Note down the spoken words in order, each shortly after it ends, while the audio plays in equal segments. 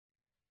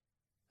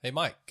Hey,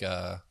 Mike,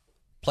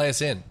 play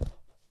us in.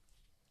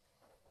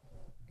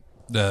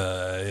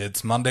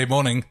 It's Monday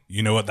morning.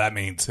 You know what that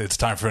means. It's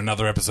time for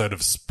another episode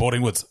of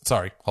Sporting Woods.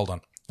 Sorry, hold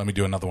on. Let me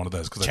do another one of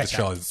those because I just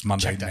realized it's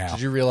Monday now.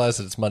 Did you realize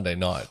that it's Monday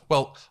night?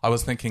 Well, I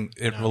was thinking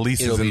it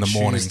releases in the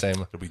morning.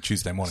 It'll be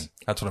Tuesday morning.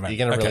 That's what I meant.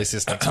 You're going to release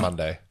this next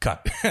Monday.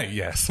 Cut.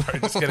 Yeah, sorry.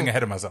 Just getting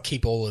ahead of myself.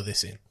 Keep all of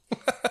this in.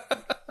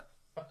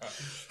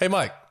 Hey,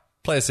 Mike,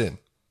 play us in.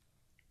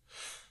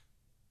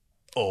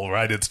 All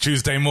right, it's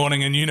Tuesday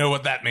morning, and you know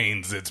what that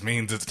means. It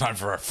means it's time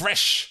for a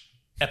fresh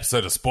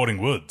episode of Sporting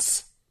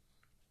Woods,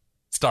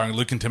 starring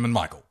Luke and Tim and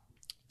Michael.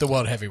 The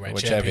world heavyweight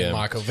champion,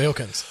 Michael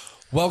Vilkins.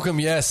 Welcome,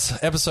 yes,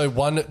 episode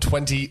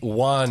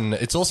 121.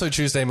 It's also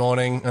Tuesday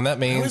morning, and that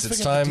means it's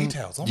time. The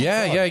details. Oh my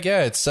yeah.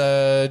 God. It's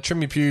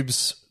Trim Your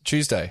Pubes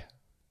Tuesday.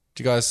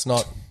 Do you guys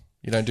not?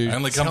 You don't do? It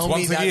only comes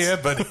once a year,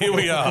 but here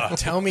we are.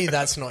 Tell me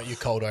that's not your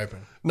cold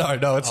open. No,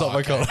 it's not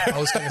my cold. I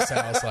was going to say,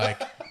 I was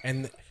like,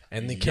 and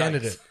the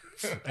candidate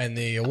and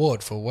the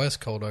award for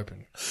worst cold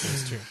open.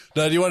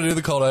 No, do you want to do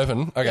the cold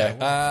open? Okay.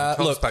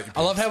 Look,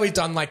 I love how we've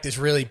done like this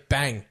really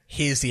bang.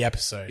 Here's the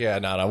episode. yeah,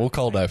 no, we'll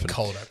cold open.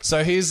 Cold open.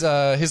 So here's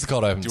the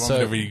cold open. Do you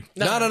want me to be...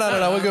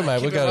 No, we're good,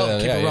 mate. Keep We're it rolling, going.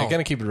 keep Yeah, it you're rolling.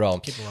 going to keep it rolling.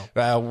 Keep it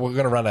We're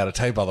going to run out of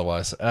tape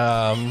otherwise.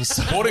 So,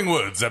 Sporting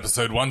Woods,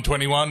 episode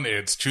 121.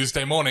 It's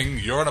Tuesday morning.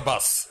 You're on a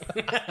bus.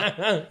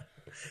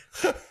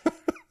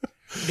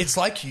 It's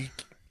like you.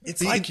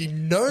 It's like you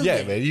know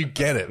yeah, me. man, you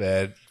get it,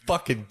 man.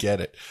 Fucking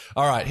get it.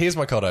 All right, here's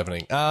my cold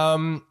opening.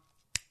 I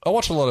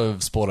watched a lot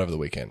of sport over the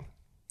weekend,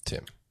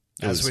 Tim.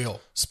 As we all.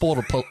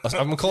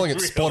 I'm calling it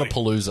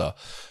Sportapalooza.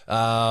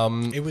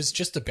 It was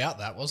just about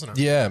that, wasn't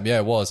it? Yeah,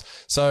 it was.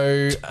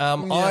 So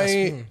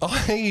I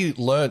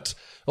learnt.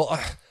 Well,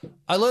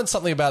 I learned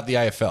something about the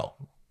AFL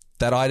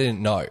that I didn't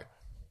know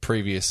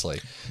previously.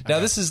 Now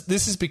this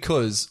is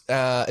because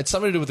it's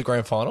something to do with the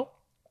grand final,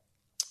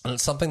 and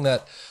it's something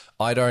that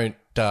I don't.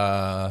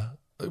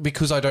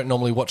 Because I don't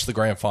normally watch the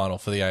grand final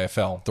for the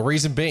AFL. The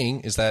reason being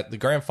is that the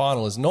grand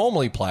final is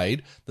normally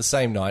played the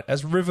same night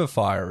as River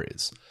Fire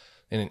is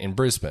in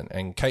Brisbane.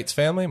 And Kate's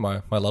family,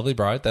 my lovely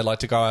bride, they like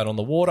to go out on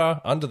the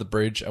water, under the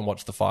bridge, and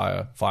watch the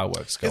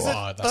fireworks go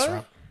off. Oh, that's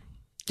right.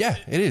 Yeah,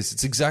 it is.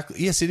 It's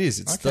exactly... Yes, it is.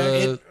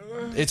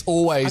 It's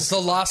always... It's the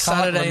last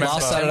Saturday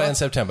in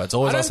September. It's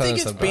always I last don't Saturday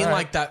think in it's September. been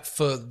like that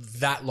for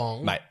that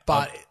long, Mate,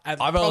 but I've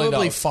only probably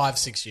known-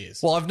 5-6 years.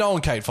 Well, I've known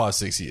Kate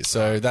 5-6 years,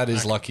 so that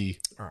is lucky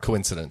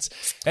coincidence.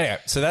 Anyway,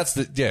 so that's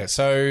the... Yeah,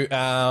 so,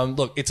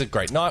 look, it's a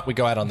great night. We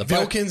go out on the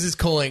boat. Vilkins is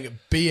calling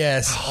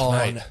BS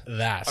on mate.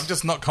 that. I'm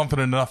just not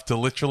confident enough to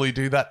literally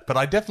do that, but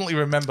I definitely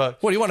remember...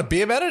 What, do you want to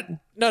beer about it?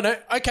 No,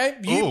 okay.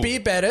 You Ooh. beer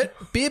bet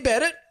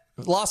it.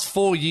 Last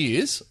 4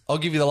 years, I'll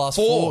give you the last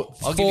four.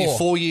 I'll give you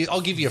 4 years.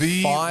 I'll give you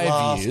The 5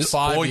 last years.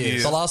 4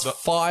 years. The last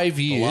 5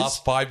 years. The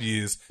last 5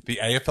 years, the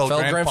AFL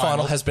Grand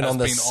Final has been on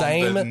the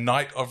same the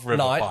night of River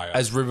night Fire.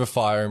 as River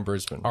Fire in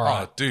Brisbane. All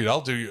right. Oh, dude,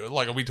 I'll do...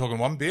 Like, are we talking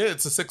one beer?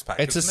 It's a six-pack.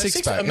 It's a isn't it?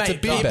 six-pack. It's mate, a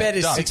beer beer bet. bet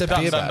is Done. six- It's a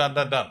beer bet.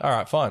 Done. All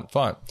right, fine.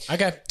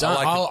 Okay, done.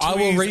 like it I 2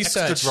 will years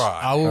extra research. dry.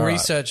 I will All right.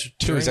 research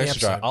 2 during is the extra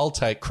dry. episode. I'll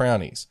take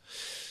Crownies.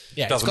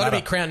 Yeah, it's Doesn't got to be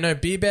matter. crown. No,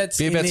 beer bets.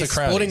 Beer in bets the are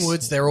Crownies. Sporting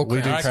Woods, they're all We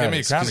do crown. Crownies. Give me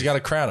a Crownies because you Crownie. got to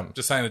crown them.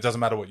 Just saying it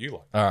doesn't matter what you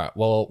like. All right,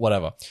 well,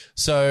 whatever.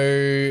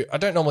 So I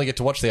don't normally get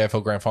to watch the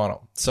AFL Grand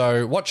Final.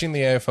 So watching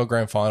the AFL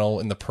Grand Final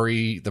in the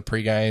pre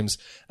games,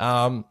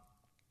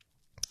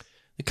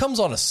 it comes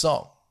on a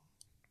song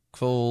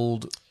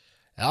called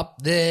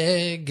Up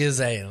there,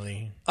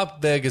 Gazelle.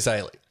 "Up There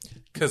Gazelle."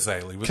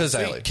 Kazali.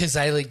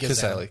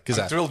 Kazali.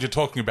 I'm thrilled you're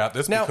talking about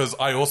this Now- because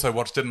I also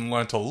watched it and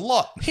learnt a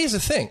lot. Here's the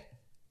thing.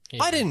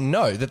 I didn't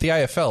know that the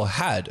AFL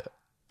had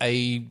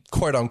a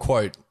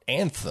quote-unquote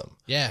anthem,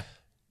 Yeah.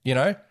 you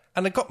know?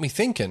 And it got me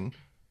thinking,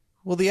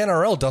 well, the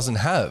NRL doesn't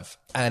have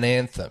an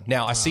anthem.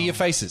 Now, I see your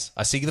faces.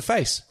 I see the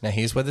face. Now,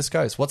 here's where this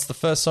goes. What's the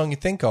first song you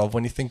think of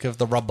when you think of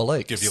the Rugby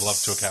League? Give your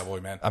love to a cowboy,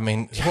 man. I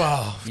mean...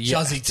 Wow. yeah,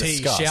 Juzzy T,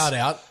 discuss. shout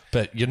out.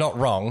 But you're not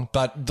wrong.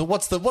 But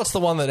what's the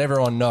one that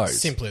everyone knows?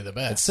 Simply the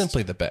best. It's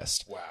Simply the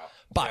Best. Wow.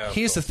 But Yeah, of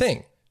here's the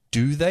thing.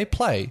 Do they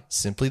play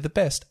Simply the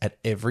Best at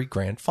every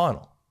grand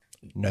final?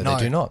 No, No.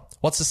 they do not.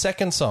 What's the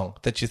second song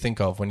that you think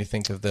of when you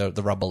think of the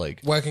Rugby League?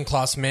 Working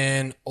Class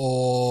Man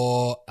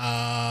or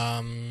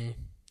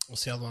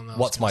what's the other one? That I was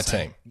What's gonna My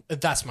say? Team?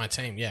 That's My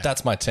Team. Yeah,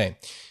 That's My Team.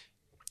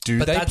 Do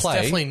but they that's play?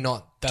 definitely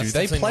not. That's Do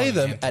they definitely play not an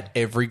them anthem. at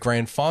every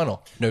grand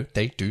final? No,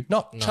 they do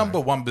not.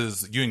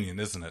 Chumbawamba's Union,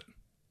 isn't it?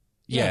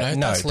 Yeah,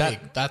 no, that's that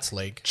league. That's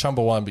league.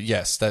 Chumbawamba.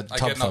 Yes, that. I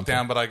Tub get knocked thumping.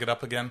 down, but I get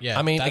up again. Yeah,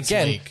 I mean, that's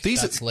again, league.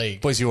 these that's are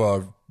league. boys. You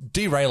are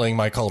derailing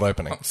my cold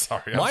opening. I'm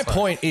sorry. My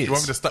point is, You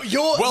want me to start?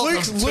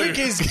 Luke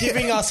is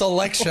giving us a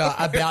lecture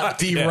about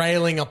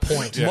derailing a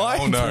point. Yeah. my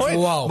Oh, no. point.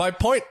 Whoa. My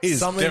point is,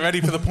 Something- Get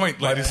ready for the point,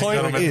 my ladies and point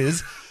gentlemen.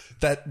 is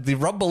that the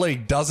Rugby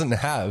League doesn't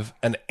have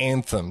an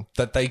anthem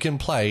that they can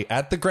play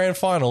at the grand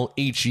final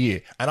each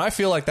year. And I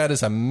feel like that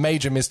is a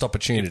major missed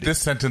opportunity.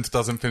 This sentence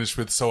doesn't finish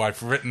with "so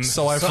I've written."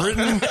 So I've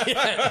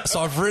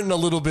written a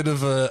little bit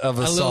of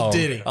a song,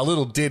 a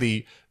little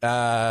ditty,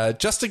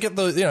 just to get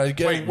the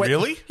Wait,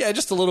 really? Yeah,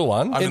 just a little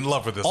one. I'm in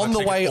love with this. On I the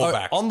take way it all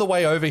back. on the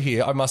way over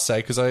here, I must say,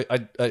 because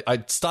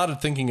I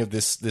started thinking of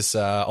this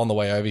on the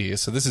way over here.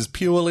 So this is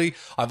purely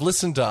I've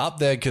listened to Up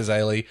There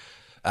Kazali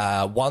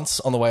once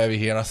on the way over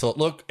here, and I thought,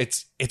 look,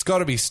 it's got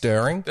to be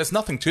stirring. There's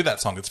nothing to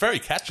that song. It's very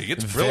catchy.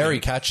 It's Very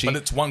brilliant, catchy. but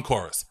it's one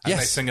chorus, and Yes.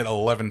 they sing it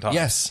 11 times.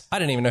 Yes, I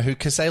didn't even know who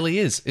Kazali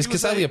is. Is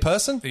was Kazali a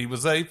person? He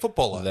was a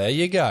footballer. There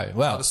you go.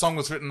 Wow. The song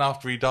was written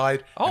after he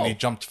died, and he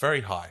jumped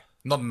very high.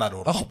 Not in that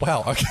order. Oh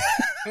wow. Okay.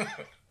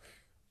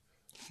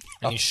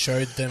 And he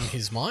showed them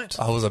his might.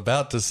 I was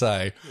about to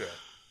say.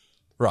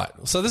 Right.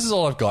 So this is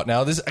all I've got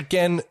now. This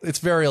again, it's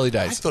very early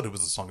I days. thought it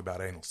was a song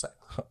about anal sex.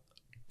 What?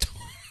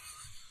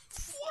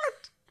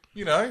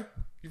 You know,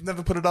 you've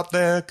never put it up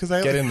there because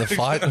they Get in the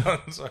fight.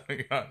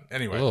 Sorry.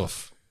 Anyway,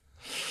 Oof.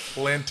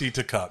 plenty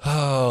to cut.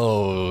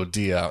 Oh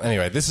dear.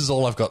 Anyway, this is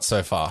all I've got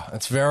so far.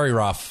 It's very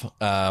rough.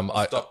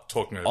 I Stop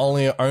talking over.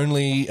 only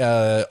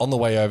on the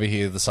way over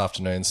here this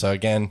afternoon. So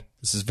again,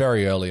 this is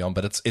very early on,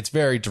 but it's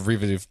very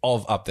derivative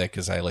of Up There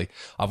Kazali.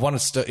 I've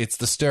wanted it's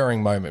the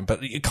stirring moment,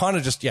 but it kind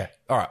of just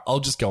all right. I'll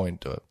just go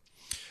into it.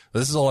 But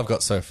this is all I've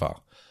got so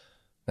far.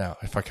 Now,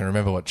 if I can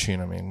remember what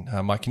tune I'm in,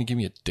 Mike, can you give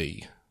me a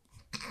D?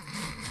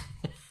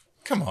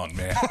 Come on,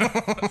 man.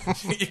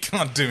 You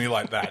can't do me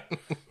like that.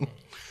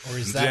 Or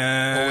is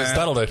that...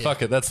 That'll do.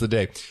 Fuck it. That's the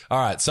D. All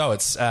right. So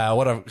it's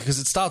because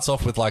it starts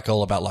off with like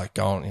all about like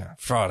going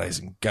Fridays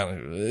and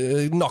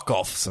going knock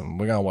offs and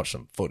we're going to watch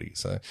some footy.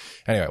 So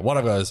anyway, what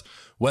I've got is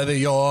whether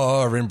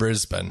you're in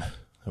Brisbane,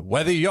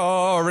 whether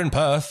you're in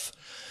Perth,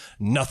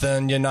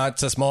 nothing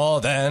unites us more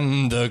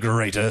than the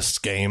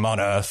greatest game on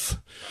earth.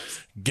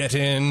 Get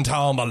in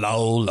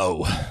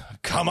Taumalolo.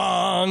 Come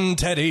on,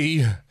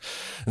 Teddy.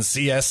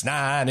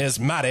 CS9 is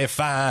mighty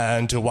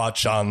fine to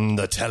watch on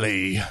the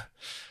telly.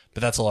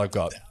 But that's all I've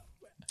got.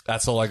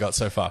 That's all I got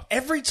so far.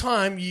 Every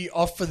time you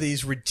offer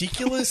these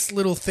ridiculous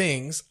little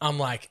things, I'm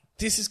like,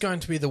 this is going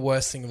to be the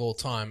worst thing of all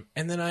time.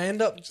 And then I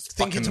end up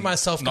thinking to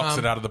myself, knocks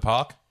it out of the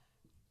park.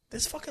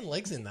 there's fucking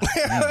legs in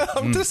that.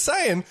 I'm just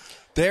saying,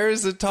 there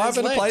is a time There's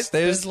and a legs. place.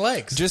 There's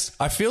legs. Just,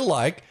 I feel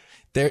like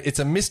it's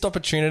a missed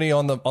opportunity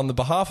on the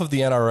behalf of the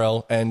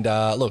NRL. And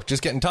look,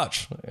 just get in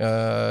touch,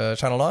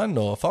 Channel 9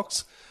 or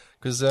Fox,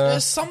 because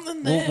There's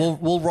something there.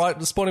 We'll write.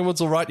 The Sporting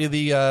Woods will write you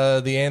the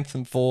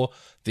anthem for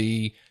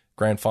the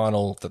grand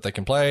final that they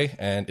can play,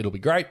 and it'll be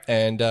great.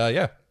 And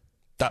yeah,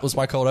 that was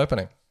my cold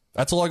opening.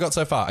 That's all I got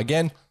so far.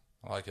 Again,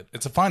 I like it.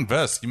 It's a fine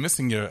verse. You're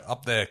missing your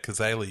Up There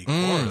Kazali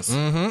chorus.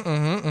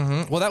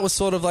 well, that was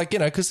sort of like,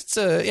 because it's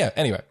yeah.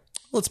 Anyway,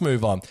 let's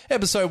move on.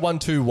 Episode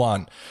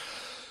 121.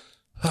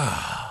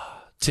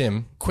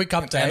 Tim, Quick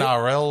update.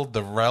 NRL,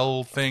 the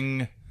REL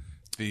thing,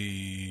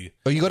 the...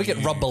 you got to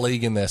get Rugby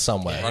League in there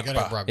somewhere. You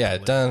gotta rub Yeah,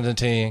 it. dun dun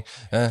ting,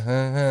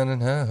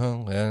 and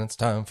it's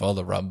time for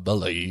the Rugby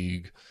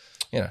League.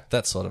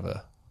 That's sort of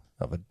a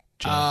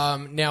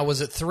jam. Now,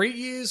 was it 3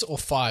 years or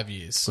 5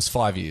 years? It was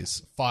 5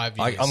 years. 5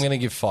 years. I'm going to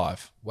give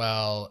 5.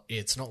 Well,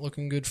 it's not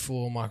looking good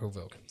for Michael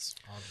Wilkins.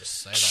 I'll just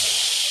say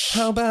that.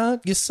 How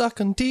about you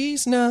suck on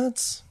these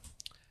nuts?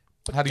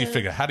 How do you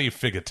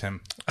figure,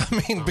 Tim?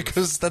 I mean,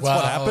 because that's Well,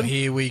 what happened.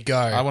 here we go.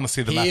 I wanna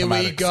see the Here we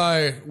mathematics.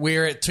 go.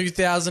 We're at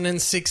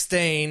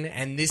 2016,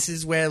 and this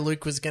is where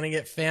Luke was going to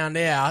get found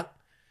out.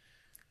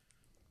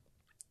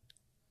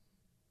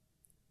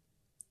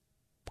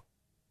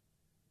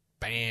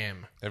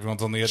 Bam.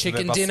 Everyone's on the edge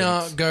Chicken of their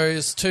dinner seats.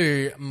 goes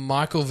to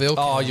Michael Wilkins.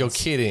 Oh, you're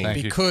kidding. Thank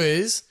you.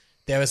 Because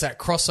there was that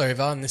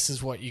crossover, and this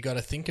is what you got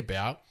to think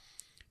about.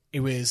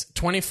 It was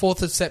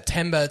 24th of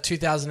September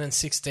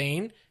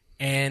 2016,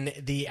 and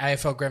the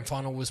AFL Grand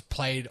Final was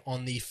played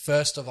on the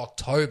 1st of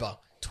October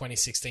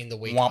 2016, the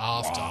week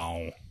after.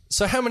 Wow.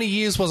 So how many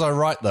years was I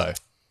right, though?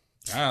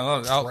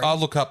 I'll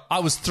look up. I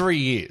was 3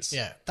 years.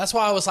 Yeah, that's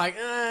why I was like,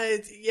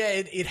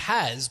 it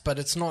has, but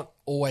it's not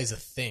always a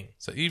thing.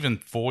 So even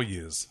 4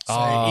 years.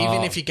 So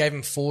even if you gave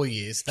him 4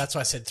 years, that's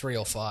why I said 3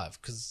 or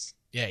 5, because,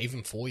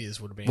 even 4 years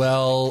would have been.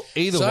 Well,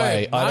 either so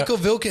way, Michael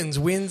Wilkins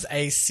wins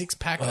a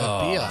 6-pack of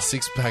beer.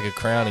 6-pack of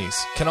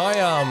Crownies. Can I,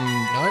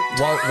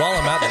 Nope. while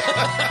I'm at it...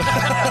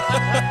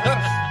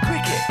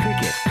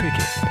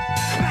 Cricket.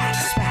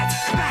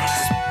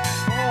 Bats.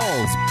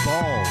 Balls.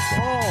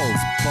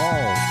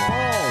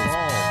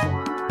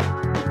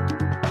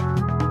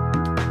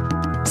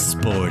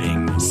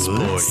 Sporting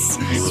Woods.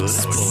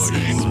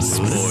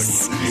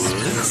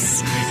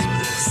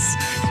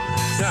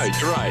 No,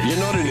 you're right. You're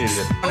not an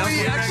idiot. Are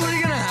we actually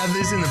going to have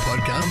this in the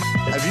podcast?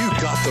 Have you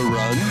got the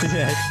run?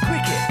 Cricket.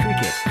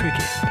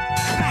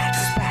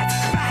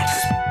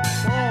 Bats.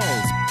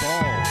 Balls.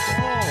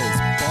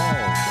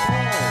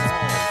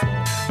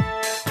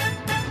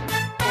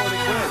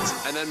 Sporting Woods.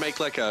 And then make make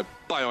like a...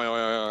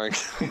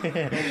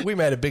 We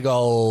made a big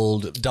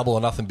old double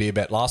or nothing beer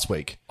bet last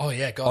week Oh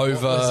yeah, God,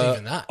 what was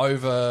even that?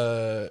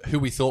 over who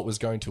we thought was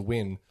going to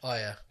win. Oh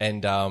yeah,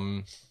 And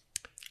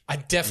I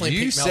definitely.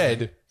 you picked Melbourne.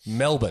 said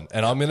Melbourne,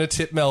 and I'm going to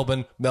tip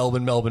Melbourne. And I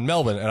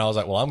was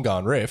like, well, I'm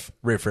going riff.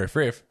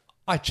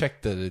 I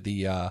checked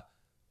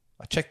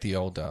the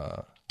old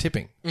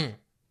tipping.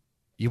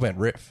 You went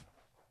riff.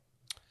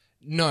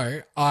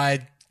 No,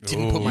 I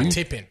didn't put my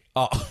tip in.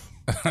 Oh,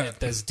 Yeah,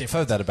 there's a I've difference.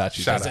 heard that about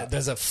you.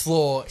 There's a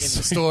flaw in the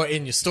store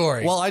in your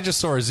story. Well, I just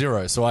saw a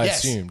 0, so I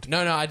Yes. assumed. No,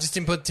 I just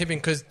didn't put tipping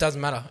because it doesn't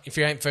matter. If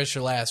you ain't first,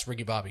 you're last.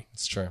 Ricky Bobby.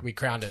 It's true. We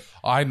crowned it.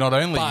 I not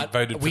only But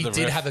voted for we the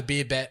did ref, have a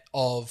beer bet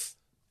of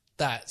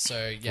that.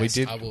 So yes, We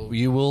did. I will.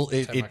 You will.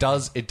 my It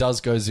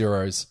does go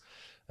zeros,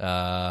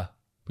 because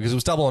it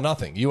was double or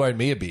nothing. You owed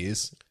me a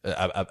beers,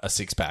 a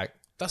 6-pack.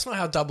 That's not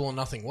how double or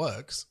nothing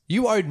works.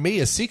 You owed me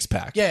a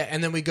 6-pack. Yeah,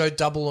 and then we go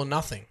double or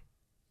nothing.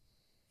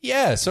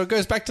 Yeah. So it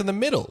goes back to the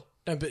middle.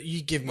 No, but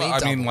you give me I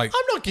double. mean, like,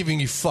 I'm not giving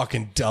you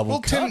fucking double.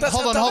 Well, Tim, cunt. That's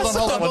hold not- on, that's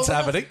hold not on. what's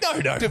happening?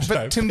 No.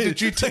 but Tim,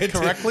 did you tip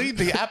correctly?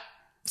 The app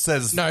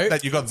says No.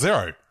 that you got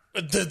 0.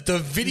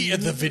 the video,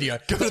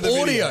 Go to the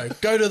audio. video.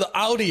 Go to the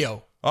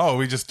audio. Oh,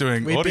 we're just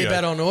doing We audio.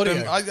 bet on audio.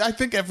 Then I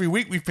think every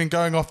week we've been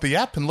going off the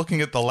app and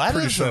looking at the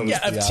ladders. sure it and- was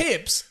Yeah, of Yeah.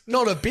 tips,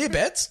 not of beer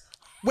bets.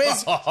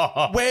 Where's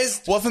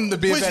Wasn't the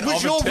beer bet was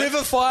of a your tip?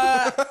 River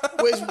Fire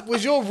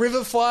was your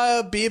River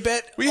Fire beer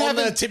bet on the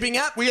haven't- tipping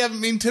app? We haven't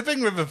been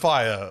tipping River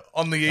Fire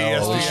on the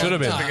ESPN. we should have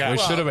been. tipping app. We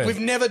should have been. We've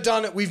never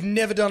done it. We've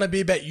never done a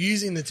beer bet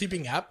using the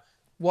tipping app.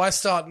 Why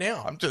start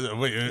now?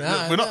 We're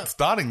no. not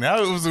starting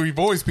now. We've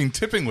always been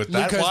tipping with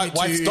that. Luke owes me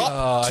Why two-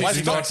 stop? Why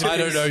two stop bucks. tipping? I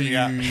don't know you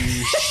Yeah.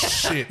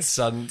 shit,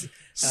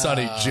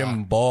 Sonny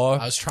Jim boy.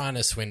 I was trying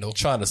to swindle.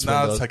 Trying to No,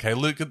 swindle. it's okay,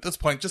 Luke. At this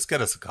point, just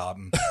get us a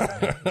carton.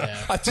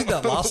 I did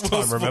that last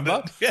time.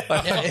 Remember? Yeah.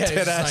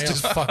 Dead ass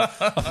just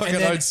and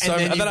then, owed so-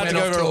 and then and you then I had went to go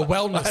off to to a- a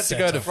wellness I had to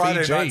go centre. to Friday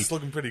Fiji. night's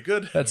looking pretty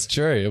good. That's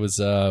true. It was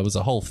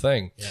a whole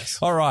thing. Yes.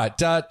 All right,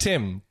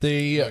 Tim.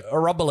 The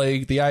Rugby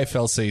League, the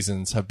AFL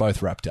seasons have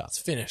both wrapped up. It's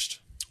finished.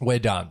 We're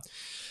done.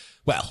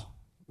 Well,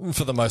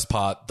 for the most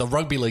part, the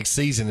Rugby League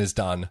season is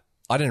done.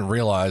 I didn't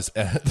realize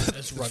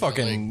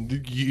rugby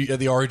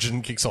the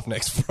Origin kicks off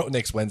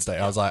next Wednesday.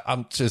 I was like,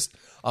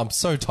 I'm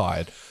so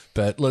tired.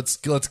 But let's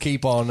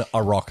keep on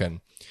a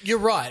rocking. You're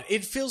right.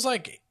 It feels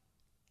like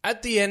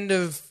at the end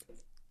of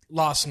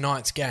last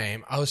night's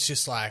game, I was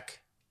just like,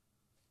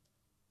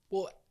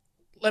 well,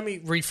 let me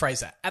rephrase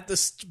that.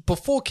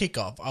 Before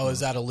kickoff, I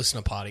was at a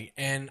listener party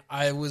and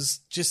I was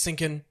just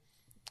thinking,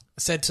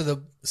 said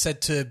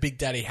to Big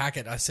Daddy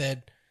Hackett, I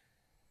said,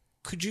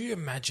 could you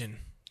imagine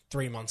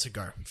 3 months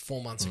ago,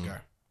 4 months ago,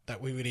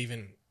 that we would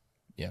even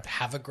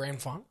have a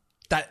grand final?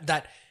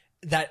 That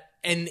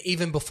and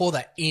even before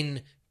that,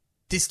 in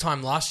this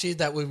time last year,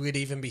 that we would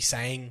even be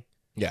saying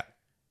Yeah.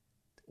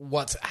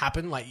 what's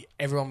happened. Like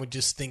everyone would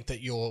just think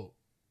that you're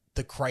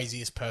the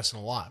craziest person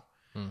alive.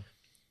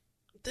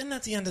 Then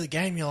at the end of the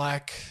game, you're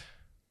like,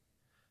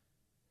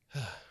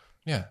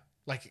 Yeah.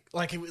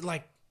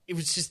 it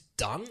was just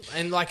done,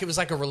 and like it was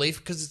like a relief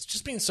because it's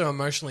just been so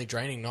emotionally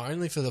draining, not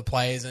only for the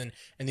players and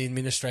the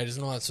administrators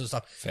and all that sort of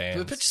stuff,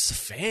 Fans. but just the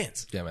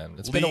fans. Yeah, man.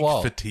 It's League been a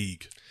while.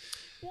 fatigue.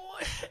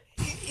 What?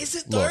 Is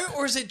it though, Look,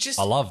 or is it just?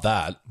 I love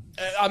that.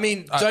 I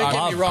mean, don't I get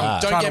love me wrong.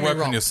 that. Don't Trying get to me work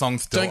wrong. on your song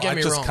still. Don't get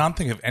me I just wrong. can't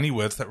think of any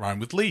words that rhyme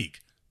with league.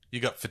 You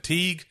got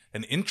fatigue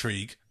and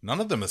intrigue.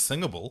 None of them are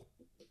singable.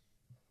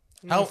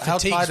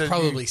 Fatigue's tired are you-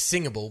 probably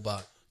singable,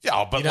 but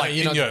Yeah, but You know, like you're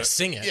in not your gonna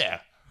sing it. Yeah.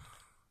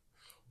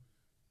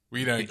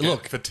 We don't get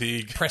Look.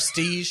 fatigue.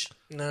 prestige.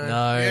 No.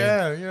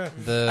 Yeah.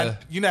 The And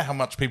you know how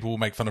much people will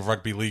make fun of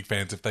rugby league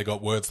fans if they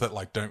got words that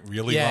like don't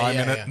really Yeah, rhyme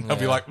yeah, in it. yeah. They'll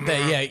be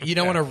like, You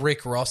don't want to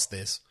Rick Ross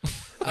this.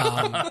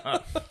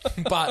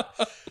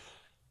 But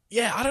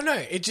yeah, I don't know.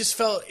 It just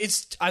felt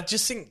I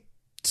just think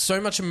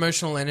so much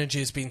emotional energy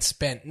has been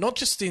spent, not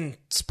just in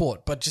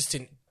sport, but just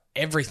in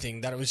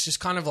everything, that it was just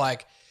kind of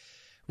like,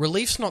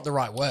 relief's not the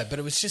right word, but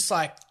it was just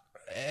like,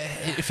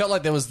 it felt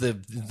like there was the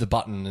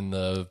button in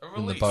the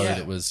bow Yeah.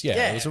 that was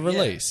it was a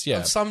release. Yeah.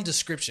 of some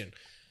description.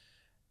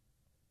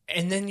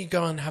 And then you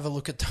go and have a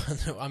look at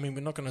I mean,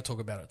 we're not going to talk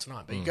about it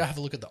tonight, but you go have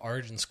a look at the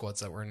Origin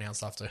squads that were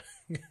announced after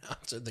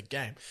the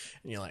game,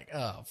 and you're like,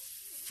 oh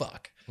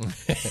fuck,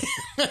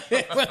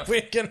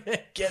 we're going to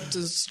get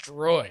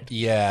destroyed.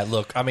 Yeah,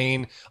 look, I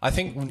mean, I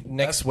think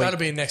next week That'll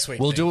be a next week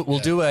We'll thing.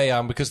 do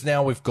a because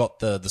now we've got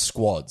the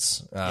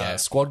squads. Yeah.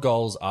 Squad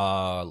goals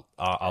are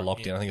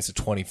locked in. I think it's a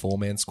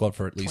 24-man squad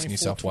for at least New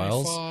South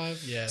Wales.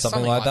 25, yeah,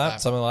 Something like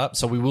that. Something like that.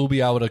 So we will be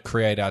able to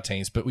create our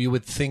teams, but we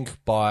would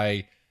think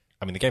by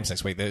the game's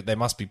next week. They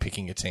must be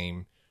picking a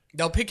team.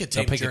 They'll pick a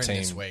team They'll pick during a team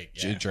this week.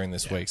 Yeah. during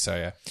this week. So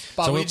yeah,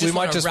 But so we just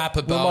wanna wrap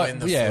a bow in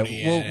the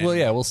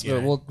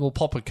footy we'll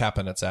pop a cap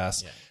in its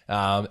ass.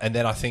 And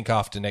then I think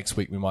after next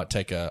week we might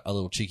take a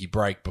little cheeky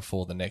break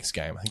before the next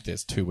game. I think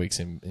there's 2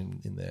 weeks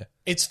in there.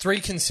 It's 3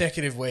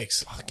 consecutive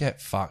weeks. I get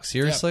fucked.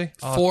 Seriously?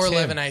 Oh, 4, Tim,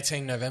 11,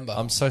 18 November.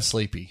 I'm so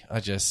sleepy. I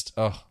just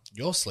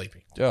You're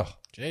sleepy. oh.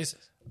 Jesus.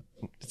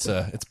 It's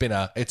a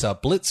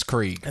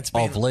blitzkrieg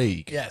of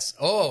league. Yes.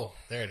 Oh,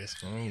 there it is.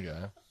 There you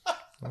go.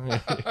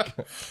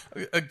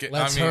 Again,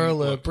 Let's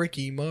hurl a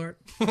bricky, Mark.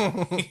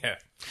 Yeah.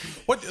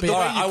 What, the way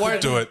I you won't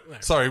could do it.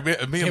 Sorry, me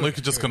and Luke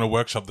are just going to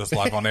workshop this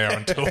live on air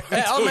until.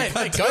 Oh, mate,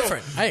 go for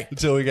it. Hey.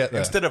 Until we get there.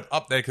 Instead of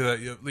up there, because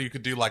you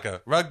could do like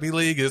a rugby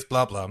league is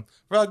blah blah,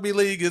 rugby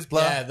league is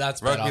blah. Yeah,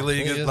 that's rugby better.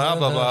 league is blah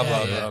blah blah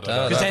blah Yeah,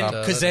 blah.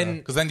 Because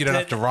then you don't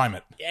have to rhyme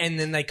it. and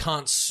then they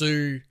can't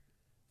sue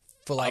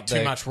for like too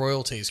there. much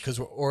royalties because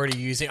we're already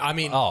using. I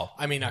mean,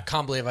 I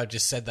can't believe I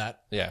just said that.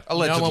 Yeah. No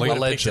one Allegedly. would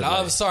have picked it.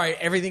 Allegedly. Oh, sorry.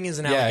 Everything is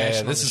an Yeah, allegation. yeah.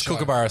 on This the is show.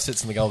 Kookaburra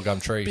sits in the gold gum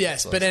tree.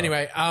 Yes, So but it's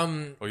anyway,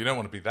 Well, you don't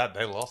want to be that.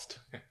 They lost.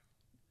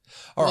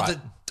 all right.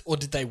 or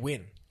did they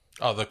win?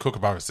 Oh, the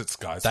Kookaburra Sits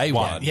guys. They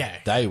won. Yeah.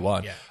 They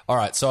won. Yeah. All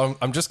right. So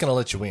I'm just going to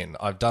let you in.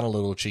 I've done a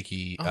little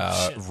cheeky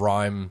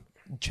rhyme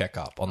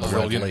checkup on the word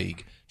Brilliant.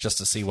 league just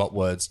to see what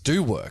words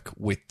do work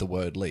with the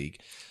word league.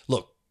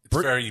 Look, It's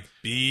very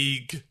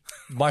big.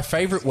 my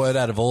favorite word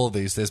out of all of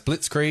these, there's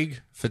blitzkrieg,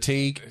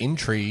 fatigue,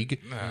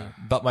 intrigue,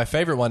 but my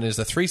favorite one is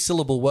a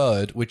 3-syllable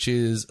word, which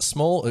is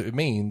small. It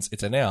means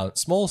it's a noun.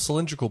 Small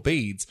cylindrical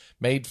beads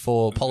made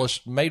from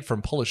polished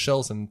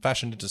shells and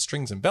fashioned into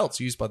strings and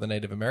belts used by the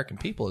Native American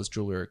people as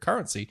jewelry or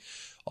currency.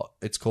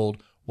 It's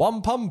called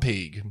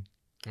wampumpeeg.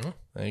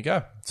 There you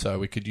go. So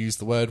we could use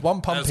the word As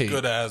wampumpeeg.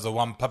 good as a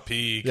one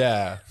puppy.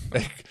 Yeah.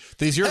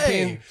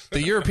 The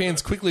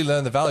Europeans quickly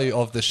learned the value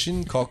of the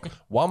shincock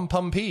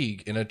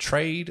wampumpeeg in a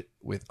trade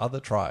with other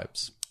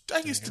tribes. I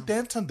used to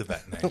dance under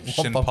that name.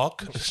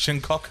 Shincock.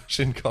 Shincock.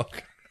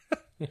 Shincock.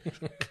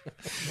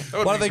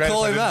 Why do they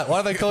call him that?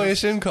 Why do they call you a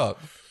shincock?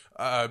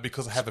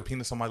 Because I have a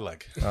penis on my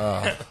leg.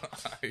 Oh.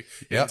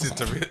 Yeah, it's a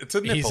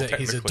nipple. He's a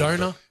technically,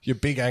 donor. Your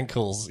big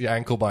ankles, your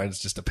ankle bone is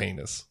just a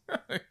penis.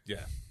 but-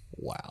 Yeah.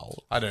 Wow.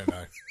 I don't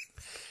know.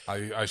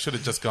 I should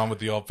have just gone with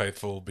the old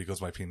faithful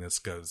because my penis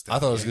goes down. I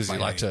thought it was because my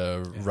you like knee.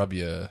 to rub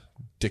your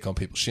dick on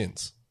people's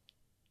shins.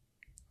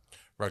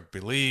 Rugby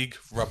league,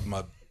 rub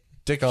my...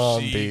 Dick on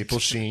Sheet.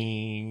 people's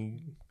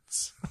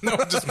shins. No,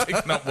 I'm just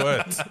making up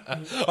words.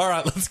 All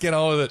right, let's get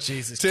on with it.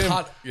 Jesus, Tim,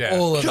 cut yeah.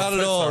 all of cut it.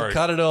 it all. Sorry.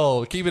 Cut it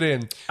all. Keep it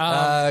in.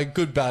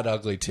 Good, bad,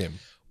 ugly, Tim.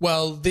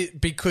 Well,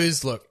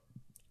 because look,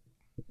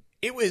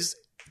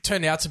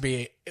 turned out to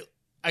be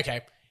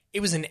okay. It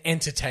was an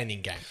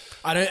entertaining game.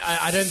 I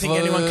don't think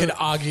anyone could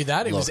argue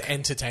that it was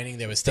entertaining.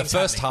 There was The things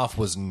first happening. half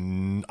was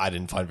I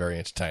didn't find very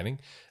entertaining.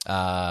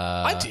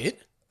 I did.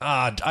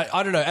 I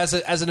don't know. As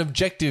an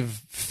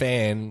objective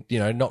fan,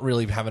 not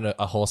really having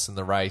a horse in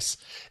the race,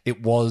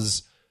 it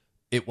was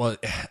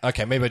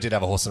okay. Maybe I did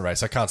have a horse in the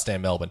race. I can't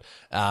stand Melbourne.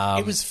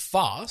 It was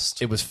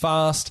fast. It was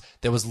fast.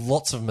 There was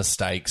lots of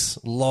mistakes.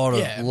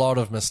 Lot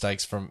of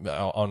mistakes from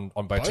on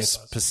both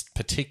teams,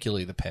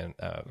 particularly the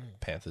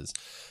Panthers.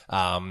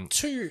 A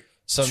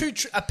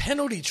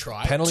penalty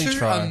try. Penalty two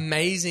try.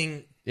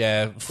 amazing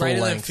Yeah, full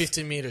greater length. than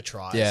 50-meter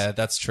tries. Yeah,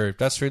 that's true.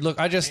 That's true. Look,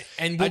 I just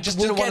And we'll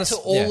didn't get want to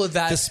all of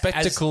that The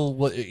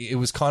spectacle, it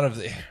was kind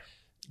of.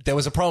 There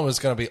was a problem. It was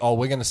going to be,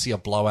 we're going to see a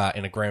blowout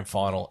in a grand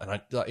final,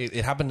 and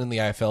it happened in the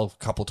AFL a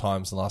couple of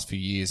times in the last few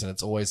years, and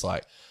it's always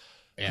like,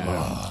 Yeah.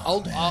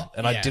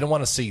 I didn't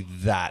want to see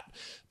that.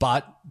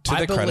 But to I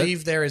their credit,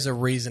 believe there is a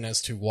reason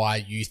as to why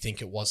you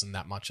think it wasn't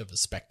that much of a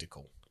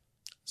spectacle.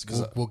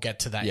 We'll get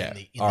to that in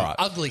the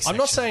ugly section. I'm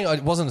not saying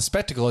it wasn't a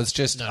spectacle. It's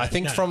just I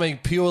think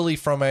purely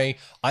from a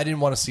I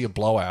didn't want to see a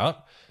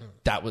blowout.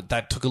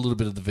 That took a little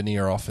bit of the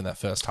veneer off in that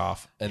first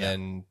half, and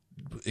then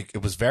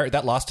it was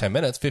that last 10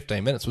 minutes,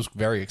 15 minutes was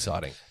very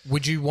exciting.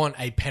 Would you want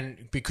a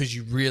pen because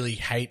you really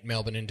hate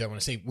Melbourne and don't want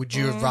to see? Would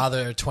you have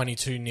rather a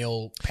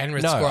 22-0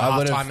 Penrith score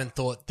at halftime and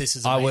thought this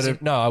is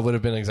amazing? I would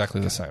have been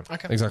exactly the same.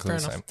 Okay, exactly fair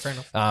the enough, same.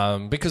 fair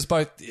enough. Because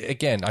both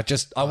again,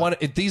 I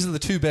want these are the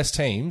two best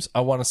teams.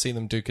 I want to see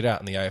them duke it out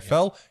in the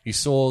AFL. You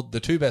saw the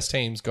two best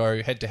teams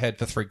go head to head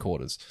for 3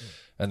 quarters,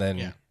 and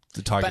then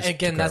the Tigers. But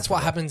again, took that's over what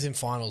that. happens in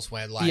finals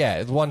where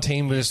the one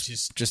team was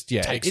just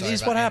takes it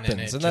is over what and then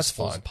happens, it and that's just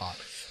falls fine. apart.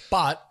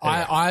 But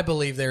I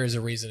believe there is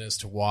a reason as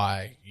to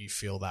why you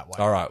feel that way.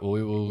 All right, well,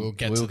 we'll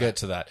get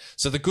to that.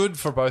 So the good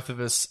for both of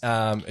us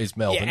is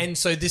Melbourne. Yeah, and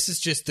so this is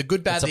just the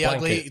good, bad, It's a the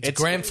ugly. blanket. It's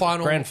a grand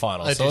final. Grand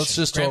final. Edition. So let's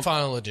just grand talk,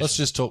 final edition. Let's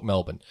just talk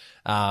Melbourne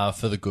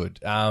for the good.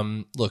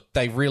 Look,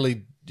 they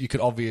really. You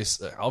could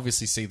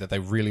obviously see that they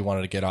really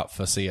wanted to get up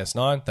for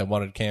CS9. They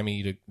wanted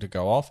Cammy to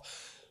go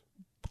off.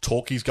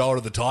 Talkie's going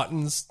to the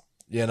Titans.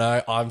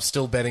 I'm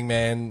still betting,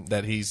 man,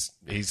 that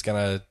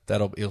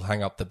he'll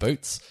hang up the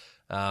boots.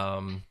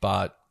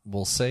 But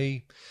we'll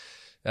see.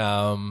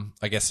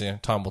 I guess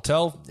time will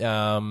tell.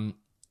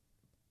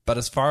 But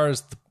as far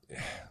as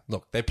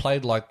look, they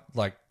played like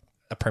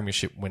a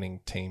premiership winning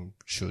team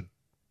should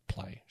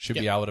play. Should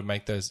be able to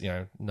make those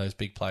those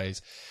big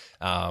plays.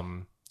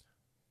 Those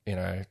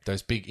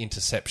big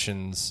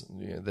interceptions.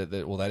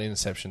 That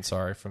interception,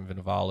 from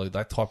Vunivalu,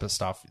 that type of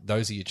stuff.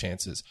 Those are your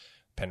chances.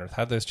 Penrith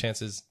had those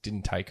chances,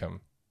 didn't take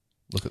them.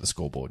 Look at the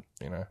scoreboard.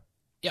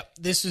 Yep.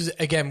 This was,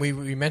 again, we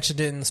mentioned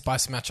it in the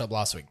spicy matchup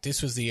last week.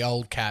 This was the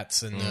old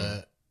Cats and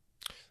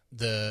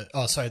the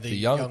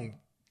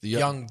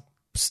young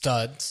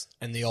studs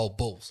and the old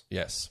Bulls.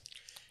 Yes.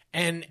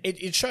 And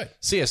it showed.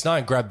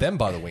 CS9 grabbed them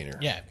by the wiener.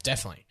 Yeah,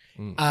 definitely.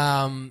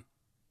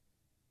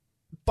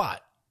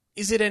 But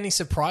is it any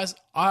surprise?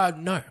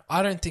 No,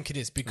 I don't think it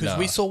is, because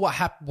we saw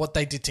what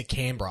they did to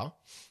Canberra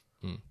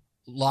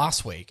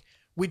last week,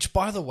 which,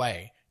 by the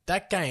way,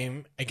 that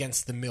game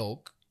against the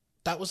Milk,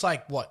 that was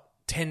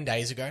 10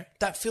 days ago?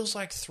 That feels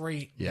like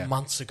 3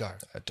 months ago.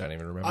 I don't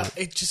even remember.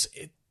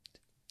 It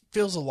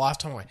feels a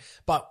lifetime away.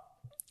 But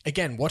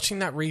again, watching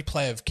that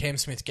replay of Cam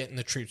Smith getting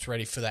the troops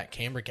ready for that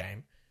Canberra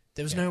game,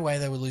 there was no way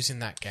they were losing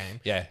that game.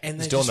 Yeah, and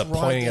he's they doing just the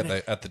pointing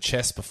arrived at the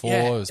chest before.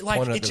 Yeah, It was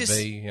pointing at the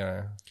V.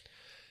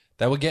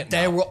 They were getting.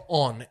 They up. were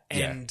on,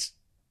 and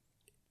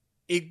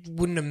it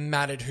wouldn't have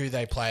mattered who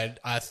they played.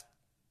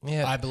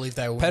 I believe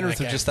they were. Penrith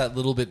winning are just that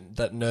little bit,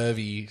 that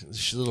nervy,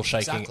 little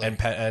shaking, Exactly. and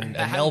And they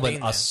haven't Melbourne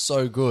been are there.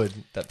 so good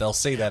that they'll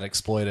see that,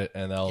 exploit it,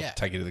 and they'll Yeah.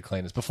 take it to the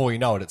cleaners. Before you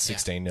know it, it's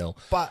 16-0.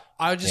 But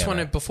I just Yeah, want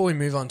to, mate. before we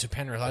move on to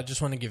Penrith, I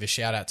just want to give a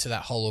shout out to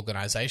that whole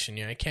organisation.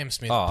 Cam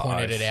Smith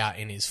pointed it out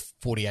in his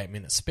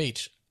 48-minute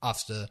speech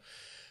after.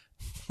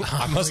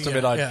 I must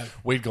admit, yeah.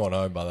 we'd gone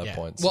home by that Yeah.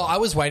 point. Well, so I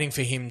was waiting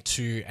for him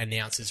to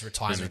announce his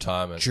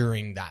retirement.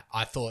 During that.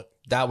 I thought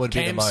that would be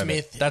the Cam moment.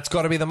 Smith- That's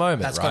got to be the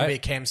moment, that's right? got to be a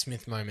Cam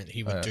Smith moment.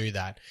 He would do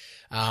that.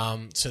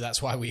 So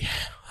that's why we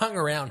hung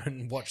around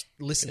and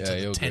listened to the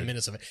you're 10 good.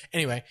 minutes of it.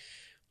 Anyway,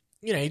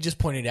 he just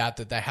pointed out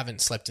that they haven't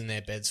slept in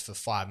their beds for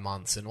 5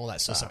 months and all that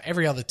sort of stuff.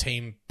 Every other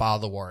team, bar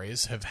the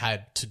Warriors, have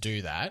had to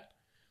do that.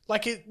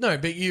 But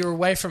you're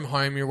away from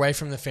home, you're away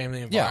from the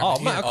family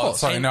environment. mate, of course.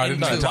 Sorry, no, I didn't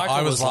mean to. Michael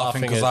I was was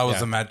laughing because laughing I was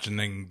at-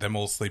 imagining them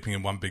all sleeping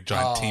in one big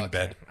giant team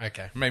bed.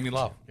 Okay. It made me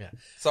laugh. Yeah.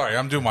 Sorry,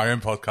 I'm doing my own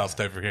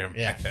podcast over here.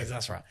 Yeah,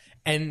 that's right.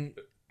 And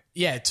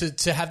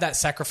to have that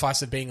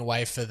sacrifice of being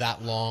away for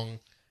that long.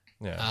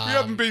 We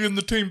haven't been in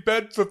the team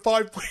bed for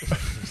 5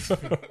 weeks.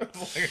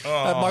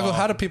 Michael,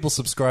 how do people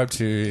subscribe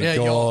to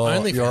your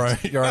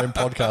OnlyFans. your own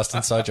podcast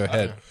inside your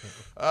head?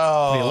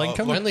 Can you link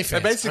 'em? OnlyFans. They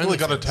basically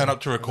got to OnlyFans. turn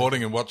up to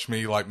recording and watch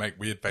me make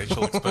weird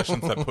facial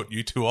expressions that put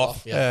you two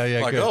off. Yeah,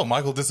 Like, good. oh,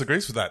 Michael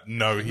disagrees with that.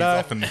 No, he's No,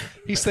 often.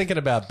 he's thinking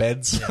about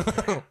beds.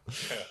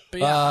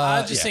 But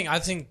I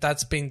think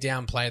that's been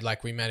downplayed.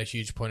 Like, we made a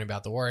huge point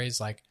about the Warriors.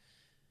 Like,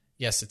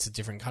 yes, it's a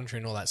different country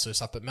and all that sort of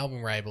stuff, but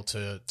Melbourne were able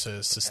to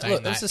sustain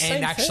Look, it's that the same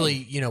and actually,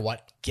 thing. you know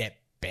what, get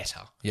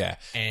better. Yeah.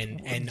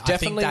 And I think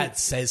Definitely- that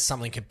says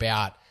something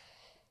about,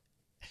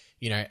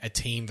 a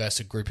team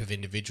versus a group of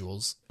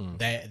individuals.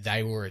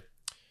 They were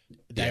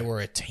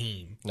a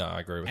team. No,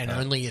 I agree with And that.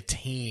 only a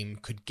team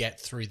could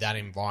get through that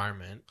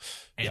environment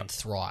and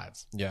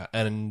thrive. Yeah,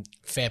 and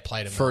Fair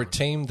play to for a Melbourne.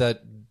 team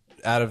that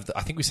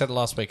I think we said it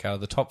last week, out of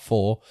the top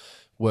 4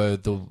 were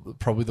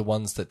probably the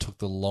ones that took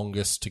the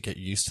longest to get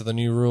used to the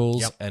new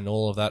rules Yep. and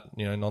all of that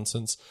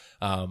nonsense.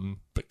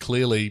 But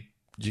clearly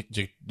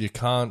you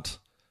can't.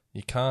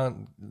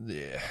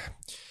 Yeah.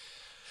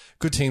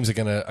 Good teams are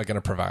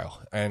gonna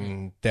prevail,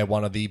 and they're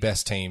one of the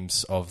best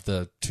teams of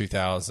the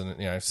 2000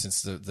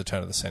 since the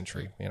turn of the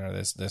century.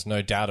 There's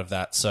no doubt of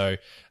that. So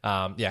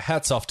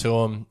hats off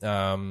to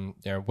them.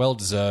 Well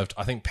deserved.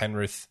 I think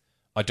Penrith.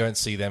 I don't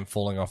see them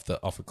falling off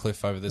a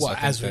cliff over this. Well, I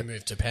think as we that-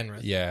 move to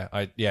Penrith.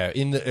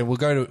 we'll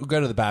go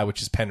to the bad,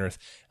 which is Penrith.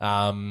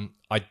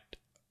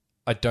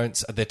 I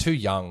don't. They're too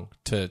young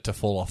to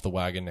fall off the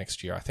wagon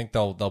next year. I think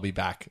they'll be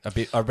back a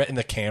bit. I bet in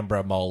the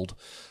Canberra mold.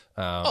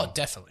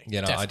 Definitely.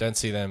 I Definitely. don't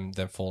see them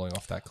falling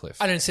off that cliff.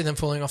 I don't see them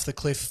falling off the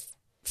cliff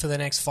for the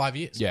next 5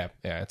 years. Yeah,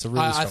 it's a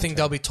really. I strong think team.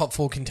 they'll be top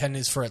 4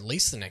 contenders for at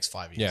least the next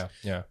 5 years.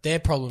 Yeah. Their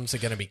problems are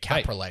going to be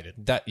cap related.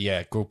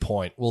 Good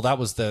point. Well, that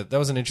was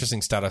an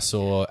interesting stat I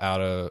saw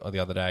out of the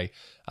other day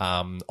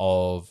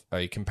of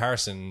a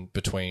comparison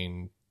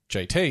between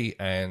JT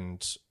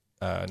and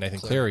Nathan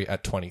Cleary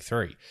at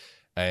 23,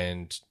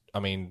 and I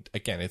mean,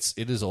 again, it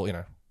is all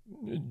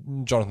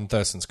Jonathan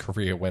Thurston's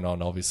career went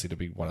on obviously to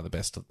be one of the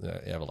best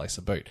ever lace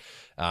a boot.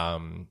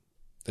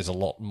 There's a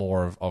lot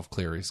more of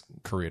Cleary's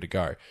career to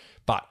go,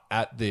 but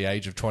at the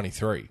age of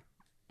 23,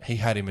 he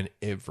had him in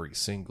every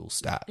single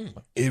stat.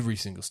 Every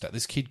single stat.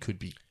 This kid could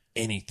be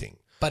anything.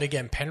 But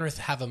again, Penrith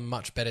have a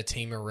much better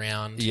team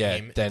around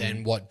him than-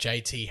 than what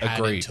JT had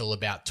Agreed. until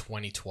about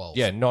 2012.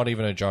 Yeah, not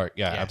even a joke.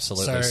 Yeah,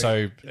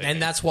 absolutely.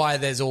 And that's why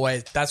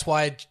that's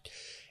why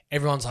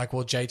everyone's like,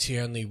 well, JT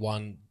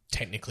only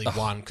technically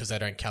won because they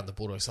don't count the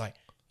Bulldogs. Like,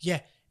 yeah.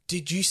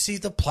 Did you see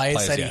the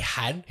players that he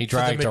had he for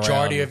the dragged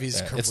majority around, of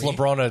his career? It's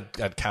LeBron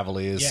at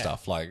Cavaliers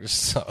stuff, like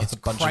just a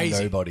bunch crazy.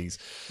 of nobodies.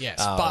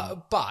 Yes,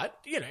 Um, but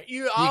you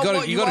You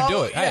got to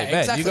do it. Hey,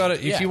 man, you got to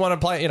if you want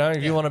to play.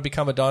 If you want to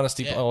become a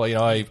dynasty, or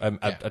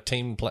a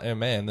team player,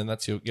 man, then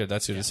that's your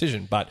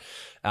decision. But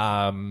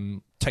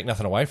take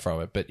nothing away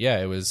from it. But yeah,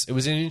 it was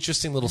an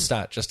interesting little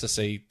stat just to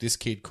see this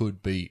kid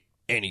could be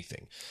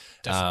anything.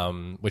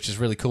 Which is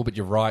really cool. But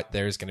you're right,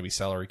 there is going to be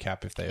salary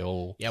cap if they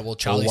all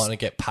Charlie's- want to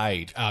get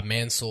paid.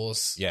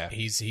 Mansource, Yeah.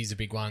 he's a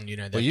big one.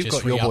 Well, you've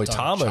got your boy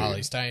Tamo.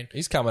 Charlie Stain.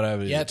 He's coming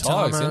over to Yeah, the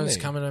Tigers, isn't Tamo's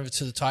he? coming over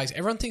to the Tigers.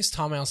 Everyone thinks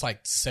Tamo's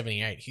like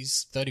 78.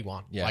 He's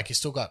 31. Yeah. Like, he's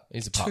still got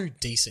He's a pup. 2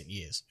 decent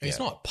years. He's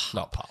not a pup.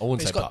 Not pup. I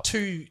wouldn't He's say got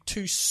pup.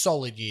 two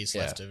solid years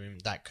left of him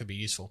that could be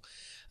useful.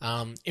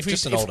 If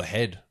Just an older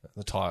head.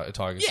 The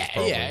Tigers. is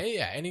probably.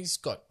 yeah, and he's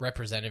got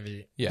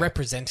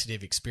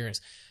representative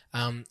experience.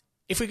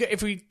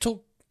 If we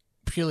talk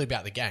purely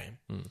about the game,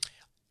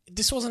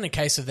 this wasn't a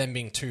case of them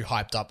being too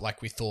hyped up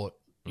like we thought.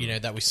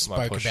 That we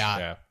spoke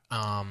about.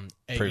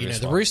 Previous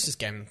the one. Roosters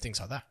game and things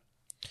like that.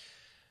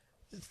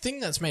 The thing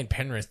that's made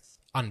Penrith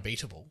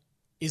unbeatable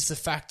is the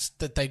fact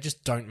that they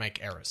just don't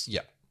make errors.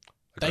 Yeah.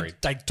 Agreed.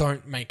 They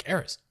don't make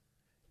errors.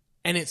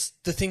 And it's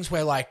the things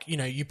where, like,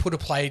 you put a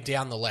play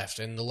down the left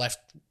and the left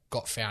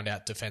got found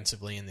out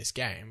defensively in this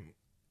game.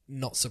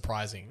 Not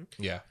surprising.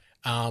 Yeah.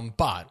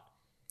 But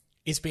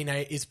it's been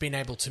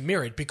able to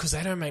mirror it because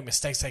they don't make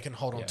mistakes. They can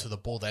hold on to the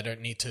ball. They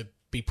don't need to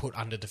be put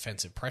under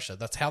defensive pressure.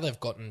 That's how they've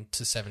gotten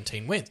to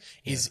 17 wins.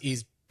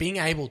 Is being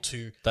able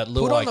to That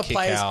put on the Luai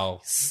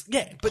players.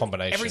 But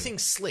combination.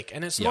 everything's slick,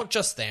 and it's not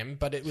just them,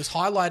 but it was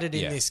highlighted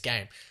in Yeah. this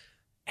game.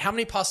 How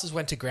many passes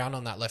went to ground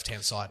on that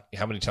left-hand side?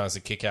 How many times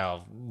did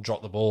Kickow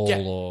drop the ball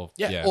or or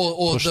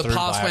the push through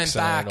pass by went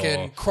back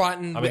accident, and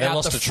Crichton I mean, they out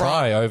lost the a front.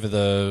 try over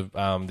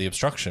the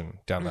obstruction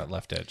down that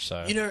left edge.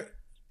 So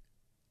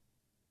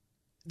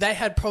They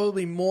had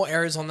probably more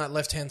errors on that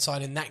left-hand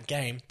side in that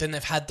game than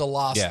they've had the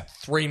last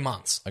 3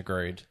 months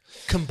agreed.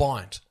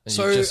 combined. And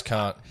So you just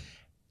can't.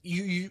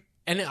 you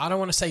and I don't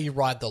want to say you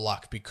ride the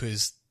luck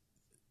because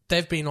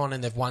they've been on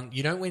and they've won.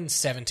 You don't win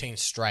 17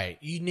 straight.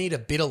 You need a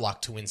bit of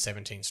luck to win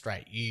 17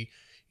 straight.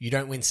 You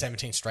don't win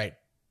 17 straight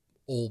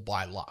all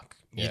by luck.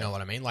 You know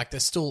what I mean? Like,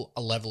 there's still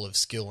a level of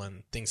skill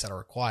and things that are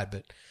required.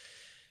 But,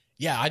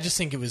 yeah, I just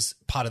think it was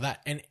part of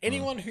that. And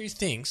anyone who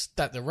thinks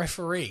that the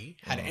referee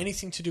had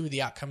anything to do with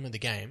the outcome of the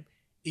game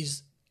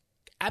is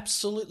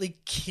absolutely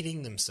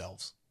kidding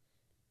themselves.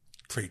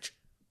 Preach.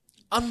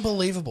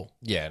 Unbelievable.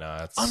 Yeah, no,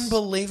 it's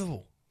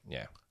Unbelievable.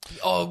 yeah,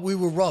 Oh, we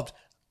were robbed.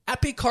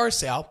 Appy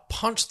Coruscant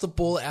punched the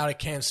ball out of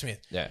Cam Smith.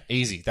 yeah,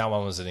 easy. That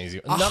one was an easy.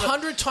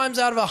 100 times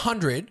out of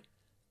 100,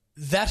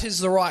 that is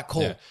the right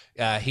call.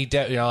 He,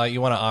 like,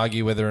 you want to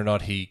argue whether or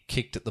not he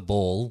kicked at the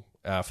ball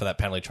for that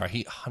penalty try.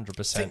 He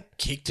 100%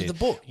 Kicked did. at the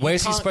ball. You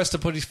Where's he can't- supposed to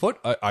put his foot?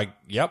 I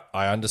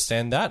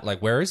understand that. Like,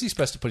 where is he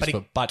supposed to put his he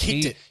foot? But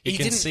kicked it. you He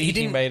can didn't- see he he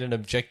didn't- made an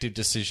objective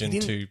decision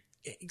to.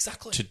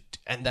 Exactly.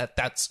 And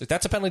that's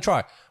a penalty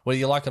try, whether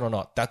you like it or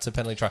not. That's a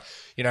penalty try.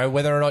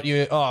 Whether or not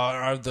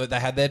they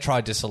had their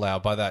try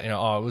disallowed by that.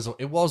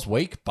 It was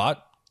weak,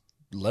 but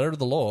letter of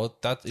the law,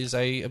 that is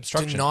a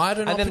obstruction. Denied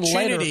an And then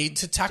opportunity later-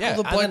 to tackle yeah,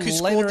 the and bloke then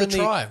who later scored the in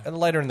try. And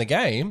later in the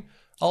game,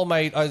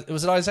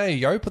 was it Isaiah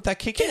Yeo put that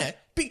kick in? Yeah.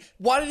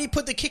 Why did he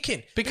put the kick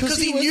in? Because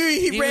he was- knew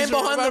he ran was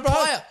behind the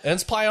player. And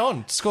it's play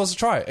on, scores a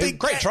try. Great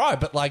ga- try,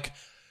 but like,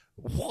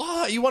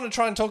 what? You want to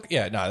try and talk?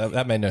 Yeah, no,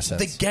 that made no sense.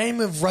 The game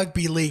of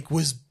rugby league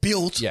was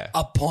built Yeah.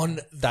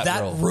 upon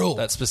that rule.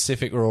 That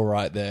specific rule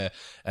right there.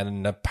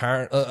 And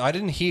apparent, I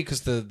didn't hear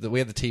because we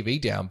had the TV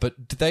down, but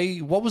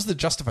what was the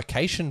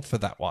justification for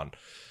that one?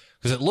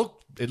 Because it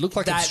looked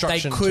like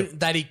obstruction.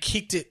 That he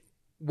kicked it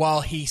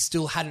while he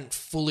still hadn't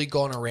fully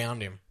gone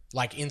around him,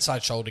 like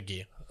inside shoulder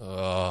gear.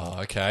 Oh,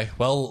 okay.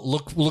 Well,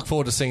 look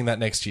forward to seeing that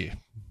next year.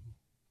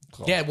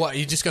 Yeah, what,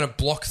 you're just going to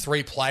block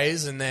 3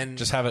 players and then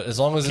Just have it as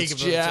long as Kick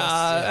it's it,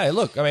 yeah. Hey,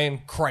 look, I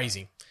mean,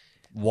 crazy.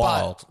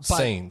 wild But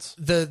scenes.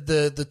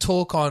 The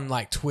talk on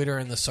like Twitter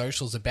and the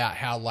socials about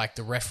how like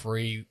the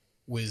referee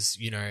was,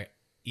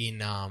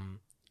 in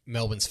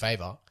Melbourne's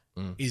favour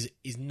is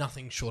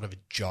nothing short of a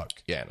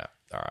joke. Yeah, no.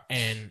 All right.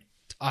 And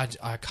I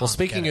can't. Well,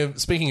 speaking get of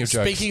jokes,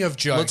 Speaking of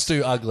jokes, let's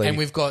do ugly. And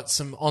we've got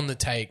some on the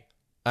take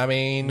I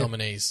mean,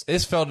 nominees. it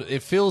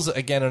feels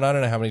again, and I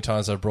don't know how many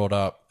times I've brought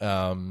up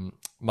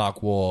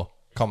Mark Waugh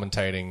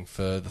commentating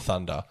for the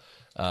Thunder,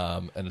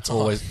 and it's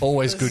always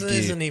good This gear.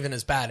 isn't even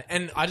as bad.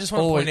 And I just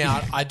want to Always- point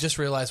out, I just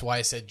realised why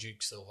I said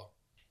Duke Silver.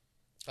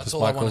 That's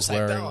all I want to Michael's say.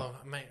 wearing- Oh,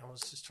 mate, I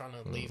was just trying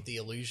to leave the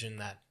illusion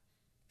that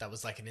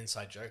was like an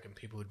inside joke, and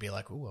people would be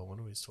like, "Ooh, I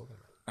wonder what he's talking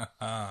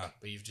about."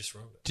 But you've just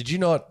ruined it. Did you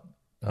not?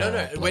 No,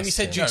 when you bless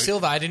said him. Duke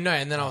Silver, I didn't know,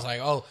 and then I was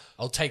like, "Oh,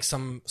 I'll take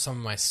some of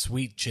my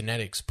sweet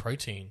genetics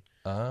protein."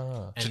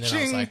 And then I was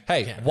Cha-ching. like,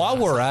 Hey, yeah, while I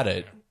was we're like, at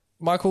it,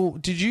 Michael,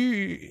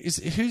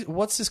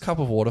 what's this cup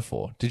of water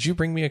for? Did you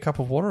bring me a cup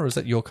of water, or is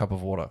that your cup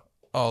of water?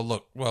 Oh,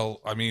 look.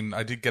 Well, I mean,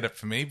 I did get it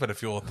for me, but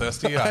if you're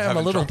thirsty, I am haven't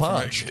a little drunk from it.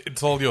 parched.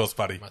 It's all yours,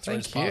 buddy. my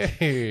throat's Thank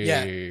parched. you.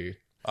 Yeah.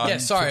 I'm Yeah,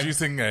 sorry.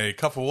 producing a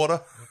cup of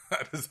water.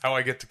 That is how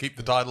I get to keep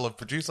the title of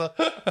producer.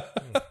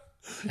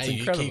 Hey,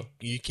 incredible.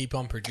 you keep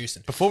on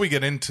producing. Before we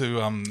get into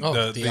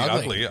the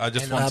ugly, I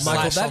just And, want to say...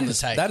 Michael, Michael, on the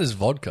take. that is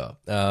vodka.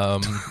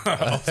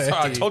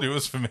 I told you it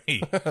was for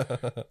me.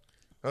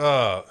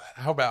 How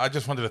about I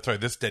just wanted to throw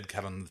this dead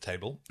cat on the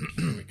table.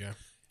 Here we go.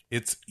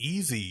 It's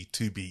easy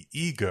to be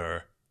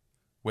eager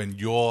when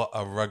you're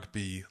a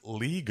rugby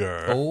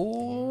leaguer.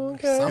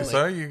 Okay.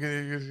 So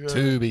you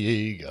To be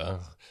eager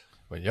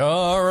when you're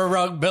a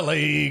rugby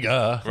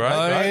leaguer.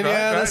 Right,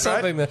 that's right.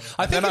 something that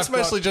I think Then it's I've got-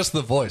 mostly just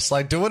the voice,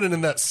 like doing it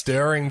in that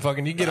stirring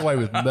fucking. You get away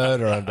with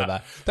murder under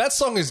that. That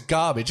song is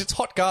garbage. It's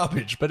hot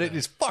garbage, but it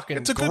is fucking.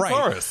 It's a good great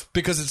chorus.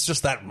 because it's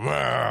just that.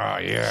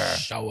 Yeah.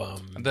 Show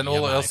And then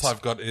all else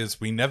I've got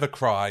is we never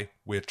cry,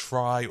 we're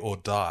try or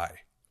die.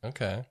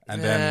 Okay.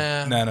 And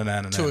then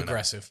no. Too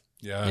aggressive.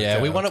 Yeah, Yeah,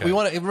 okay, we want to. okay. We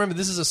want to. Remember,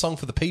 this is a song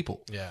for the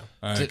people. Yeah.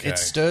 It Okay.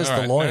 stirs All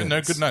the right. loins.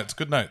 No, good notes.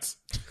 Good notes.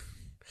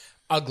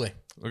 Ugly.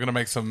 We're gonna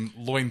make some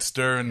loin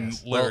stirring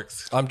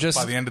lyrics. I'm just-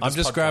 by the end of I'm this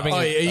just podcast. grabbing- Oh,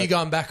 are you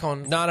going back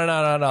on? No. All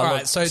right,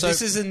 Look, so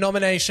this is a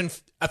nomination,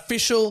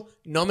 official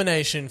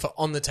nomination for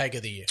On the Take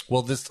of the Year.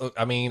 Well, this.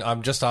 I mean,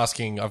 I'm just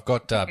asking. I've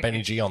got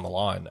Benny G on the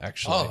line.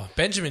 Actually, Oh,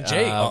 Benjamin G.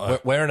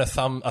 we're in a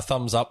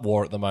thumbs up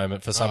war at the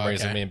moment for some Oh,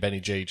 reason. okay. Me and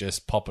Benny G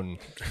just popping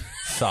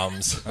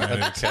thumbs.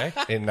 Okay.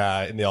 in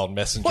the old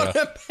messenger. What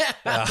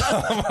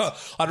about?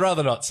 I'd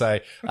rather not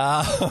say.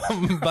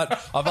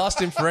 But I've asked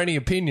him for any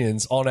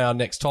opinions on our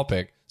next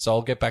topic, so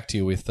I'll get back to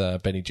you with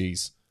Benny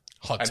G's.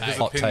 Hot And his take.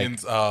 Hot take.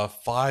 opinions are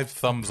 5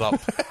 thumbs up.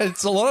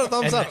 It's a lot of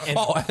thumbs up.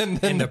 And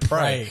then and the the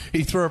pray. pray.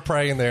 He threw a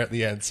pray in there at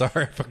the end.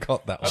 Sorry, I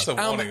forgot that one. That's a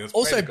warning. It's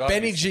Also, great, guys.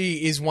 Benny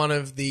G is one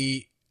of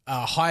the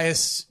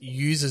highest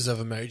users of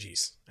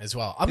emojis as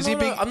well. I'm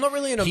not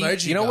really an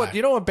emoji You know guy. what?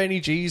 You know what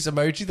Benny G's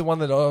emoji, the one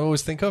that I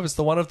always think of, is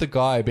the one of the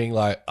guy being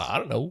like, I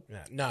don't know.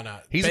 No.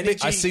 He's Benny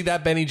I see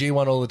that Benny G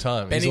one all the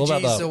time. Benny he's all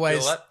about G's that. always,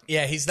 Feel that?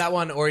 yeah, he's that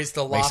one, or he's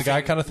the Makes laughing, a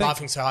guy kinda thing.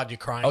 laughing so hard you're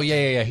crying. Oh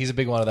yeah. He's a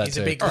big one of that he's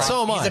too. a big, And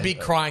so am he's I. a big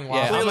crying Yeah,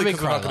 laugher. I'm a Clearly, big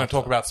because we're not crying going to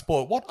talk about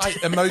sport. What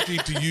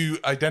emoji do you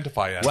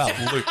identify as? Well,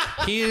 Luke.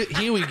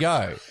 here we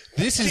go.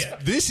 This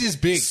is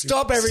big.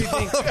 Stop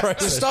everything.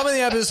 Stop in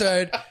the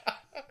episode.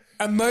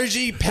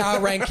 Emoji power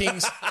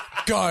rankings.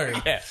 Go.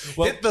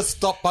 Hit the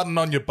stop button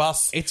on your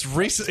bus. It's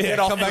recent. Get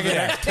off for the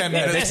next 10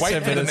 minutes. Next Wait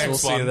 10 for the minutes, next we'll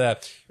see one. you there.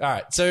 All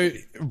right. So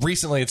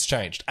recently, it's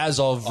changed as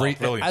of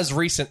brilliant. as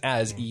recent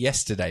as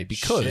yesterday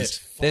because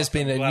Shit. there's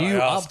been a glad new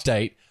I asked.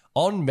 update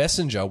on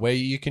Messenger where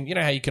you can,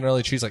 how you can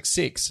only choose like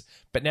 6,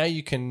 but now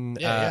you can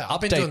Yeah, I've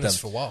update been doing them this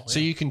for a while, so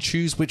yeah. you can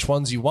choose which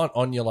ones you want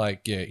on your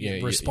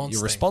response your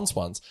thing. response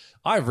ones.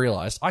 I've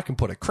realized I can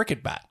put a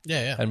cricket bat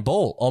Yeah. and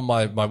ball on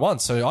my one,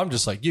 so I'm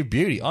just like, you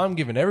beauty. I'm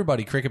giving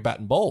everybody cricket bat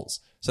and balls.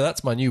 So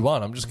that's my new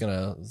one. I'm just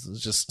gonna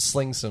just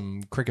sling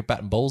some cricket bat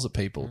and balls at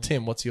people.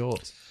 Tim, what's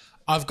yours?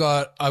 I've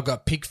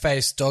got pig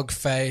face, dog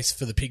face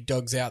for the pig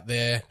dogs out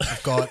there.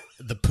 I've got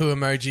the poo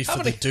emoji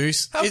for the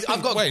deuce.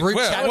 I've got group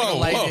chat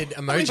related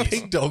How many emojis.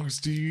 pig dogs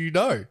do you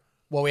know?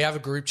 Well, we have a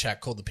group chat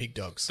called the Pig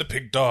Dogs. The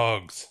pig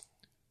dogs.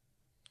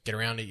 Get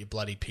around it, you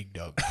bloody pig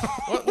dog.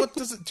 What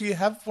does it? Do you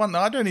have one?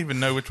 I don't even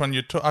know which one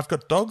you're talking. I've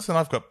got dogs and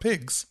I've got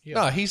pigs.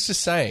 No, he's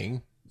just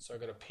saying. So I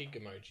got a pig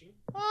emoji.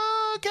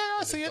 Okay,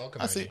 I see it. dog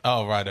I see. emoji.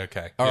 Oh, right.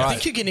 Okay. All I right.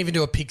 think you can even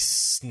do a pig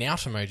snout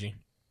emoji.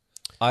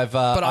 I've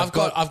But I've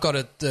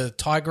got the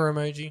tiger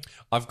emoji.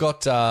 I've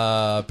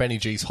got Benny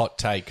G's hot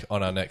take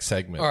on our next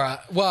segment. All right.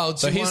 Well,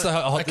 So here's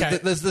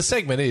the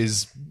segment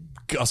is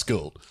Gus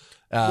Gould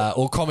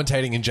or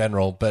commentating in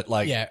general, but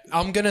like yeah,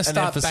 I'm gonna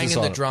start emphasis banging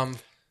on the it. drum,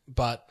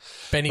 but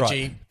Benny right.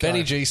 G, Benny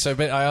go. G. So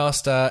I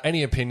asked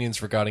any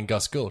opinions regarding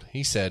Gus Gould.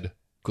 He said,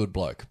 "Good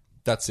bloke."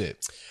 That's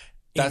it.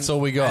 That's all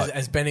we got.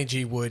 As Benny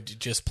G would,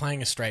 just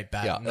playing a straight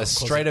bat. Yeah, not a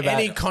causing straight about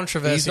any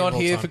controversy. He's not of all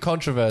here time. for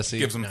controversy.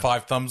 Gives them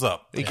 5 thumbs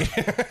up.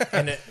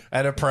 And it,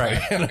 and a pray.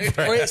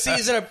 or, see,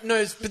 is it a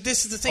no? But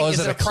this is the thing: Or is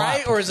it a pray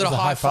clap? or is it a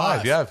high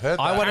five? Yeah, I've heard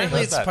that. I wanna Apparently,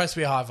 hear it's that. supposed to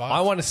be a high five. I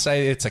want to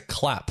say it's a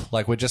clap.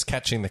 Like we're just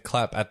catching the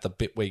clap at the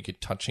bit where you're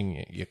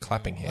touching your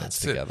clapping hands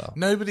together.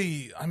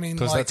 Nobody, I mean,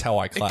 'Cause like, that's how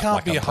I clap, It can't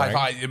like be I'm a high praying.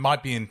 five. It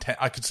might be intent.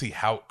 I could see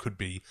how it could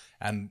be,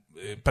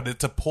 but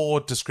it's a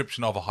poor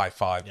description of a high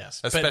five.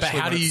 Yes. especially But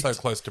how when do it's you- so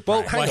close to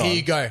Well, praying. hang Well, on. here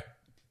you go.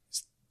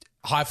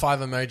 High five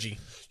emoji.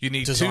 You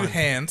need Design. 2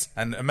 hands,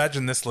 and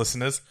imagine this,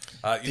 listeners.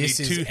 You This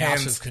need is 2 out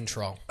hands of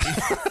control.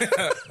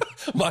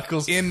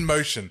 Michael's in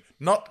motion,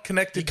 not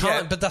connected You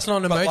can't, yet. but that's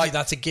not an but emoji. like-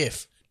 that's a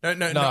GIF. no.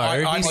 he's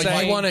Oh,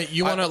 saying-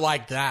 you want it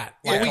like that.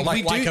 Like, we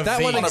like, do- like a that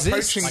V. one on exists.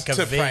 approaching Like a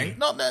to V. Frank.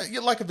 Not no,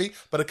 you're like a V,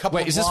 but a couple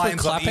Wait, of is this for lines on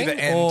clapping either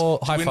end or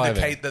to high-fiving?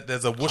 indicate that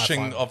there's a whooshing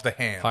High-five. of the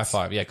hands. high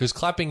five. Yeah, because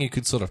clapping you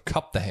could sort of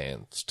cup the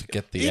hands to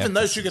get the Even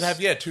those emphasis. you could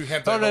have, 2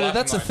 hands. Oh no, overlapping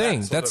that's a like thing.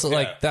 that, sort That's of,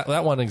 like yeah.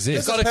 that one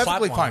exists. got a That's clap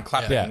perfectly one. fine.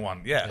 Clapping Yeah.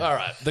 one, yeah. All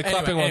right, the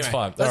clapping one's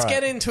fine. Let's All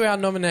get right. into our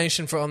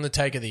nomination for On the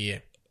Take of the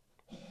Year.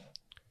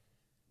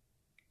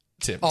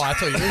 Tim. Oh, I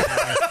thought you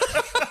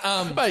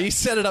were. Mate, you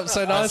set it up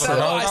so nicely.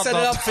 I set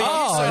it up for you.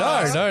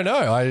 Oh so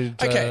no.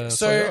 Okay, it's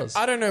so all yours.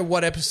 I don't know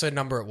what episode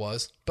number it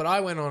was, but I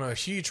went on a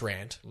huge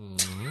rant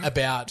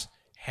about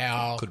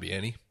how could be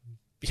any.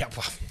 yeah,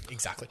 well,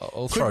 exactly.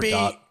 I'll throw a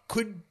dart.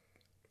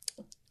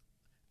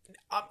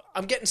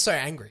 I'm getting so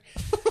angry.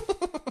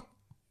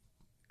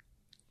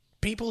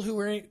 People who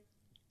were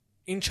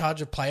in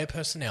charge of player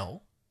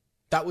personnel,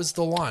 that was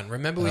the line.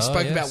 Remember we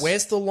spoke yes. about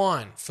where's the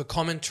line for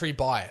commentary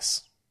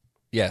bias?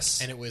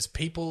 Yes. And it was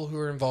people who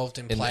were involved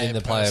in In player,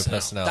 the player personnel.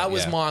 personnel, That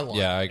was yeah. my line.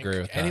 Yeah, I agree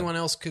with that. Anyone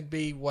else could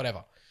be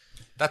whatever.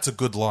 That's a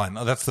good line.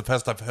 That's the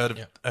first I've heard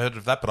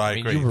of that, but I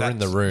agree. you were in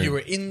the That's- room. You were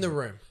in the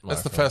room.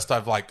 That's the first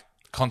I've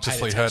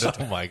consciously heard it.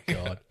 Oh my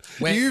god!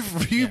 When-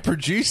 you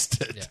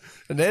produced it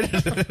and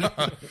edited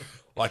it.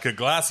 Like a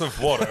glass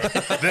of water.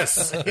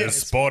 This is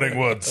Sporting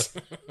Woods.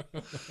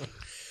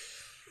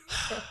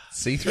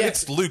 See-through?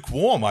 It's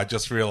lukewarm, I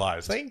just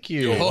realized. Thank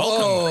you. You're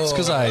welcome. It's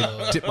because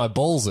I dip my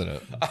balls in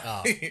it.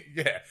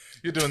 Yeah.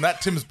 You're doing that.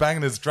 Tim's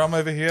banging his drum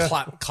over here.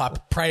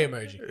 Clap, pray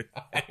emoji.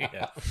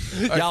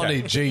 Y'all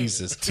need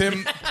Jesus.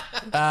 Tim,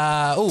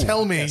 Tell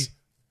tell me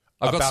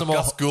I've got about some more.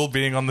 Gus Gould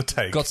being on the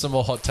take. Got some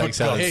more hot takes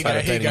out of Here you go.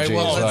 Benny Here you go. G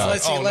Well, as well.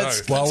 let's Oh, no.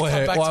 let's While come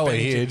we're- back while to we're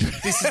Benny here. G.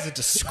 This is a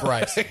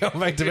disgrace.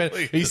 Back to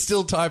Ben. He's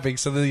still typing,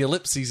 so the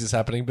ellipses is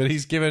happening. But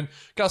he's given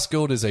Gus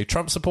Gould is a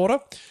Trump supporter.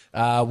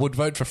 Would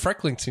vote for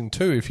Frecklington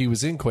too if he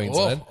was in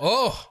Queensland.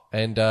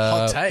 And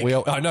Hot take.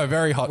 I know,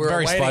 very hot, We're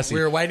very awaiting- spicy.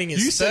 we're awaiting his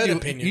you third said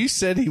opinion. You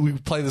said he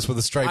would play this with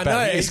a straight I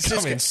bat. know, He's it's just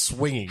coming good.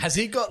 swinging. Has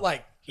he got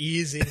like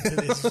ears into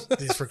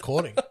this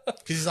recording? Because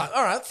he's like,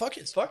 all right, fuck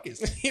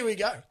it. Here we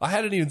go. I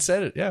hadn't even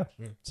said it. Yeah.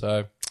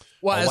 So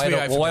Well, as we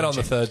we'll wait on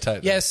the third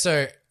tape. Yeah,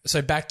 so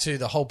back to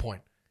the whole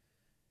point.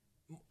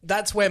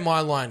 That's where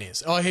my line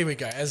is. Oh, here we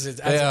go. As it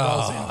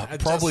rolls in.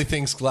 Probably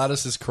thinks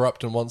Gladys is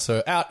corrupt and wants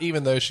her out,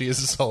 even though she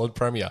is a solid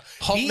premier.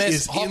 hot He mess,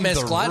 is hot in mess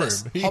the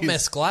Gladys. room. He Hot is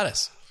mess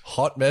Gladys.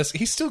 Hot mess.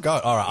 He's still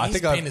going. All right, I He's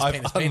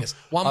think penis.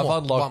 One more.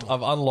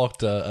 I've unlocked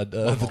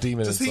the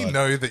demon Does inside. he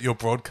know that you're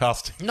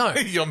broadcasting No,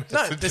 your no.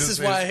 messages? This is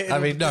why. I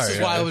mean, no, This is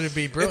no. why it would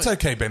be brilliant. It's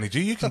okay, Benny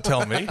G. You can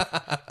tell me.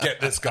 Get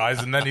this,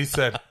 guys. And then he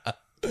said,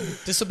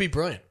 This will be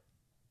brilliant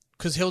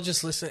because he'll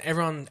just listen.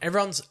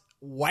 Everyone's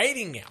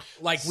waiting now,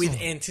 like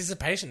with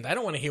anticipation. They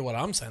don't want to hear what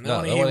I'm saying. They No,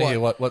 want I to wanna hear hear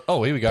what what.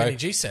 Oh, here we go. Benny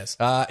G says.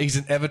 He's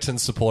an Everton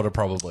supporter,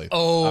 probably.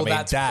 Oh, I mean,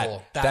 that's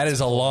poor. that That's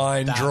is a poor.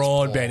 line That's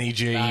drawn, poor. Benny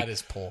G. That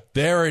is poor.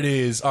 There it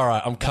is. All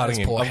right, I'm cutting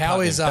him. Poor. I'm How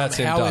cutting is him. That's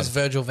him done.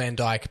 Virgil van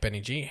Dijk,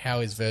 Benny G? How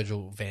is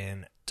Virgil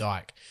van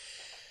Dijk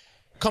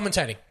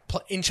commentating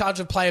in charge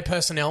of player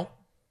personnel?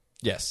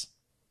 Yes.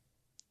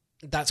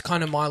 That's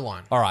kind of my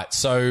line. All right.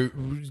 So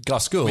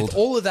Gus Gould With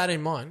all of that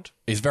in mind,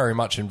 is very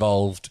much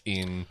involved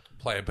in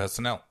player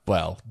personnel.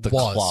 the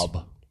Was.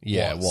 club.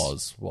 Yeah,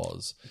 Was.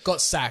 was.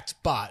 got sacked.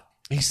 But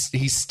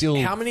He's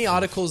still. how many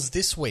articles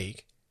this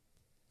week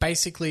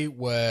basically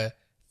were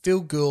Phil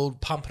Gould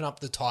pumping up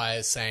the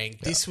tires, saying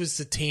this was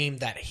the team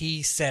that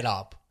he set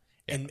up,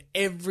 and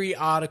every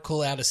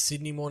article out of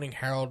Sydney Morning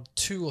Herald,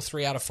 2 or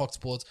 3 out of Fox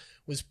Sports,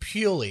 was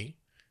purely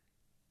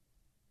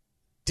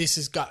this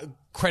is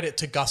credit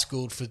to Gus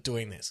Gould for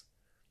doing this.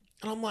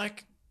 And I'm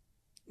like,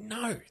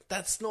 no,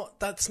 that's not.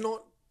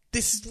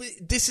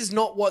 This is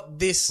not what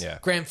this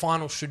grand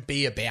final should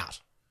be about.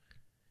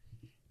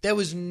 There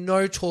was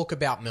no talk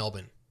about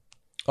Melbourne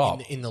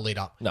in the lead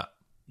up. No.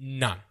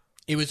 None.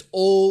 It was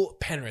all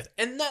Penrith.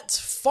 And that's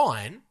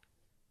fine.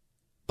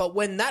 But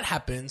when that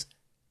happens,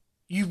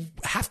 you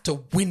have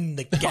to win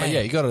the game. Oh,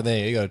 yeah, you got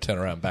to turn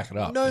around and back it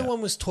up. No yeah.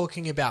 one was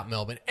talking about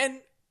Melbourne. And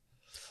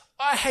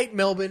I hate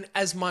Melbourne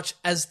as much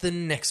as the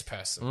next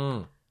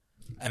person.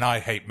 And I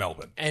hate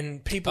Melbourne.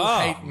 And people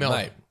hate Melbourne.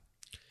 mate.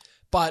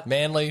 But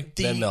Manly,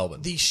 then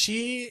Melbourne, the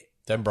sheer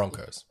then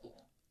Broncos.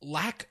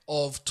 lack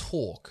of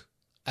talk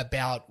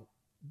about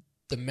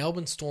the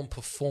Melbourne Storm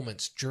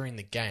performance during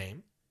the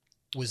game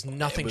was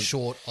nothing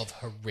short of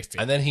horrific.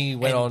 And then he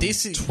went And on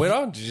this is-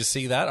 Twitter. Did you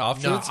see that no,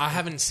 afterwards? I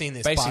haven't seen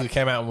this. Basically but,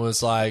 came out and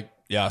was like,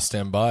 "Yeah, I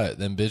stand by it."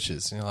 Them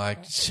bitches. And you're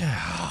like,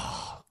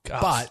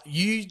 Gus. but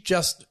you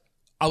just,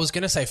 I was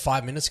going to say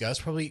 5 minutes ago. It's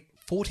probably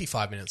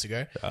 45 minutes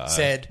ago.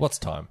 Said, what's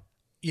time?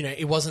 you know,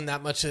 it wasn't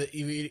that much.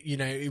 You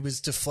know, it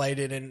was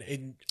deflated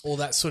and all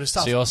that sort of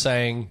stuff. So you're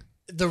saying,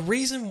 The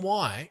reason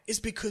why is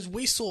because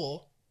we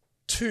saw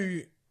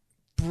 2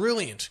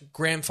 brilliant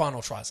grand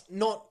final tries,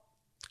 not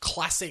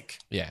classic.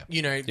 Yeah.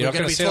 You know, You're we're not going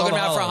gonna to be see it talking on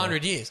about for Highland.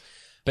 100 years.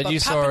 But you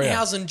saw it, yeah.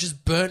 Pappenhausen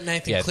just burnt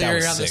Nathan Yeah, that Cleary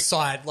was around the sick.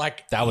 side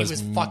like that he was,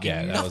 was fucking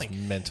that nothing. was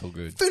mental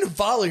good.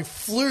 Vunivalu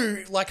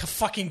flew like a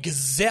fucking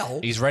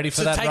gazelle. He's ready for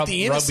to that take rugby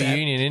the intercept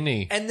union, isn't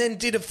he? and then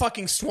did a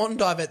fucking swan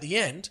dive at the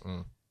end.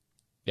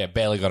 Yeah,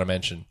 barely got a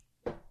mention.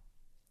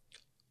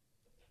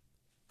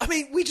 I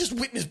mean, we just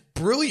witnessed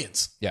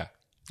brilliance. Yeah.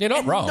 You're not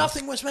And wrong.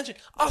 nothing was mentioned.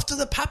 After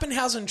the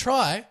Pappenhausen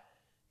try,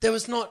 there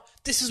was not,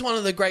 this is one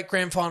of the great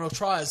grand final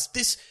tries.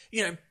 This,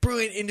 you know,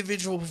 brilliant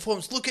individual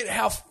performance. Look at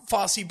how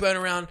fast he burned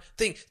around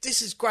thing.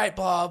 This is great,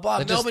 blah,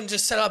 blah, blah. Melbourne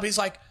just set up. He's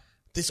like,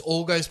 this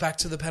all goes back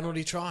to the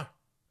penalty try.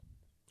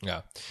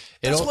 Yeah.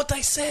 That's what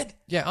they said.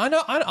 Yeah, I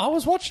know. I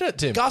was watching it,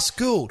 Tim. Gus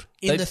Gould,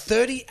 in They- the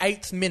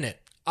 38th minute,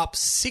 up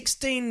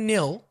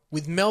 16-0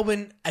 with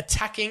Melbourne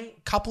attacking,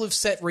 couple of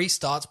set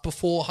restarts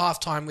before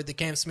halftime with the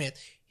Cam Smith,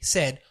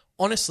 said,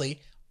 honestly,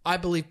 I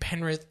believe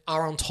Penrith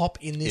are on top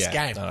in this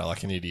game. I know,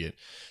 like an idiot.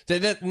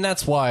 And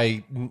that's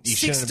why you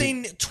shouldn't have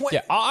been- 16-20.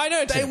 Yeah, I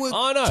know, They Tim. were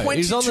I know.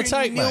 He's on the 22-0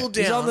 take, mate.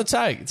 He's on the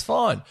take. It's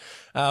fine.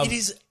 It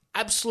is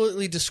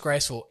absolutely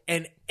disgraceful.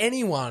 And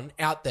anyone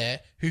out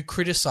there who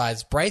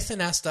criticised Braithen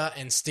Astor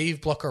and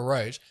Steve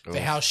Blocker-Roach for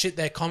how shit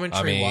their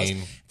commentary I mean-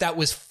 was, that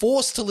was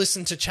forced to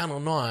listen to Channel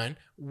 9,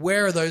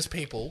 where are those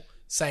people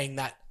saying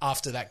that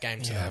after that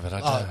game today? Yeah, but I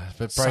don't.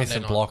 But Sunday Braith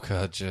and night.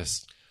 Blocker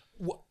just.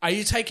 Are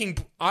you taking...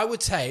 I would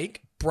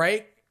take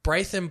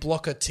Braith and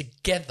Blocker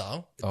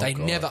together. They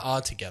God. never are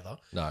together.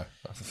 No,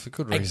 for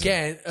good reason.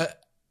 Again,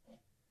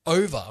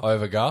 over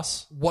Over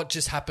Gus? what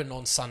just happened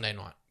on Sunday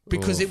night.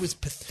 because it was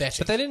pathetic.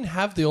 But they didn't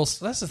have the all.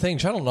 That's the thing.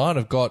 Channel 9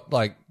 have got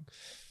like.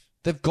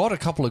 They've got a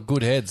couple of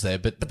good heads there,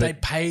 but they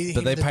pay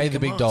but they the pay the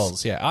big big amounts.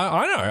 dollars. Yeah,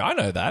 I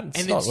know that.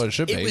 It's not what it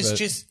should be.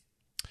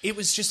 It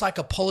was just like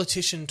a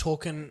politician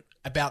talking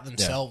about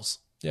themselves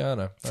Yeah, I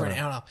know. for an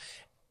hour,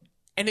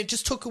 and it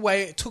just took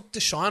the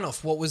shine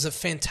off what was a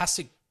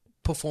fantastic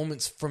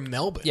performance from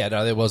Melbourne. Yeah,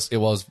 no, it was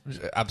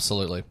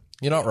absolutely.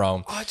 You're not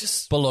wrong.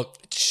 But look,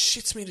 It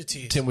shits me to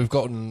tears. Tim, we've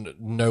gotten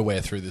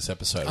nowhere through this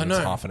episode. I know.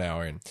 It's half an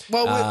hour in.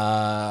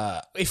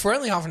 Well, if we're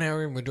only half an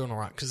hour in, we're doing all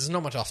right because there's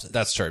not much after this.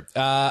 That's true.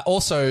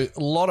 Also, a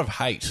lot of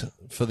hate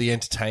for the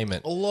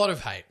entertainment. A lot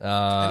of hate, and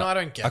I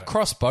don't get it.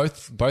 Across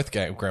both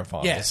grand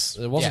finals. Yes.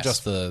 It wasn't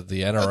Yes. just the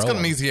NRL. That's got an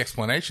one. easy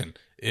explanation.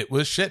 It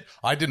was shit.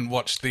 I didn't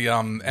watch the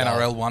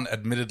NRL one,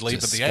 admittedly,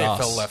 but the Discuss.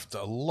 AFL left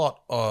a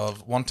lot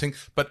of wanting.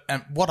 But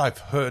what I've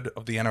heard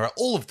of the NRL,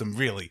 all of them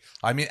really,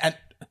 I mean, and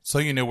so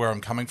you know where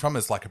I'm coming from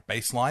is like a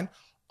baseline.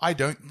 I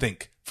don't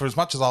think, for as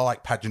much as I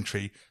like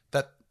pageantry,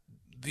 that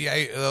the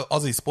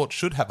Aussie sport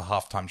should have a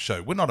halftime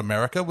show. We're not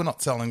America. We're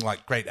not selling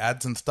like great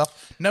ads and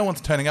stuff. No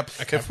one's turning up.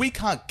 Okay. If we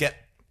can't get,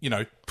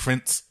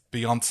 Prince,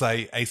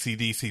 Beyonce,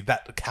 AC/DC,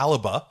 that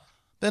caliber,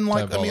 then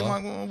Don't bother.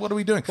 like, what are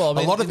we doing? Well, I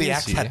mean, a lot of this the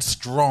acts year- had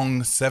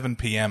strong 7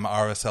 p.m.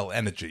 RSL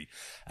energy.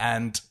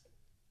 And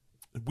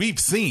we've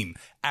seen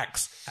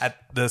acts at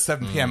the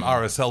 7 p.m.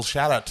 RSL.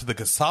 Shout out to the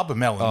Gasaba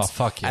Melons. Oh,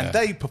 fuck yeah. And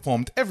they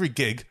performed every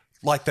gig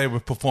like they were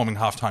performing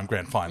halftime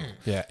grand final.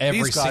 Yeah,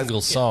 every These guys-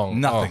 single song.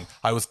 Nothing. Oh.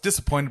 I was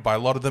disappointed by a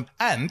lot of them.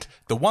 And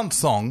the one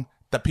song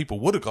that people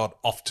would have got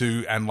off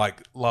to and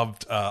like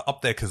loved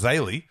Up There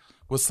Kazali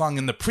was sung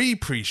in the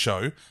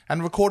pre-show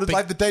and recorded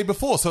like the day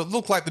before. So it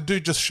looked like the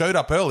dude just showed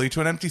up early to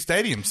an empty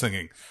stadium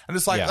singing. And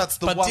it's like, Yeah. that's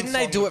the But one didn't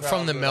they song do it the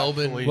from the crowd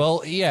Melbourne? actually-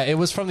 Well, yeah, it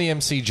was from the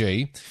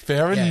MCG.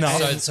 fair Yeah,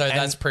 enough. so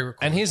that's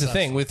pre-recorded. And here's the So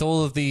thing: with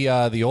all of the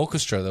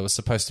orchestra that was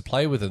supposed to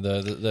play with them,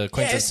 the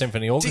Queensland Yeah,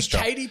 Symphony Orchestra.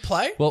 Did Katie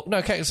play? Well,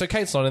 no, so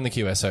Kate's not in the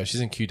QSO.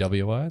 She's in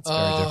QWI. It's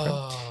very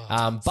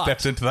different. But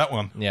Stepped into that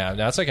one. yeah,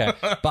 no, it's okay.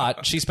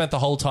 But she spent the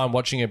whole time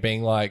watching it,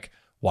 being like,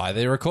 "Why are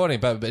they recording?"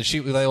 But they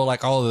were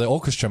like, "Oh, the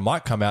orchestra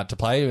might come out to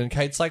play," and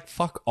Kate's like,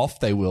 "Fuck off,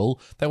 they will.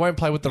 They won't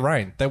play with the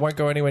rain. They won't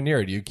go anywhere near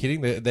it. Are you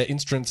kidding? Their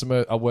instruments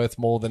are worth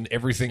more than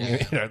everything.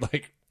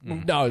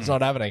 No, it's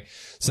not happening."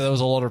 So there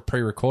was a lot of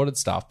pre-recorded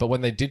stuff. But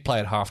when they did play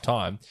at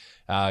halftime,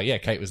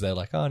 Kate was there,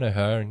 like, "Oh, I know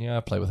her, and I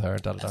play with her."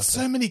 And da da da.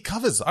 So many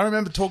covers. I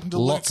remember talking to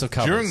Lots Luke of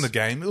covers. during the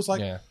game. It was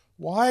like, Yeah.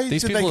 why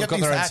These did people they have get got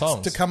these their own acts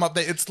songs. to come up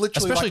there? It's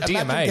literally Especially like,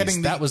 imagine DMAs.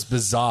 getting the- That was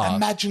bizarre.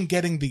 Imagine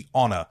getting the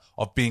honor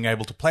of being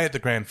able to play at the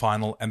grand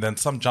final and then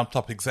some jumped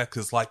up exec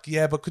is like,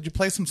 yeah, but could you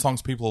play some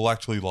songs people will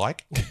actually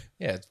like?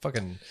 Yeah, it's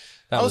fucking.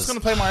 I was going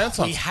to play my own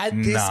songs. We had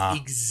this Nah.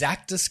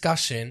 exact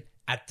discussion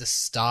at the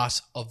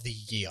start of the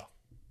year.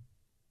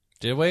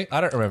 Did we?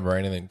 I don't remember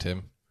anything,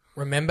 Tim.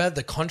 Remember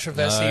the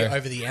controversy No.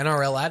 over the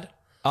NRL ad?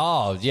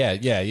 Oh, yeah.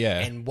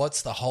 And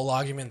what's the whole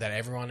argument that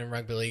everyone in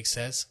rugby league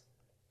says?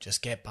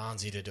 Just get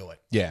Barnesy to do it.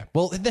 Yeah.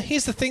 Well,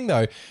 here's the thing,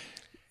 though.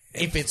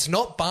 If it's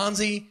not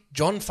Barnesy,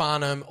 John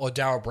Farnham, or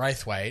Darryl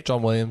Braithwaite,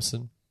 John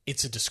Williamson.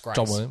 it's a disgrace.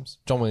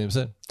 John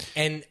Williamson.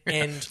 And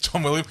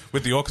John Williams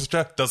with the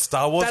orchestra does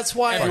Star Wars. That's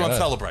why- everyone Yeah.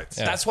 celebrates.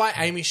 that's why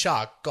Amy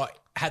Shark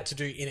had to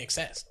do In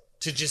Excess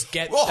to just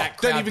get Oh, that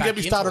crowd don't even back get me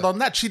into started it. on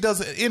that. She does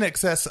In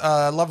Excess,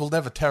 Love Will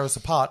Never Tear Us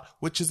Apart,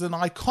 which is an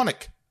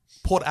iconic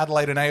Port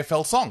Adelaide and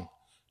AFL song.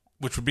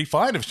 Which would be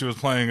fine if she was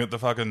playing at the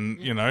fucking,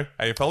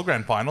 AFL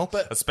grand final,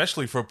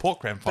 especially for a Port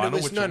grand But final, it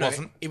was, which it no,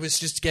 wasn't. it was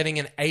just getting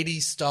an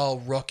 80s style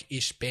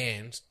rock-ish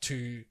band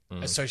to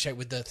associate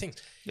with the thing.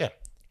 Yeah.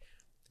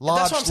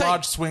 That's what I'm saying.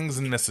 Large swings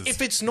and misses.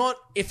 If it's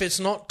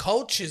not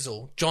Cole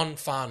Chisel, John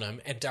Farnham,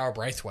 and Darryl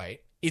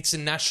Braithwaite, it's a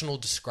national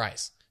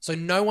disgrace. So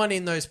no one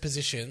in those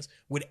positions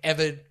would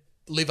ever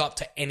live up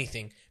to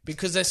anything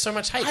because there's so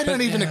much hate. I don't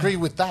But even agree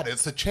with that.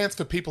 It's a chance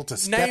for people to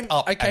step Name-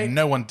 up, okay. and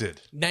no one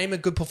did. Name a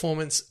good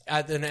performance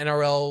at an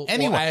NRL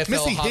Anyone. or AFL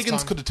Missy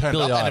Higgins halftime. could have turned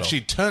Billy up, and Idol. if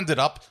she turned it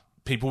up,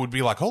 people would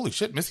be like, holy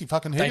shit, Missy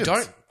fucking They Higgins.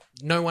 don't.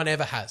 No one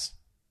ever has.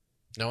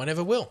 No one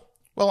ever will.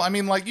 Well, I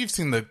mean, like, you've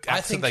seen the acts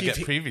that think they you've get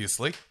hit-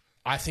 previously.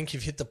 I think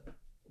you've hit the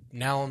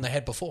nail on the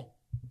head before.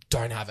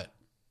 Don't have it.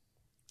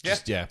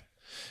 Yeah.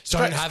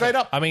 Don't have Straight it.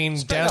 up. I mean,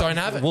 Don't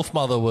have it.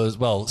 Wolfmother was,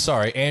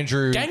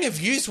 Andrew. Gang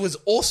of Youth was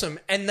awesome,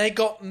 and they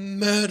got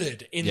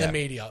murdered in Yeah. the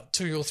media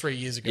 2 or 3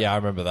 years ago. Yeah, I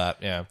remember that.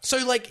 Yeah.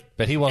 So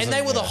But he wasn't,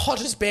 and they were the yeah.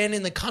 hottest band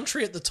in the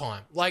country at the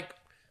time. Like,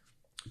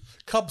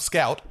 Cub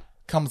Scout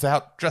comes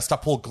out dressed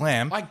up all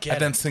glam I get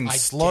and then it. sings I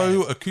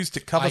slow get it.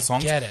 acoustic cover I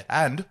songs. get it.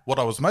 And what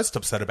I was most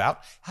upset about,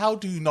 how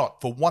do you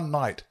not, for one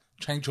night,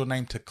 change your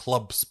name to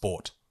Club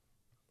Sport?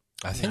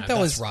 I think no, that that's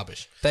was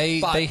rubbish.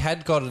 They But- they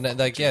had got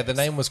the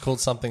name was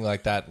called something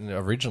like that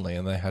originally,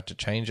 and they had to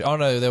change it. Oh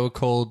no, they were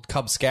called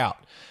Cub Scout,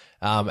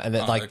 and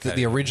then okay.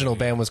 the original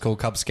band was called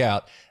Cub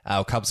Scout,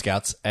 Cub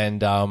Scouts,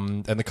 and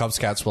the Cub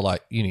Scouts were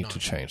like, you need to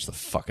change the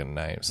fucking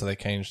name, so they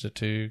changed it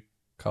to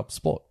Cub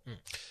Sport.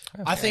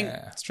 I think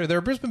It's true. They're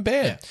a Brisbane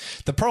band.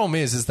 The problem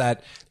is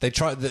that they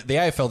try the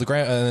AFL, the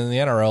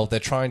NRL. They're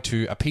trying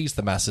to appease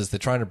the masses. They're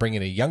trying to bring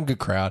in a younger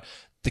crowd.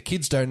 the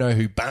kids don't know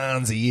who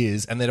Barnesy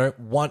is, and they don't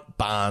want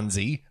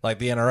Barnesy like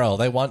the NRL.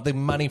 They want the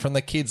money from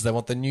the kids. They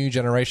want the new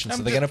generation.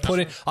 So they're going to put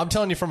it. I'm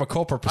telling you from a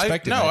corporate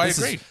perspective. I this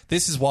agree.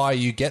 This is why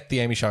you get the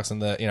Amy Sharks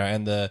and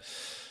the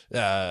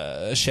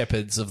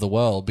Shepherds of the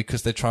world,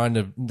 because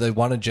they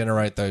want to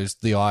generate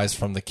the eyes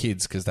from the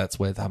kids, because that's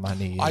where the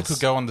money is. I could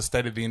go on the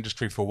state of the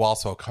industry for a while,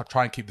 so I'll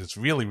try and keep this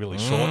really, really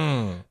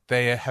short.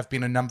 There have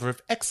been a number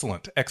of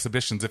excellent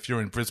exhibitions, if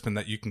you're in Brisbane,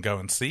 that you can go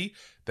and see.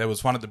 There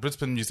was one at the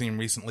Brisbane Museum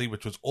recently,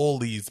 which was all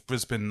these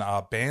Brisbane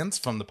bands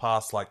from the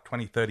past,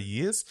 20, 30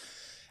 years.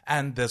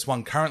 And there's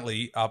one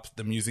currently up at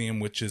the museum,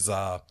 which is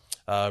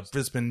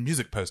Brisbane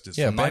music posters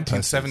from band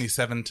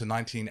 1977 to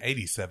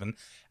 1987.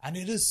 And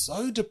it is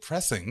so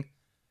depressing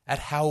at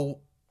how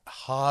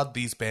hard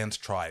these bands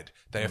tried.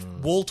 They are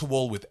wall to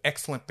wall with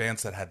excellent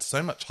bands that had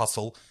so much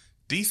hustle,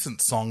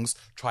 decent songs,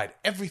 tried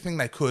everything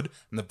they could,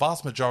 and the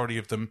vast majority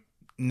of them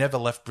never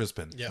left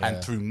Brisbane,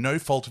 and through no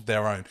fault of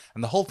their own.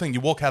 And the whole thing, you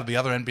walk out of the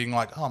other end being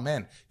like, oh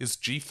man, is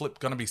G-Flip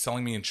going to be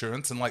selling me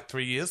insurance in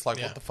 3 years? What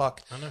the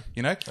fuck? I know.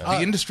 You know,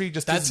 the industry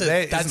just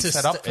isn't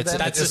set up for them.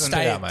 That's a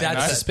state.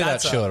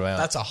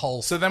 That's a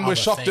whole. So then we're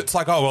shocked. Thing. It's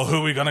like, oh well, who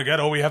are we going to get?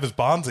 All we have is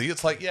Barnesy.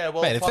 It's like, yeah,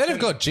 well, Man, if they'd have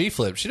got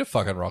G-Flip, she'd have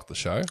fucking rocked the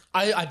show.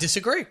 I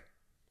disagree.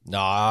 No,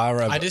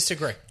 I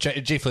disagree.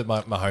 G-Flip,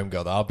 my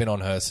homegirl, though. I've been on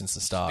her since the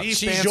start.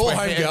 She's your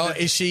homegirl.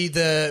 Is she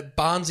the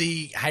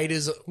Barnesy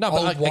haters? No,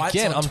 but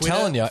again, I'm Twitter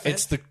telling you, fan?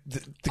 it's the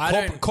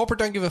corporate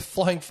don't give a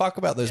flying fuck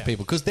about those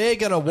people, because they're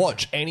going to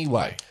watch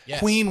anyway. Yes.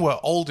 Queen were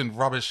old and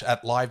rubbish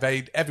at Live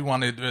Aid.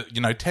 Everyone,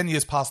 10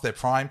 years past their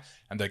prime,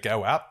 and they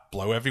go out,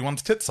 blow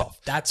everyone's tits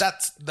off. That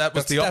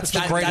was the That's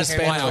the greatest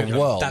band in the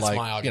world. That's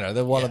my argument.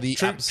 They're one of the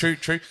True.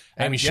 Amy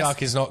And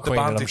Shark yes, is not the Queen,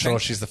 and I'm Barnesy sure thing-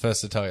 she's the first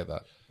to tell you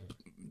that.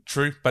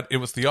 True, but it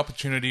was the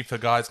opportunity for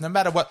guys, no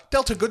matter what.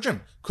 Delta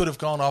Goodrem could have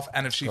gone off,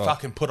 and if she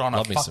fucking put on a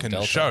love me some fucking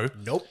Delta. show,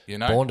 Nope.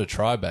 Born to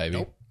try,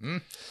 baby.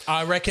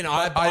 I reckon.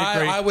 I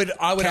agree.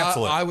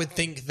 I would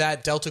think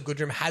that Delta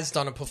Goodrem has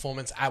done a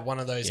performance at one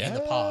of those in the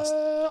past.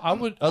 I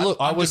would. Look,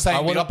 I I'm would just saying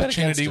I the wouldn't bet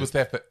opportunity against was it.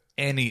 there for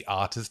any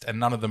artist, and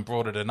none of them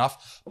brought it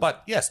enough.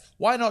 But yes,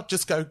 why not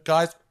just go,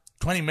 guys,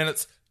 20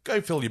 minutes, go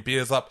fill your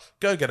beers up,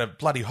 go get a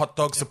bloody hot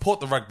dog,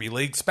 support the rugby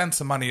league, spend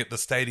some money at the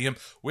stadium.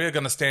 We're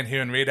going to stand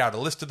here and read out a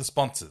list of the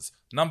sponsors.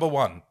 Number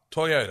 1,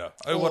 Toyota.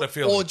 Oh, what a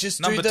feeling. Or just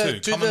Number do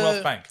 2,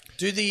 Commonwealth Bank.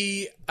 Do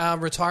the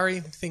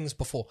retiree things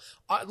before.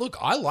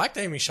 I liked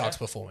Amy Shark's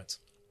performance.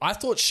 I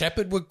thought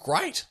Shepherd were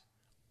great.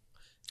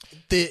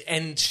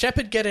 And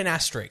Shepherd get an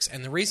asterisk,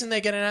 and the reason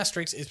they get an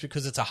asterisk is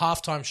because it's a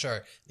halftime show.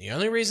 The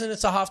only reason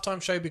it's a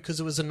halftime show because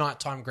it was a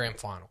nighttime grand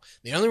final.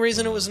 The only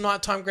reason it was a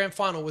nighttime grand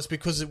final was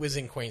because it was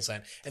in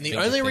Queensland, and the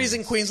only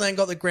reason Queensland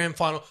got the grand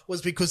final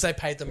was because they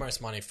paid the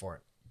most money for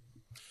it.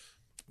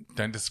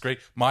 Don't disagree.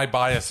 My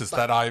bias is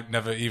that I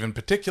never even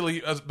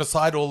particularly,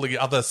 beside all the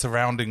other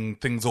surrounding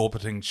things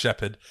orbiting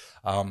Shepherd,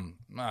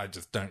 I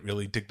just don't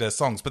really dig their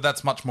songs. But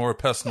that's much more a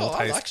personal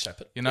taste. I like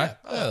Shepherd. You know?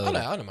 Yeah,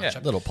 I know my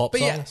Shepherd. Little pop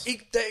But songs.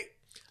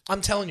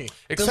 I'm telling you,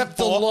 Except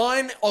the for-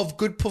 line of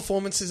good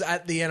performances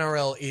at the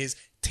NRL is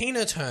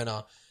Tina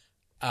Turner,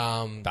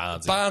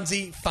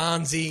 Barnesy,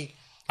 Farnsey,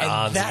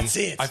 and that's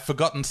it. I've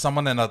forgotten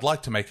someone, and I'd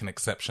like to make an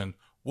exception.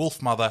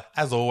 Wolf Mother,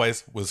 as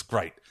always, was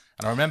great.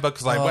 And I remember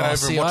because I went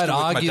over and watched I'd it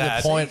with my argue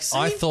dad. the point. See?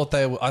 I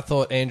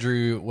thought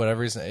Andrew,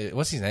 whatever his name,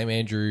 what's his name,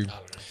 Andrew.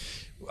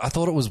 I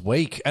thought it was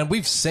weak, and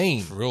we've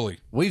seen Wolf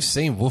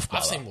Mother.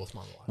 I've seen Wolf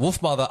Mother live.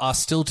 Wolf Mother are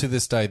still to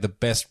this day the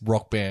best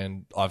rock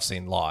band I've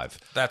seen live.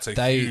 That's a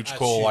huge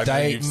call. I know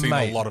you've seen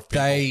a lot of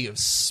people.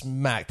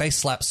 They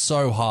slap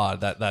so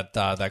hard that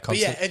concert. But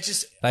yeah, it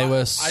just they were I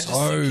just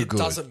so think it good.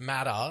 doesn't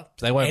matter.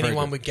 They weren't very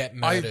Anyone good. would get I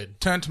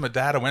murdered. turned to my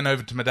dad. I went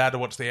over to my dad to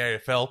watch the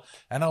AFL,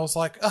 and I was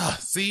like,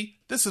 see,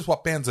 this is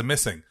what bands are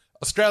missing.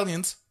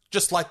 Australians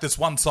just like this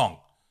one song.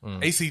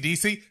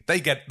 AC/DC, they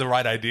get the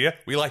right idea.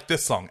 We like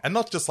this song. And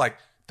not just like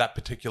that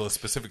particular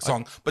specific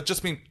song, but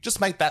just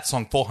make that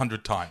song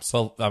 400 times.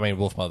 Well, I mean,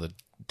 Wolf Mother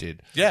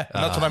did. Yeah,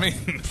 and that's what I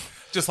mean.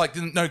 Just like,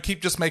 no,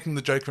 keep just making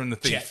the Joker and the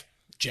Thief.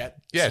 Jet.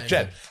 Yeah, Same.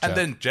 Jet. And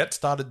then Jet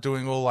started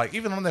doing all like,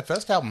 even on their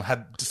first album,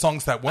 had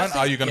songs that weren't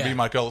Are You Gonna Be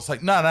My Girl? It's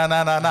like,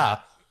 nah.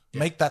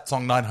 Make that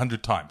song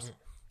 900 times.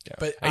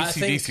 But I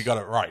AC/DC think, got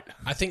it right.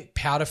 I think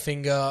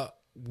Powderfinger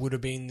would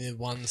have been the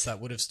ones that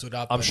would have stood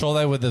up. I'm sure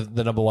they were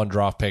the number one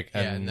draft pick,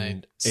 and and,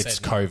 they it's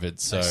said no. COVID,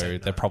 so said no.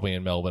 they're probably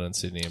in Melbourne and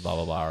Sydney and blah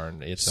blah blah.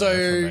 And it's So, a no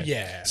for me.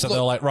 yeah. So Look-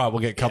 they're like, right,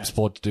 we'll get Cub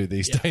Sport to do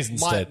these days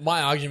instead.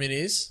 My argument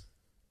is,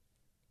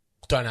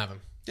 don't have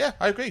them. Yeah,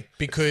 I agree.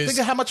 Because- think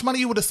of how much money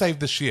you would have saved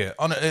this year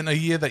in a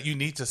year that you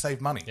need to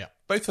save money. Yeah.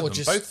 Both of Or them,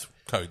 just- both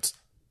codes.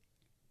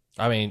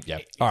 I mean, yeah.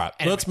 All right,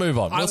 Anyway, let's move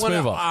on. Let's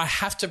move on. I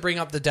have to bring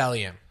up the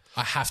Dally M.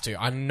 I have to.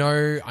 I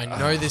know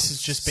this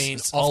has just been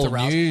it's off the old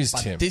rails, news,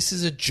 but Tim. this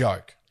is a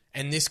joke.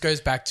 And this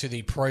goes back to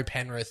the pro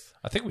Penrith.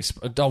 I think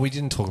we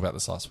didn't talk about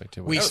this last week,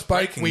 did we? We was spoke,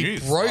 breaking we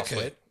news broke last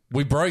week. it.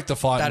 We broke the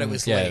fight. That it and-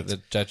 was yeah, leaked. the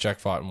Jet Jack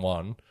fight and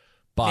won.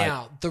 But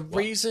Now, the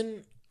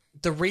reason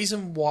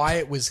why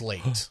it was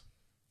leaked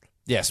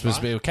Yes,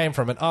 it came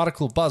from an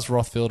article Buzz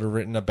Rothfield had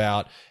written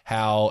about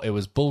how it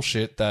was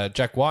bullshit that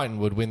Jack Whiten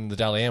would win the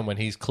Dally M when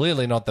he's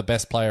clearly not the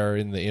best player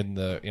in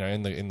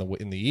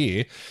the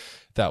year.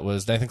 That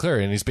was Nathan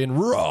Cleary, and he's been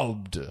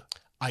robbed.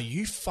 Are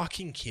you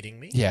fucking kidding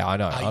me? Yeah, I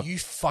know. Are you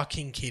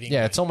fucking kidding me?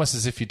 Yeah, it's almost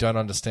as if you don't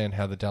understand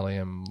how the Dally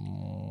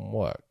M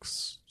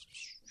works.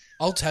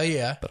 I'll tell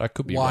you. But I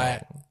could be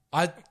why.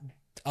 wrong.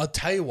 I'll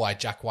tell you why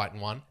Jack Whiten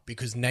won.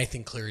 Because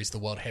Nathan Cleary is the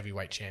world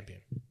heavyweight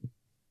champion.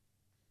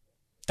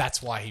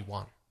 That's why he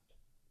won.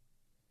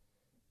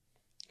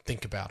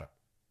 Think about it.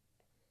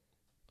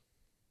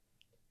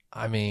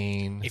 I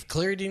mean, If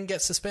Cleary didn't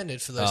get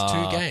suspended for those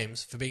 2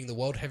 games for being the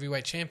world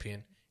heavyweight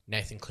champion,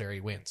 Nathan Cleary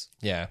wins.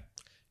 yeah.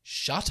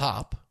 Shut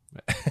up.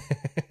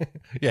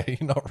 Yeah, you're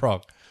not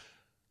wrong.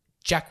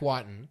 Jack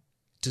Whiten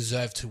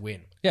deserved to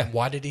win. Yeah. And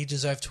why did he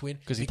deserve to win?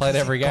 Because he played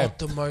every he game. got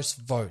the most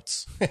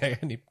votes.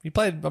 And he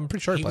played, I'm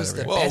pretty sure he He played was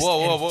every the game. best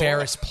whoa, and whoa.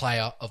 fairest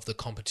player of the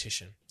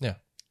competition. Yeah.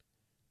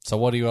 So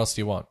what else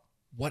do you want?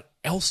 What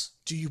else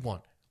do you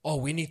want? Oh,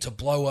 we need to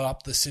blow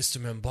up the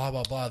system and blah,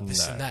 blah, blah,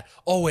 this and that.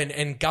 Oh,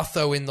 and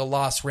Gutho in the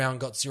last round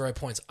got 0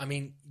 points. I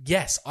mean,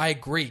 yes, I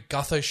agree.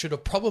 Gutho should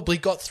have probably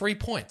got 3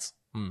 points.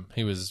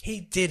 He was... He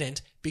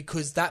didn't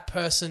because that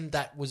person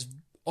that was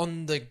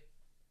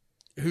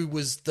who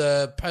was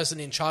the person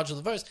in charge of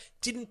the votes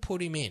didn't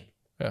put him in.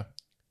 Yeah.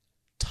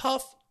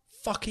 Tough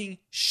fucking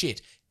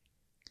shit.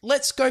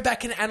 Let's go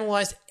back and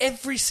analyze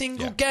every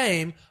single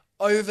game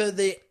over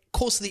the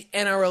course of the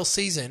NRL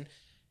season,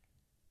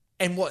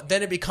 and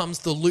then it becomes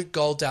the Luke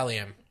Gold Dally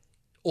M,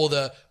 or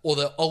the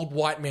old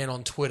white man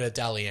on Twitter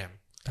Dally M.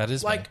 That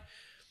is Like,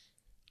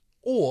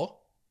 or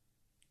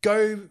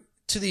go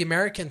to the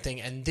American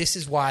thing, and this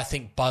is why I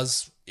think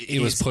Buzz He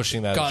was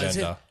pushing that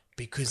agenda.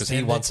 because 'Cause then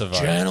he wants the a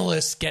vote.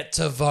 journalists get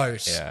to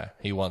vote. Yeah,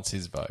 he wants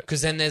his vote.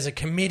 Because then there's a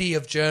committee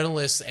of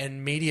journalists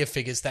and media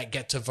figures that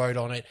get to vote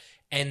on it,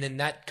 and then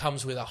that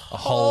comes with a whole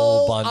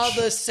whole bunch.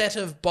 other set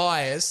of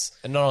bias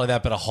And not only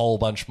that, but a whole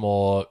bunch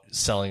more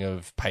selling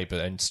of paper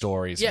and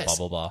stories Yes. and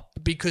blah, blah, blah.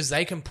 because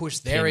they can push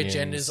their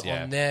Opinions, agendas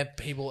yeah. on their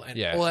people and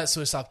Yeah. all that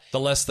sort of stuff. The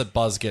less that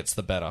Buzz gets,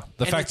 the better.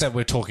 The And fact it's- that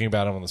we're talking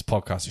about him on this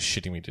podcast is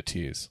shitting me to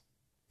tears.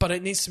 But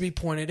it needs to be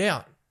pointed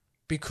out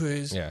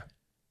because Yeah.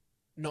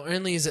 not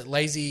only is it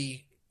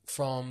lazy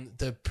from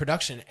the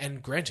production,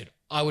 and granted,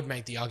 I would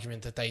make the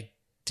argument that they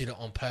did it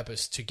on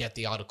purpose to get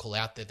the article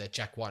out there that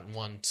Jack Whiten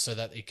won so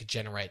that it could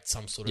generate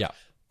some sort of, Yeah.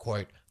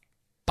 quote,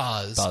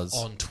 buzz Buzz.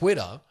 on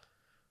Twitter.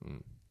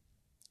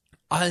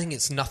 I think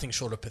it's nothing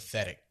short of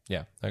pathetic.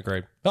 Yeah,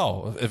 agreed.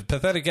 Oh,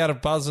 pathetic out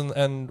of Buzz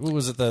and what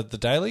was it, the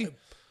Daily?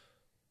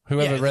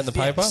 Whoever ran the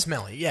paper?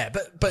 Smelly, yeah.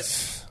 But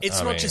it's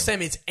I not mean, just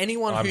them, it's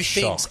anyone I'm who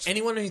shocked.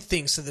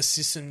 thinks that the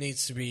system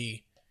needs to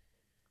be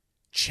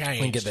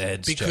changed. And get their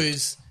heads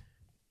because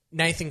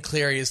Nathan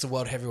Cleary is the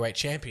world heavyweight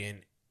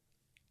champion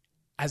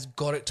has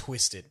got it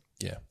twisted.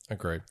 Yeah,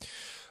 agreed.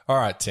 All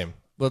right, Tim,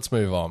 let's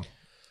move on.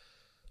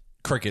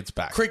 Cricket's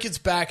back. Cricket's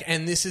back,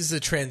 and this is the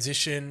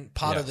transition,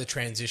 part Yeah. of the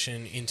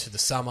transition into the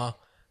summer.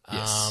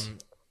 Yes.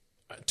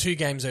 2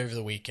 games over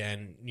the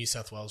weekend, New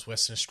South Wales,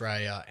 Western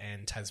Australia,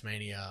 and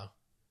Tasmania,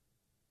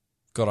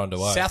 Got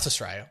underway. South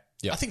Australia.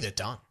 Yeah. I think they're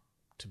done,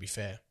 to be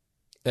fair.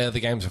 The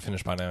games are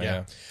finished by now,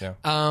 Yeah. yeah.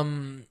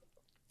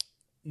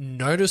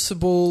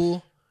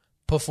 Noticeable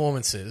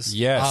performances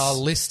Yes. are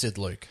listed,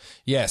 Luke.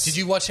 Yes. Did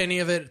you watch any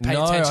of it? Pay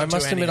No, attention I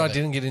must to any admit of I it?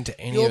 didn't get into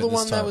any You're of it the this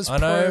one that time. was I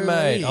know, pro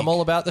mate. league. I'm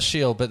all about the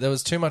Shield, but there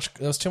was too much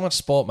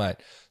sport, mate.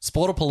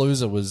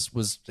 Sportapalooza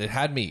was it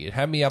had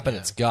me up in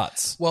its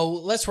guts.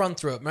 Well, let's run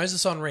through it.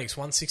 Moses Henriques,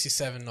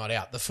 167 not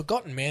out. The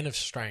forgotten man of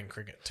Australian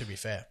cricket, to be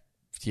fair.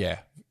 Yeah.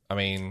 I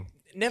mean,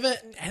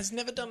 Has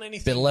never done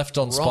anything. been left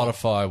on wrong.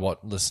 Spotify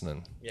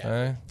listening. Yeah.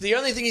 Eh? The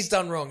only thing he's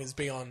done wrong is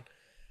be on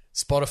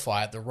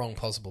Spotify at the wrong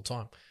possible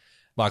time.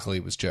 Michael Lee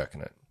was jerking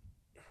it.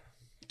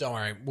 Don't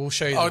worry, we'll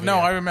show you. Oh, the no,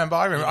 video. I remember.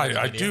 I The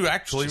do video.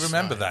 actually Just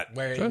remember so- that.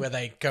 where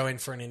they go in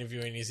for an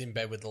interview and he's in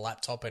bed with the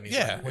laptop and he's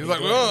Yeah. like, what He's are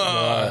like, you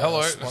doing?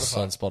 hello. It's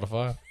on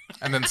Spotify.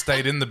 And then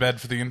stayed in the bed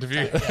for the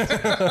interview.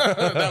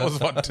 That was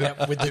what, with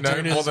the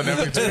Dooners. more than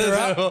everything.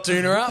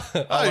 Dooner up.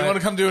 Oh, you want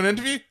to come do an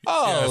interview?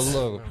 Oh,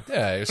 look.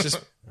 Yeah, it was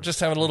just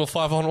having a little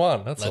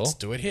 5-on-1. That's Let's all.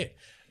 do it here.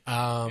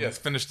 Yes,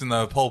 finished in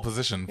the pole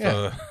position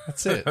Yeah, for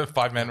that's it.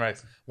 5-man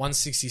race.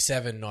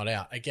 167 not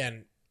out.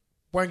 Again,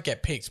 won't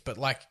get picked, but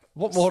like...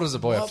 What more does the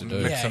boy have to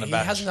do? Yeah, and a he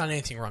batch. hasn't done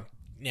anything wrong.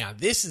 Now,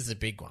 this is the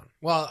big one.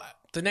 Well,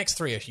 the next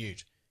 3 are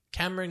huge.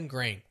 Cameron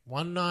Green,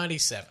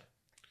 197.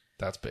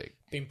 That's big.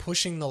 Been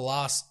pushing the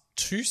last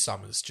 2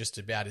 summers just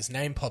about. His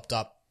name popped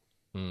up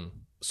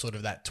sort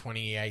of that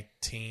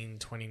 2018,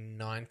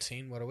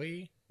 2019. What are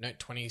we? No,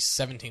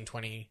 2017,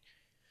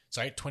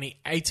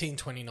 2018,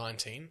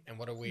 2019. And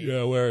what are we?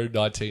 Yeah, we're in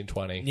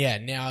 1920. Yeah,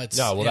 now it's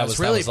No, well, now that it's was-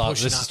 really that was last-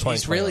 pushing this up. is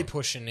He's 2021. really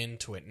pushing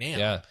into it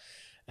now.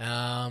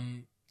 Yeah,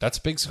 that's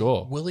a big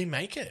score. Will he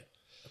make it?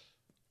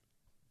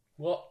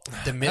 Well,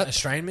 The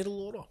Australian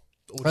middle order? Or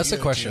That's do the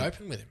you- question. Do you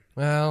open with him?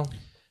 well,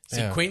 See,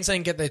 yeah.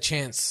 Queensland get their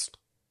chance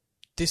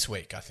this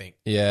week, I think.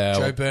 Yeah,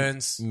 Joe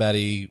Burns.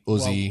 Matty,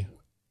 Uzi.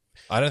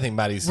 I don't think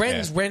Matty's.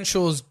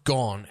 Renshaw's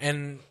gone,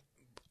 and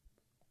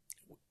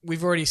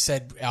we've already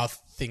said our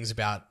things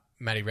about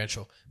Matty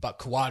Renshaw, but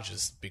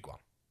Kawaja's the big one.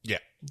 Yeah.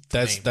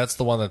 That's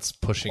the one that's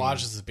pushing.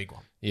 Kawaja's the big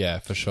one. Yeah,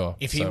 for sure.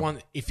 If he So-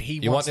 wants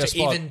You want to their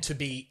spot. even to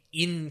be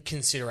in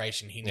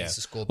consideration, he needs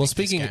to score. Well,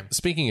 big this game.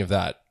 speaking of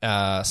that,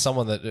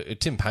 someone that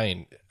Tim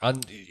Payne,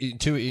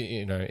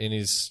 in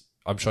his,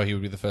 I'm sure he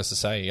would be the first to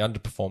say he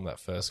underperformed that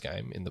first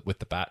game with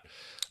the bat.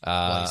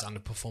 Well, he's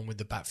underperformed with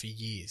the bat for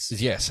years.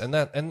 Yes, and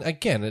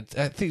again,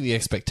 I think the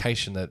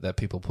expectation that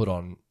people put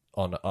on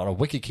a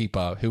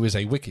wicketkeeper who is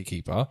a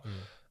wicketkeeper,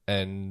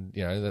 and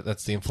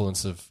that's the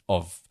influence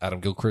of Adam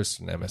Gilchrist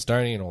and MS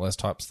Dhoni and all those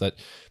types. That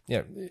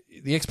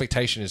the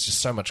expectation is just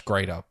so much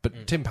greater.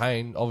 But Tim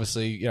Payne,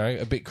 obviously,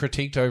 a bit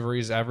critiqued over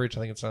his average.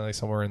 I think it's only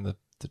somewhere in the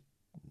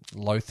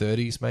low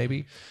 30s,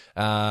 maybe.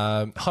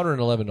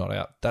 111 not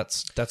out.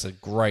 That's a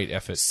great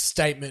effort.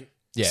 Statement.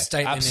 Yeah,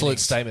 Statement absolute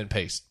innings. statement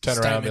piece. Turn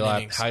around and be Statement like,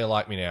 innings. "How you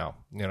like me now?"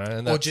 And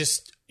Or that's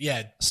just,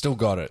 still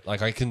got it.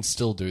 Like I can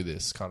still do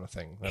this kind of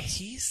thing. That's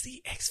here's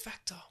the X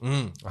factor.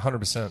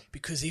 100%.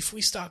 Because if we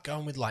start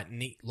going with like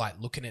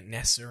looking at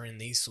Nessa and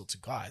these sorts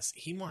of guys,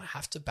 he might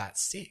have to bat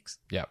 6.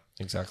 Yeah,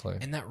 exactly.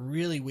 And that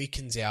really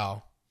weakens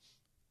our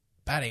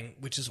batting,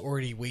 which is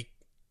already weak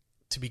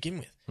to begin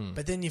with.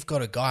 But then you've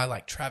got a guy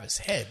like Travis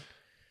Head,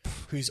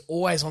 who's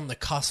always on the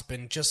cusp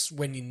and just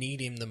when you need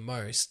him the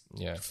most,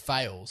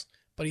 fails.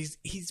 But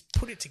he's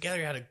put it together.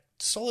 He had a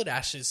solid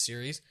Ashes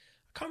series.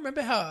 I can't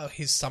remember how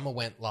his summer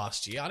went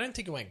last year. I don't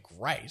think it went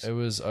great. It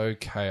was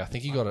okay. I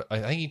think he got it. I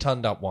think he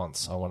turned up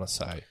once, I want to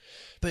say.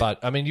 But- But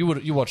I mean,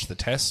 you watched the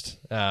test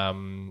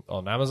on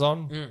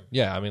Amazon.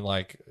 Yeah, I mean,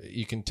 like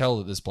you can tell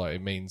that this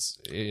bloke means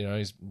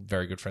he's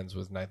very good friends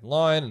with Nathan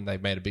Lyon, and they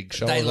made a big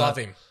show. They of love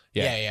that. him.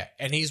 Yeah. Yeah.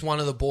 And he's one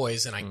of the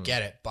boys, and I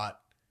get it. But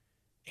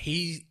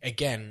Head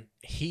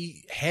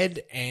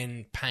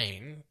and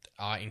Payne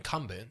are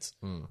incumbents.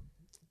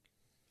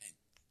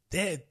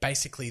 They're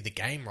basically the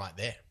game right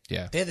there.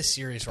 Yeah. They're the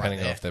series right Depending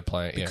on there. if they're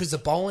playing. Because the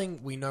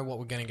bowling, we know what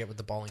we're going to get with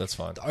the bowling. That's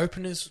fine. The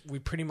openers, we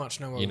pretty much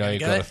know what You we're know going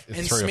to you've get. got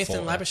And 3 or Smith 4,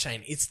 and yeah.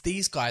 Labuschagne. It's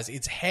these guys.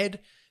 It's Head,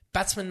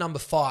 batsman number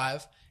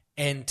 5,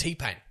 and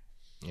T-Pain.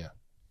 Yeah.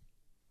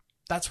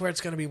 That's where it's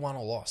going to be won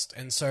or lost.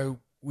 And so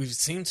we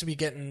seem to be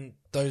getting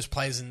those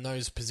players in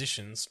those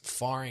positions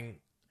firing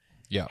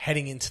Yeah.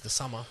 heading into the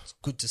summer. It's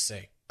good to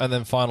see. And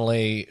then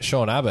finally,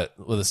 Sean Abbott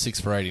with a 6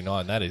 for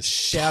 89. That is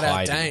Shout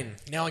out tidy. Dane.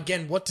 Now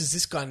again, what does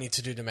this guy need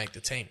to do to make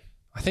the team?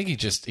 I think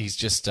he's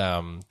just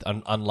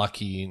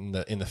unlucky in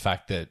the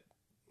fact that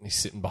he's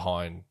sitting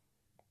behind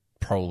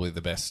probably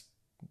the best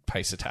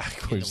pace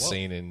attack we've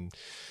seen in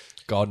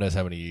God knows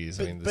how many years.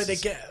 But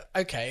again,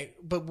 okay,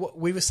 but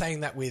we were saying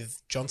that with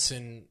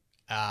Johnson,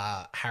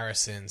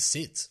 Harrison,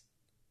 Sids,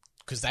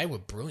 because they were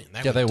brilliant.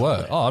 they were.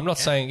 dominant. Oh, I'm not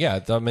saying.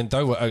 Yeah, I mean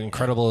they were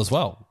incredible as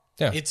well.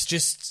 Yeah, It's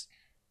just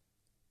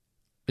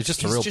it's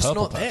just a he's real just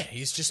purple not there. patch.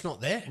 He's just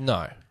not there.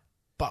 No,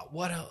 But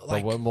what?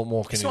 but what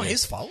more can it's you not do?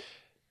 his fault.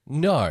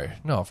 No,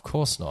 of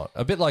course not.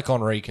 A bit like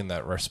Enrique in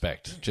that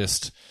respect.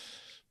 Just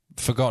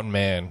forgotten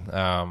man.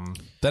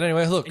 But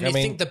anyway, look, And I you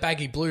mean, think the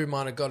baggy blue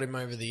might have got him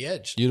over the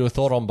edge? you'd have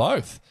thought on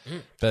both.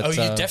 But, You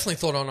definitely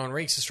thought on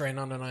Enrique's Australian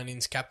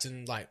under-19s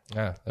captain, like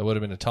yeah, there would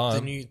have been a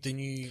time. the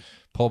new.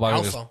 Paul Bugger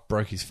Alpha. just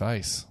broke his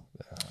face.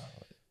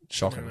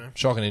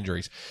 Shocking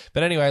injuries.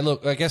 But anyway,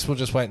 look, I guess we'll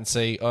just wait and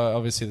see.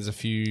 Obviously, there's a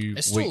few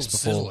There's weeks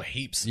still before.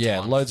 heaps. Of Yeah,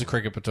 time. loads of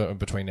cricket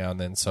between now and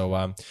then.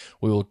 So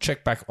we will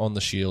check back on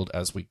the Shield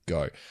as we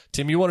go.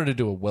 Tim, you wanted to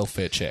do a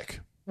welfare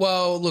check.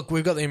 Well, look,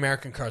 we've got the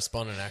American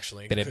correspondent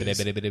actually. 'cause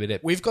Bit.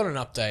 We've got an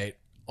update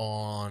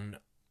on.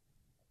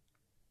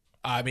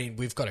 I mean,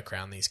 we've got to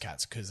crown these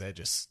cats because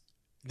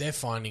they're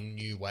finding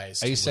new ways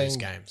to Are you lose saying?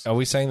 games. Are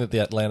we saying that the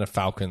Atlanta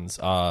Falcons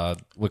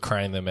we're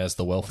crowning them as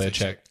the welfare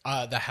check?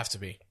 They have to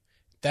be.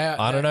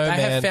 I don't know, They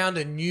man. have found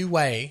a new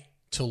way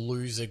to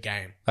lose a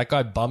game. That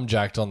guy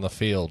bumjacked on the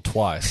field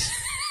twice.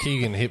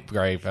 Keegan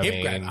Hipgrave.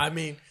 I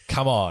mean,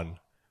 come on.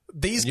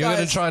 these You're going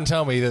guys. to try and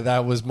tell me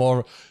that was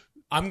more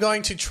I'm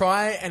going to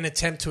try and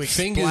attempt to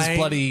explain. fingers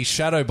bloody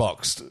shadow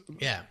boxed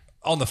Yeah.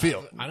 on the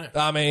field. I know.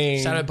 I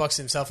mean, Shadowboxed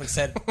himself and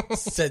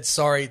said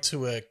sorry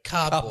to a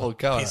cardboard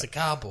piece of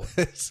cardboard.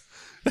 there's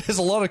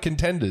a lot of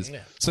contenders.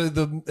 Yeah. So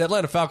the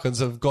Atlanta Falcons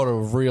have got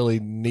to have really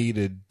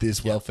needed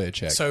this welfare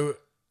check. So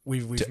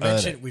we've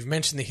earn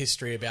mentioned the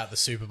history about the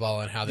Super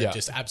Bowl and how they've Yeah.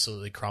 just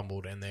absolutely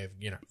crumbled, and they've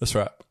That's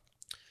right.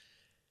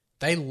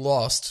 they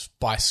lost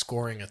by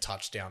scoring a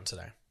touchdown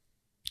today.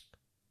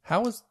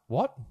 How was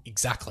what?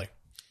 Exactly.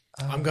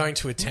 I'm going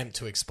to attempt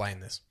to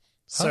explain this.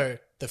 So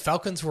the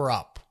Falcons were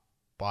up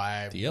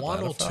by The one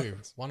Atlanta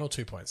or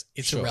two points.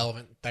 It's Sure.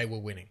 irrelevant. They were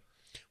winning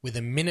with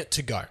a minute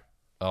to go.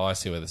 Oh, I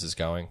see where this is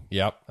going.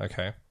 Yep.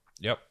 Okay.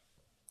 Yep.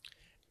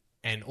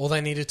 And all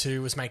they needed to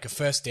do was make a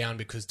first down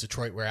because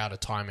Detroit were out of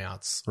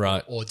timeouts.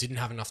 Right. Or didn't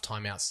have enough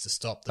timeouts to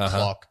stop the Uh-huh.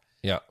 clock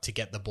Yep. to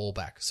get the ball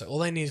back. So all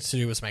they needed to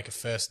do was make a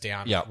first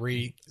down, Yep. I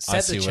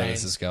reset see the where chain,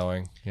 this is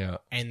going. Yeah.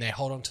 and they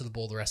hold on to the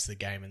ball the rest of the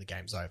game, and the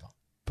game's over.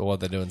 But what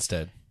they do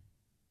instead?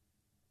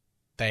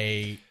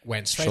 They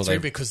went straight Sure, through they-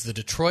 because the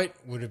Detroit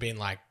would have been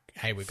like,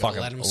 hey, we've got to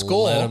Fucking let them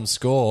score. let 'em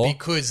score.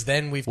 Because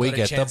then we've We got a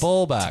get the chance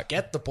ball back. to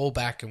get the ball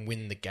back and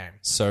win the game.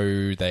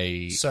 So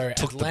they So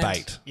took Atlanta, the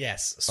bait.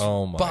 Yes.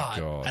 Oh my but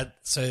God.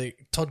 So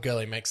Todd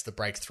Gurley makes the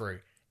breakthrough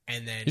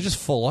and then You just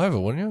fall over,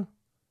 wouldn't you?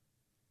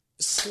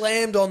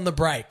 slammed on the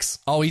brakes.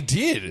 Oh, he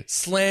did.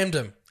 Slammed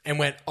him and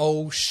went,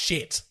 oh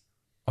shit.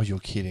 Oh, you're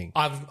kidding.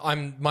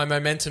 My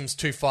momentum's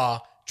too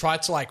far.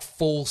 Tried to like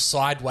fall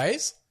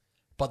sideways,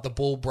 but the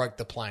ball broke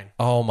the plane.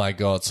 Oh my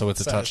God. So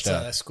it's a So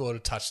touchdown. they scored a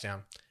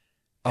touchdown.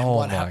 And Oh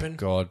what my happened?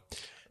 God.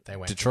 They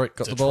went. Detroit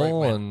got the ball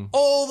went and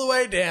all the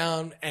way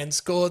down and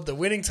scored the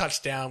winning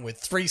touchdown with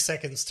 3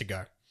 seconds to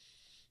go.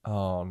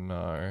 oh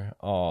no.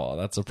 Oh,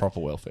 that's a proper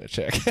welfare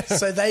check.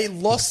 So they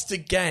lost the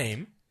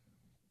game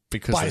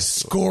because by they-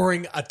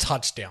 scoring a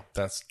touchdown.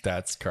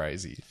 that's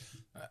crazy.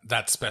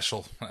 That's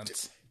special.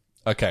 That's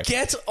Okay.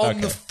 Get on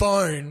Okay. the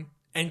phone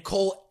and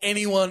call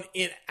anyone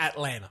in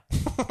Atlanta.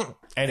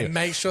 Anyway, and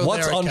make sure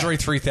what's they're okay. Andre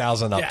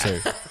 3000 up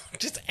to?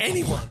 Just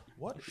anyone.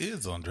 what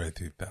is Andre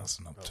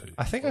 3000 up to?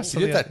 I think I saw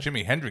He did the- that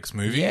Jimi Hendrix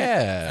movie.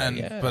 Yeah, and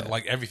yeah. but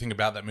like everything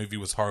about that movie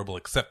was horrible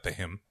except for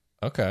him.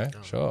 Okay,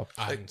 sure.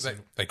 I haven't They, seen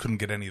it. they couldn't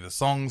get any of the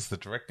songs. The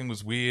directing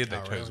was weird.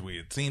 They chose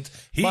weird scenes.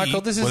 He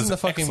Michael, this was isn't the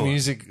fucking excellent.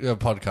 music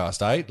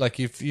podcast, eh? Like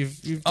you've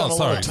done Oh, a lot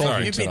sorry, of talking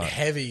sorry. You've been tonight.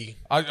 heavy.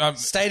 I'm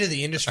State of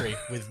the industry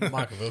with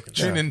Michael Wilkins.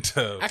 tune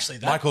into Actually,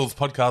 that- Michael's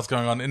podcast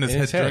going on in his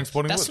head his head. during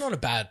Sporting That's Woods. not a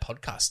bad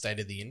podcast,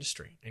 State of the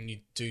Industry, and you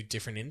do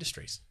different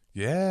industries.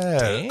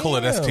 Yeah, call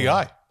it Damn.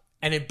 STI.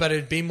 But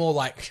it'd be more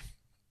like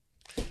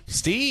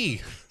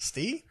Steve.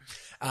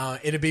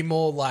 it'd be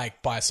more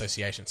like by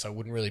association, so it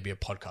wouldn't really be a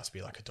podcast, it'd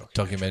be like a documentary.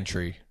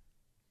 Documentary.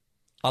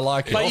 I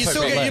like it. But you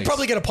still get, you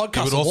probably get a podcast.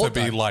 It would also award,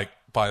 be though. like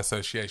by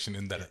association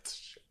in that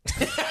it's.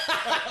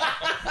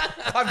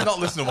 I've not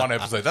listened to one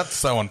episode. That's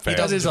so unfair.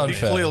 That is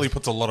unfair. He clearly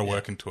puts a lot of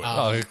work into it.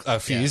 Oh, a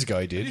few years ago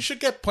he you did. should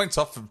get points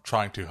off for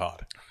trying too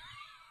hard.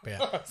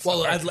 Yeah.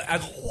 Well,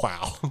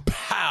 Wow.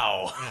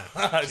 Pow!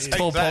 Take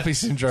Tall that, poppy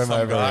syndrome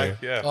some over guy. here.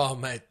 Yeah. oh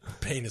mate,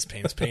 penis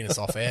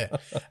off air.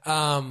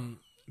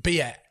 But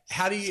yeah,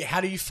 how do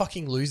you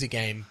fucking lose a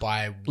game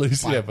by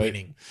Yeah, but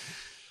winning?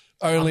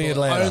 Only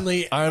Atlanta.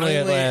 Only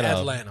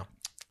Atlanta.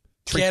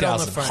 Get on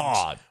the 3,000 phone.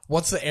 hard.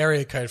 What's the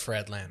area code for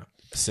Atlanta?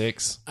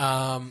 6.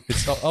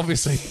 It's not,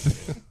 obviously.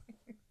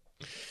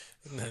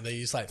 No, they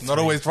use like Not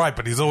three. always right,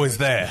 but he's always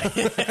there.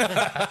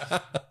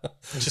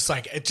 just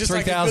like a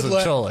 3,000,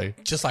 good surely.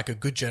 Just like a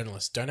good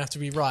journalist, don't have to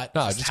be right.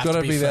 No, just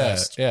gotta be there.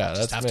 first. Yeah,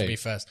 just that's have me. to be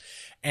first.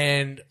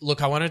 And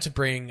look, I wanted to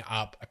bring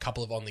up a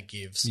couple of on the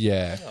gives.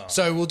 Yeah.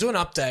 So we'll do an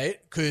update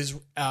because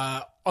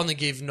on the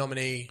give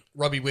nominee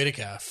Robbie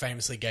Whittaker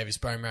famously gave his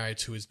bone marrow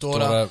to his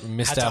daughter.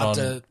 Missed had to out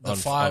up on the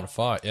fight. on a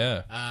fight,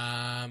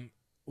 yeah.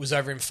 Was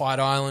over in Fight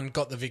Island,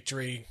 got the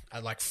victory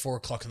at like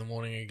 4:00 in the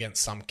morning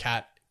against some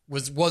cat.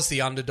 Was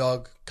the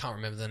underdog. Can't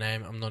remember the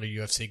name. I'm not a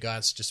UFC guy.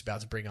 It's just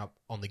about to bring up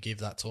on the give.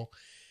 That's all.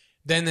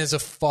 Then there's a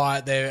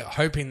fight. They're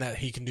hoping that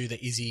he can do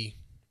the Izzy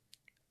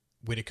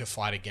Whittaker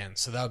fight again.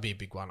 So that would be a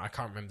big one. I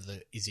can't remember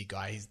the Izzy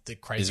guy. He's the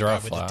crazy Is there guy a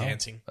with flower? the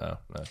dancing. Oh,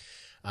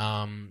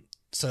 no.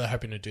 So they're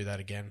hoping to do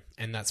that again.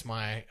 And that's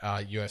my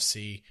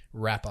UFC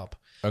wrap up.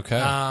 Okay.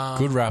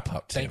 Good wrap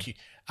up, Tim. Thank you.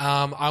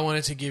 I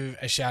wanted to give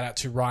a shout out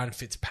to Ryan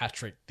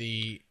Fitzpatrick,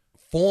 the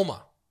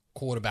former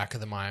quarterback of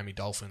the Miami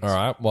Dolphins. All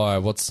right. Why?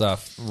 What's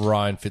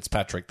Ryan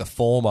Fitzpatrick, the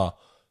former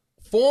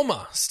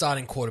Former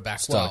starting quarterback.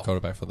 starting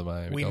quarterback for the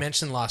Miami We Dolphins?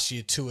 mentioned last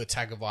year Tua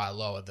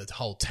Tagovailoa, the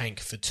whole tank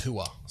for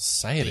Tua.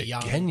 Say it the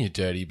young- again, you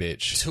dirty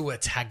bitch. Tua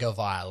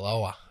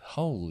Tagovailoa.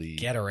 Holy.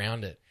 Get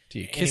around it. Do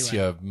you kiss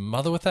Anyway, your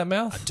mother with that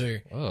mouth? I do.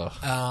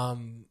 Ugh.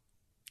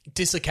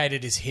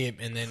 Dislocated his hip,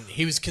 and then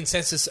he was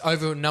consensus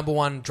over number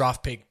one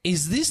draft pick.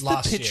 Is this the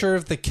last picture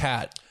of the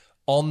cat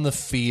on the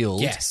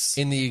field? Yes.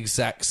 In the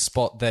exact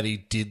spot that he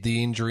did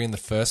the injury in the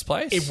first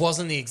place? It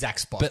wasn't the exact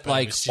spot, But it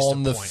like was just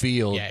on a the point.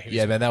 field. Yeah, he was-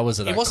 Yeah, man, that was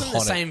an It wasn't the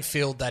iconic- same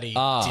field that he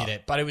did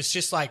it, but it was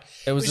just like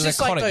It was an just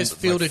like iconic, those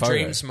Field like, of photo.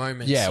 Dreams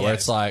moments. Yeah, where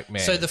it's like,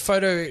 man. So the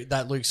photo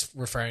that Luke's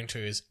referring to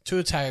is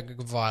Tua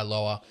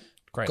Tagovailoa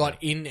Great got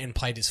in and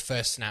played his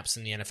first snaps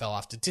in the NFL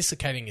after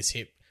dislocating his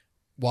hip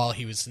while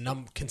he was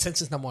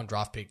consensus number one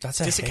draft pick.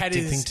 That's a dislocated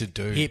hectic his thing to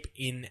do. Hip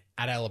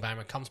at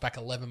Alabama, comes back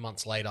 11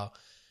 months later,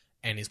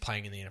 and is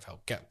playing in the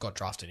NFL. Got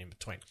drafted in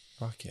between.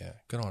 Fuck yeah.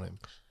 Good on him.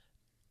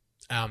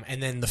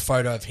 And then the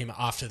photo of him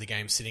after the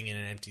game sitting in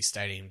an empty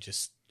stadium,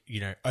 just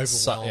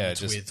overwhelmed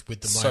just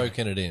with the moment.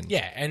 soaking it in.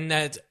 Yeah, and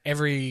that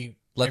every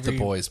the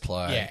boys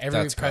play. Yeah, every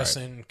That's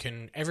great.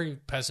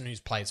 person who's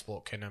played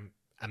sport can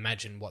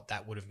imagine what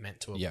that would have meant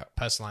to a Yeah.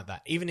 person like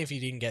that, even if you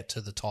didn't get to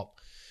the top.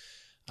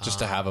 Just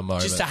to have a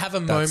moment. Just to have a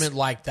That's moment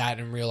like that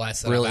and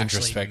realize that real I've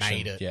actually introspection.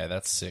 made it. Yeah,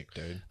 that's sick,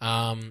 dude.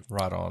 The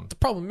Right on.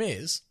 problem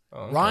is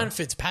okay. Ryan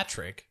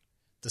Fitzpatrick,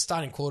 the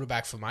starting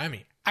quarterback for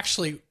Miami,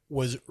 actually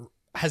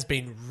has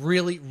been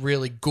really,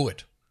 really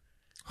good.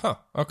 Huh.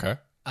 Okay.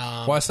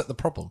 Why is that the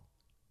problem?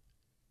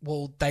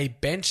 Well, they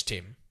benched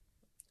him,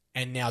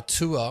 and now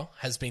Tua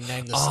has been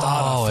named the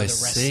starter for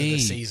the rest of the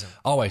season.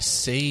 Oh, I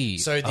see.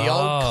 So the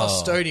old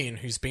custodian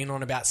who's been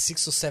on about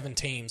 6 or 7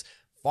 teams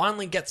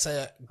finally gets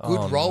a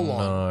good roll on.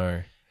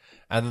 No.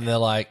 And then they're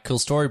like, cool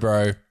story,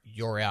 bro.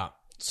 you're out.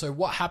 So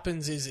what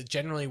happens is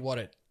generally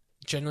what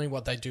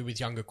they do with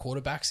younger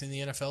quarterbacks in the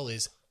NFL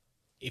is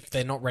if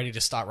they're not ready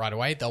to start right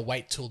away, they'll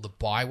wait till the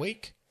bye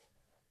week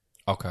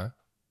Okay.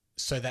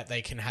 so that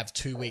they can have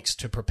 2 weeks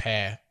to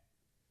prepare.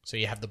 So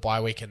you have the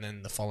bye week and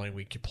then the following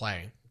week you're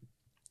playing.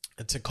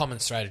 It's a common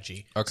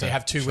strategy. Okay, So you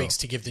have 2 sure. weeks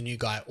to give the new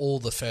guy all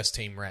the first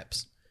team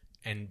reps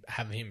and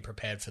have him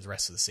prepared for the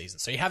rest of the season.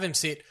 So you have him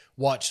sit,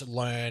 watch,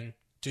 learn,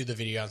 do the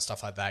video and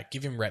stuff like that,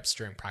 give him reps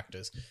during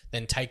practice,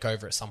 then take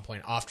over at some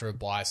point after a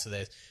bye so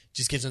that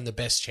just gives him the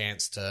best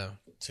chance to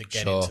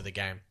get Sure. into the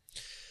game.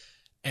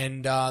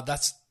 And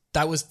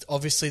that was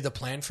obviously the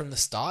plan from the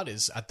start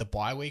is at the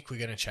bye week we're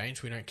going to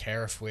change. We don't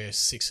care if we're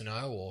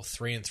 6-0 or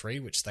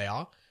 3-3, which they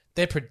are.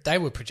 They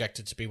were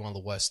projected to be one of the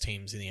worst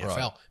teams in the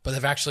NFL, but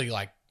they've actually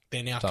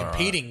they're now Done all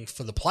competing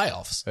for the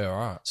playoffs. Yeah, all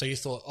right. So you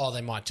thought,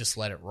 they might just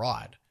let it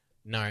ride.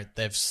 No,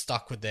 they've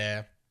stuck with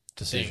their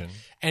Decision.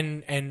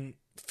 thing. And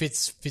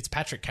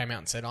Fitzpatrick came out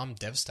and said, "I'm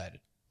devastated.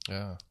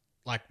 Yeah.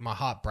 My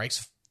heart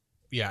breaks.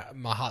 Yeah,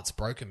 my heart's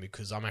broken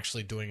because I'm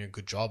actually doing a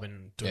good job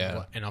and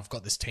and I've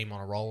got this team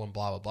on a roll and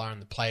blah blah blah, and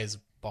the players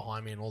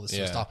behind me and all this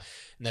sort of stuff,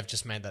 and they've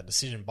just made that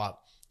decision." But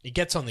it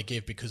gets on the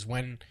give because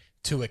when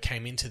Tua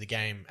came into the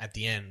game at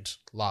the end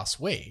last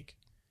week,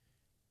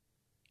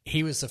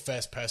 he was the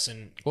first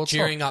person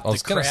cheering up the crowd. I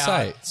was going to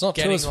say, it's not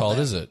Tua's fault,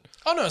 is it?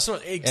 Oh no, it's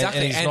not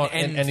exactly.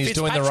 And he's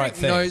doing the right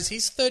thing. Knows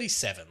he's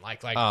 37. He's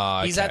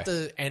okay. at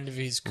the end of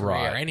his career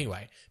Right.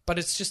 anyway. But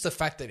it's just the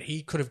fact that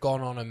he could have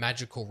gone on a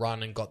magical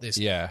run and got this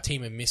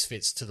team of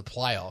misfits to the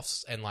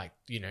playoffs and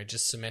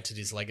just cemented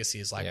his legacy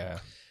as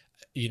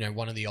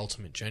one of the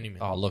ultimate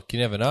journeymen. Oh, look, you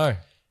never know.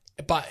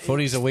 But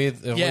Footy's a weird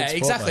sport,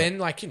 exactly.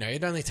 mate. And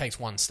it only takes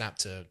one snap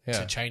to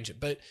change it.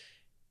 But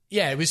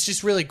yeah, it was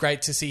just really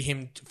great to see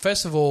him,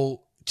 first of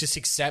all, just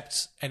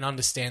accept and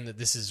understand that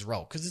this is a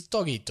role because it's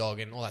dog eat dog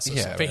and all that sort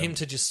of stuff. For him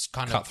to just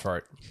kind of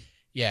Cutthroat.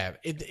 yeah,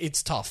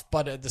 it's tough,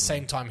 but at the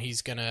same time,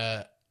 he's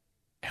gonna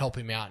help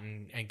him out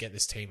and get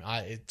this team.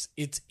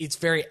 It's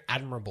very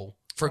admirable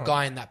for a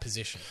guy in that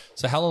position.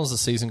 So how long has the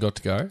season got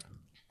to go?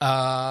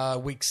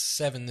 Week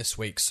 7 this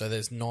week, so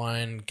there's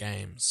 9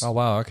 games. Oh,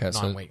 wow. Okay. 9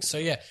 So weeks. So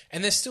yeah,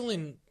 and they're still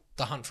in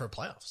the hunt for a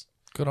playoffs.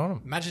 good on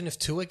him. Imagine if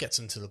Tua gets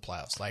into the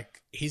playoffs,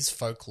 his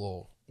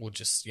folklore will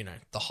just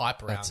the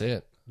hype around. That's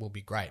it. Will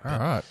be great. All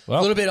right. Well,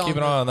 a little bit keep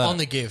an eye on that. on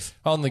the give.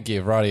 On the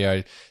give,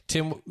 rightio.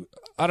 Tim,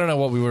 I don't know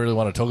what we really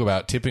want to talk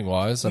about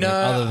tipping-wise.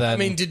 I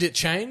mean, did it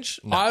change?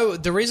 No.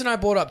 The reason I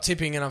brought up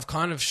tipping, and I've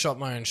kind of shot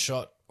my own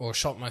shot, or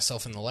shot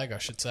myself in the leg, I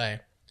should say,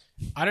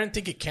 I don't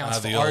think it counts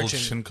for the Origin.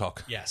 old shincock.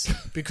 Yes,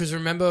 because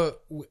remember,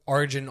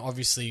 Origin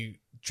obviously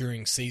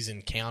during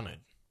season counted.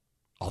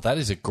 Oh, that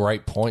is a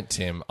great point,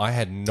 Tim. I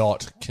had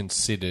not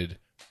considered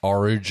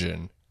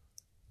Origin.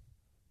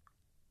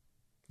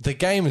 The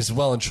game is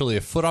well and truly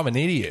afoot. I'm an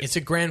idiot. It's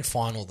a grand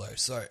final, though,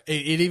 so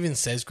it even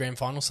says grand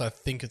final, so I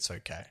think it's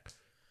okay.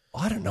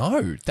 I don't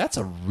know. That's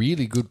a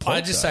really good point.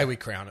 I just say we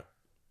crown it.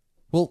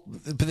 Well,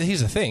 but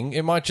here's the thing.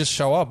 It might just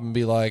show up and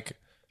be like,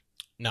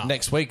 No.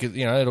 next week,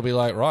 it'll be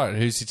like, right,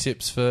 who's your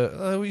tips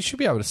for... we should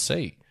be able to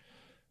see.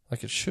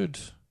 It should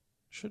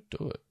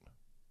do it.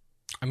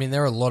 I mean,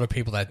 there are a lot of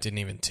people that didn't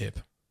even tip.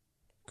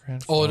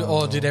 Grand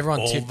Or did everyone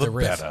All tip the the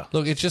riff? better.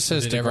 Look, it just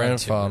says Did the everyone grand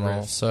tip the final,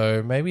 ref?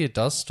 so maybe it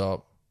does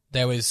stop.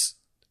 There was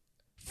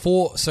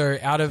 4, so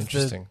out of the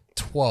Interesting.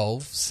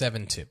 12,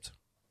 7 tipped.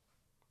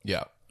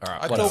 Yeah. All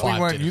right. I whatever. thought we 5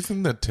 weren't didn't.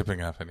 using the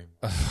tipping app anymore.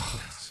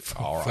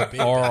 All For right.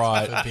 beer All bets,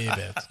 right. for beer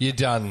bets.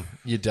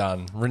 You're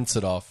done. Rinse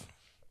it off.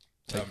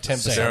 Take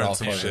 10% Sharing off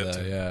some over shit.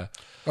 there, yeah.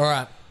 All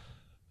right.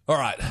 All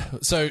right.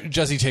 So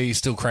Juzzy T is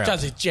still crowned.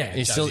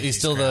 He's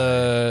still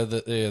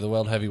the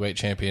world heavyweight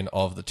champion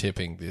of the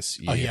tipping this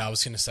year. Oh, yeah, I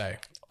was going to say.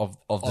 Of the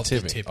Of the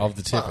tipping. tipping. Of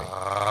the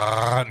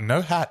tipping.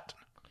 No hat.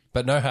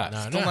 But no hat.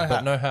 No, Still no no hat.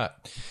 But no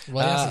hat.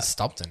 Well, it hasn't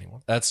stopped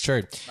anyone. That's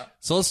true.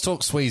 So let's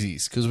talk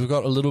Sweezies because we've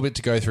got a little bit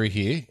to go through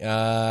here.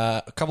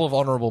 A couple of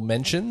honourable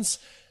mentions.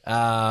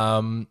 I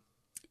want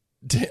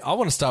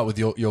to start with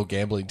your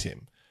gambling,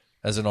 Tim,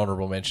 as an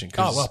honourable mention.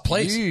 'cause Oh, well,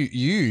 please.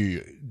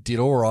 You did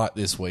all right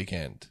this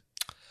weekend.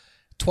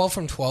 12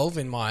 from 12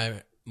 in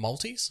my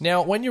multis.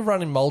 Now, when you're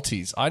running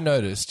multis, I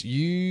noticed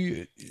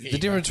the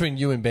difference between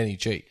you and Benny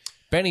G.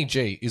 Benny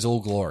G is all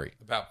glory.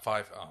 About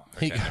 5. Oh,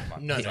 okay, never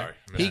mind. No, no. Sorry.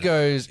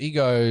 He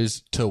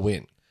goes to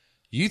win.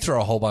 You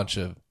throw a whole bunch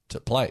to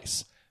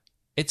place.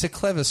 It's a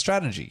clever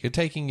strategy. You're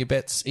taking your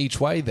bets each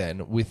way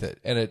then with it,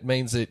 and it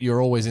means that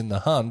you're always in the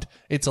hunt.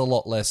 It's a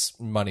lot less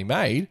money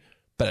made,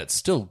 but it's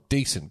still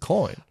decent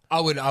coin.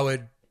 I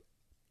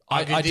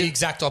do the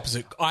exact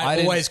opposite. I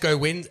didn't- always go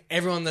win.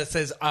 Everyone that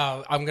says,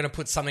 I'm going to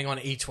put something on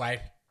each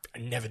way, I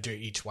never do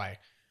each way.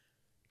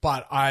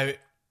 But I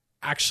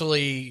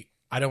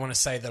don't want to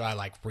say that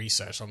I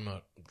research. I'm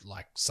not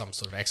some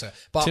sort of expert.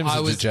 But Tim's I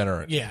a was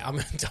degenerate. Yeah,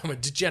 I'm a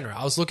degenerate.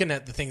 I was looking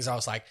at the things. I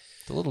was like,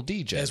 The little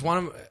DJ. there's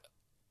one.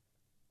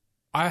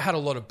 I had a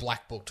lot of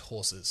black booked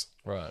horses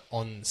Right.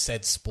 on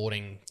said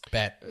sporting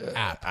bet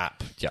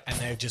app, Yep. and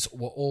they just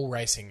were all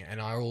racing, and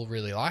I all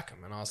really like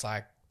them. And I was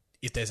like,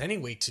 if there's any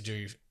week to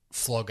do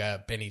flog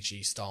a Benny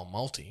G style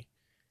multi.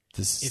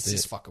 This It's is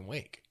this it. fucking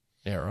week.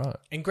 Yeah, right.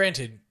 And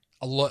granted,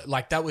 a lot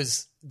like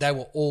they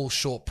were all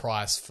short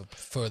price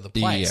for the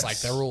place. Yes. Like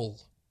they're all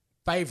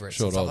favorites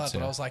Short and stuff odds, like that. But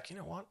yeah. I was like, you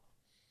know what?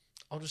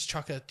 I'll just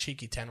chuck a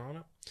cheeky tenner on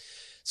it.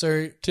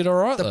 So Did all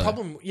right, the though.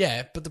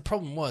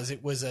 problem was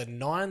it was a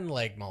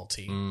 9-leg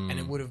multi, and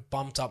it would have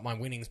bumped up my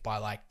winnings by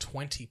like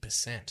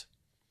 20%.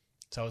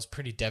 So I was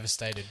pretty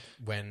devastated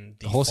when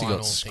the horsey final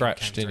got thing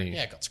scratched, came didn't through. he?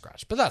 Yeah, it got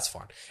scratched, but that's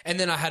fine. And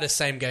then I had a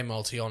same game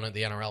multi on at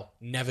the NRL.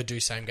 Never do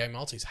same game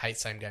multis. Hate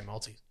same game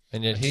multis.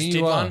 And yet Just here did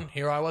you are. one.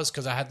 Here I was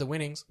because I had the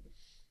winnings,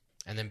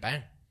 and then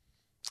bang,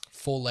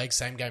 4-leg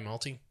same game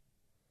multi.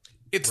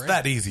 It's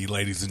that easy,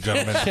 ladies and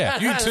gentlemen. Yeah.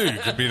 You too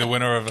could be the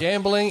winner of it.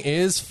 Gambling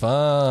is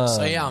fun.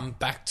 So yeah, I'm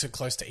back to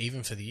close to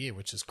even for the year,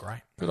 which is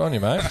great. Good on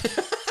you, mate.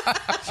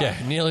 Yeah,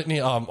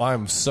 nearly.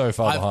 I'm so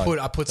far behind.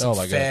 I put some Oh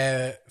my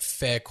God.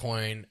 fair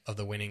coin of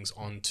the winnings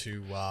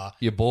onto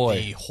Your boy,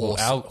 the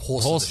horse, our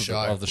horse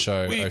of the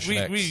show. Ocean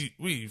X.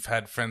 We've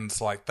had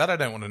friends like that. I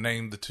don't want to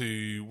name the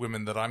two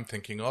women that I'm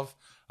thinking of,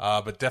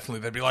 but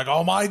definitely they'd be like,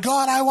 "Oh my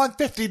God, I want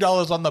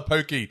 $50 on the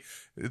pokey."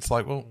 It's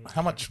like, well,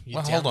 how much? You're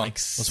Well, down hold on. like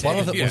Was one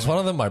of them? Yeah. Was one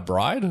of them my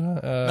bride?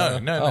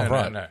 No,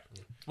 right. no.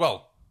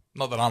 Well,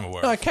 not that I'm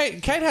aware No, of.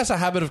 Kate has a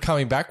habit of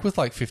coming back with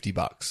like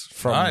 $50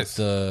 from Nice.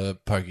 the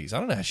pokies. I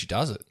don't know how she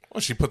does it.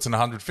 Well, she puts in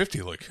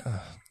 150, Luke.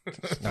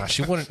 No,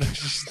 she wouldn't.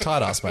 She's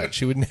tight ass, mate.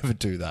 She would never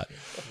do that.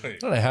 I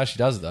don't know how she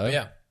does it though.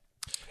 Yeah.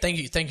 Thank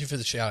you for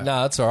the shout out.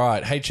 No, that's all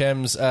right.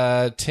 HM's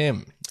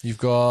Tim, you've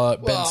got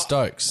Ben Well,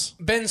 Stokes.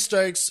 Ben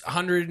Stokes,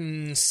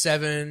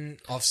 107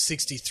 of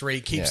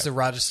 63, keeps Yeah. the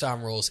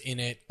Rajasthan rules in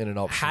it. In an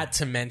option. Had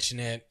to mention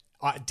it.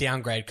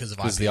 Downgrade because of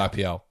Because the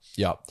IPL.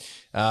 IPL.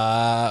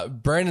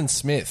 Yep. Brandon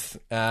Smith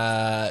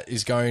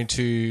is going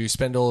to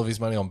spend all of his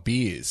money on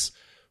beers.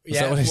 Is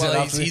that what he said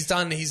after he's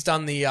done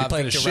the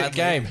played a Victor shit Radley.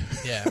 game.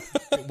 Yeah.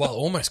 Well,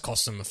 almost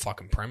cost him the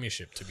fucking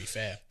premiership, to be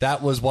fair.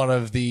 That was one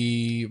of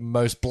the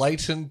most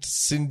blatant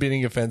sin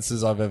binning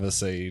offences I've ever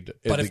seen.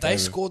 But if they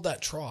scored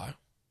that try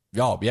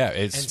oh yeah,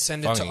 it's and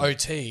send it to funny.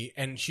 OT,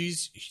 and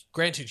Hughes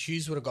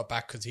would have got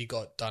back because he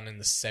got done in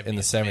the 70th. In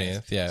the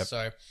 70th, yeah.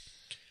 So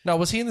No,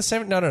 was he in the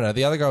 70th? No.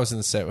 The other guy was in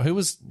the 70th. Who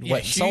was? yeah,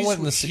 wait, someone went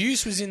in the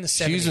Hughes was in the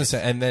 70th. Hughes was,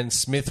 and then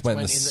Smith went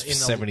in the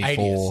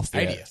 74th. 80th.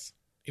 Yeah.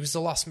 It was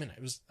the last minute.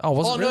 It was. Oh,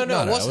 was it? No, really?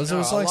 no, it wasn't. It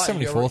was like I lied.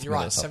 74th You're minute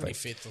right, or something.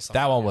 75th or something.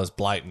 That one was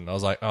blatant. I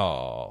was like,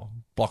 oh,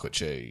 block of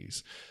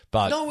cheese.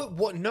 But No,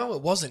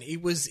 it wasn't.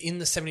 It was in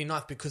the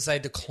 79th because they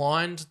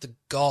declined the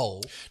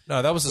goal,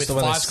 no, that was with just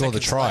when they 5 scored the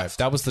seconds try. left.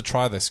 That was the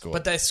try they scored.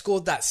 but they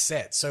scored that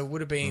set, so it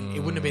would have been. It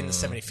wouldn't have been the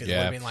 75th. It would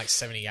yeah. have been like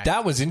 78.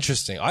 that was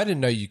interesting. I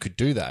didn't know you could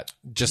do that.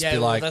 Just yeah, be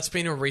well, like, that's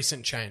been a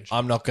recent change.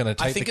 I'm not going to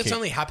take I think the it's kick.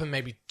 only happened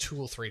maybe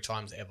 2 or 3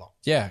 times ever.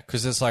 Yeah,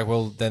 because it's like,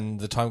 well, then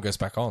the time goes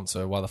back on.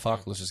 So why the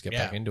fuck? Let's just get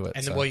Yeah, back into it.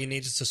 And so. well, you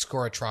needed to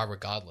score a try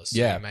regardless. So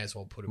Yeah. you may as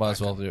well put it. Might back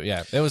as well on. do it.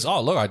 Yeah, it was. Oh,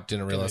 look, I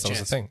didn't realize that was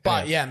a Chance. thing.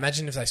 But yeah,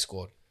 imagine if they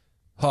scored.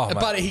 Oh, mate.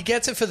 But he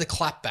gets it for the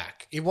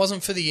clapback. It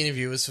wasn't for the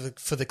interview. It was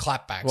for the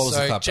clapback. What was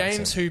so the clapback,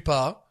 James Sam?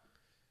 Hooper,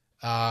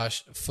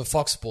 for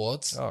Fox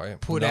Sports, Oh, yeah.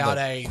 put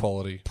Another out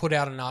quality.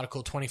 an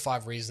article,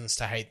 25 reasons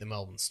to hate the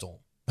Melbourne Storm.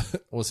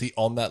 Was he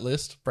on that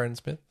list, Brandon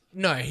Smith?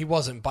 No, he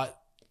wasn't. But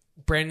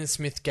Brandon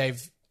Smith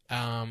gave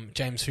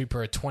James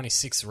Hooper a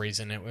 26th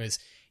reason. It was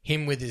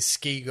him with his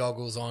ski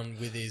goggles on,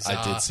 with his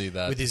I did see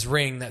that. with his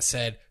ring that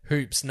said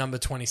 "Hoops number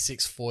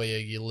 26 for you,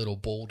 you little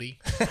baldy."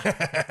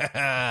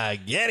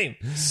 Get him.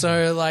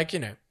 So, like, you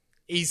know,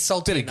 he's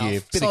salty Bit of enough. gear,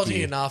 bit of salty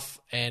gear. enough.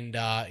 And,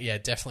 yeah,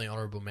 definitely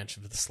honourable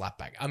mention for the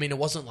slapback. I mean, it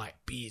wasn't like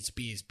beers,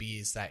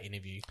 that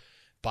interview,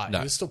 but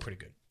it was still pretty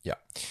good.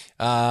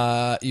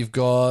 Yeah. You've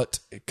got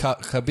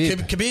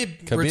Khabib.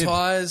 Khabib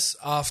retires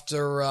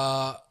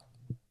after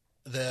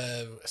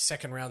the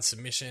second round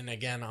submission.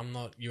 Again, I'm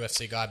not a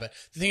UFC guy, but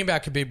the thing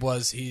about Khabib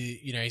was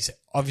he's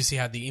obviously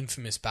had the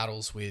infamous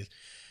battles with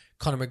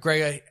Conor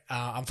McGregor.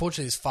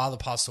 Unfortunately, his father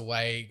passed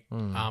away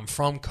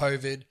from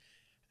COVID,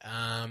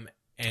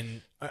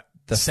 and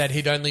said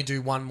he'd only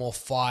do one more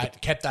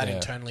fight. Kept that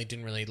internally,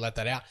 didn't really let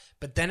that out.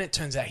 But then it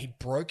turns out he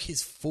broke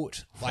his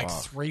foot like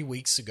 3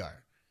 weeks ago.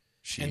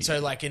 And so,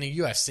 like, in a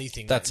UFC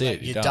thing, That's like,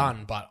 it, you're you're done.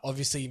 done. But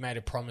obviously, he made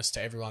a promise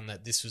to everyone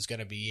that this was going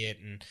to be it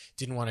and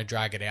didn't want to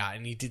drag it out.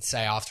 And he did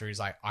say after, he's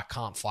like, I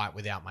can't fight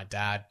without my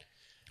dad.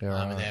 In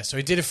there. So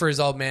he did it for his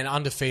old man,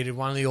 undefeated,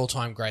 one of the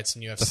all-time greats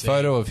in UFC. The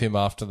photo of him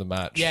after the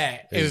match. Yeah,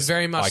 it is was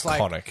very much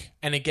iconic. like...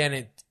 And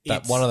again, That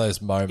it's one of those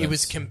moments. It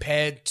was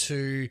compared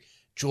to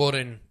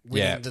Jordan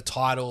winning Yeah. the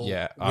title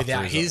Yeah, after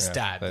without his- his yeah,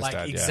 dad. his Like,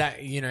 dad, yeah.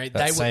 exactly, you know, That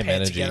they were same paired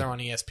energy. together on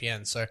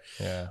ESPN. So,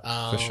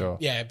 Yeah, for sure.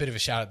 Yeah, a bit of a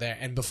shout out there.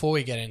 And before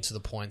we get into the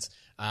points,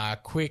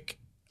 quick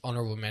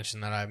honourable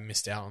mention that I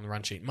missed out on the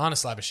run sheet.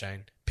 Marnus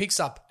Labuschagne picks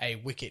up a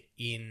wicket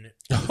in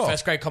the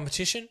first grade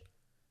competition,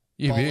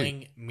 You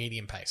bowling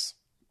medium pace.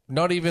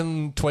 Not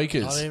even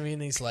tweakers. Not even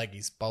his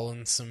leggies,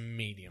 bowling some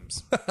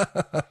mediums.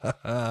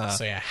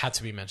 So yeah, had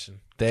to be mentioned.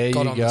 There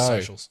Got you on go. the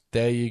socials.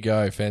 There you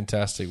go.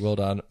 Fantastic. Well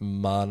done,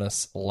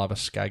 Marnus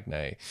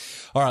Labuschagne.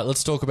 All right,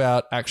 let's talk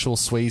about actual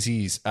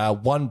Sweezies.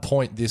 1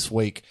 point this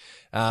week.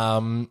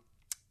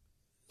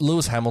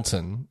 Lewis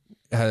Hamilton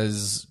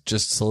has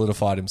just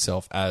solidified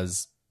himself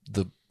as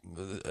the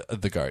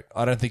GOAT.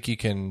 I don't think you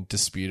can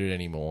dispute it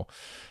anymore.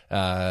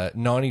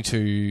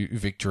 92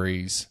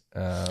 victories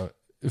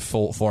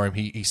for him.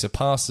 He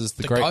surpasses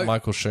the great GOAT.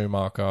 Michael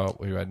Schumacher,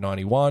 who had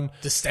 91.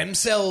 The stem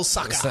cell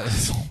sucker.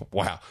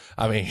 Wow.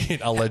 I mean,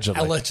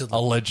 allegedly.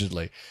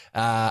 Allegedly.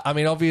 I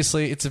mean,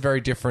 obviously, it's a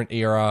very different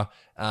era.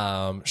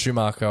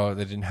 Schumacher,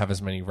 they didn't have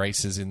as many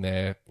races in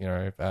their,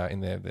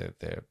 in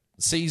their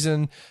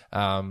season.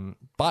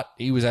 But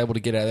he was able to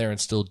get out there and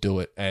still do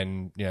it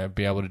and,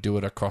 be able to do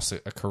it across a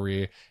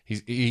career.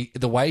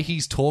 The way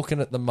he's talking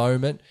at the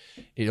moment,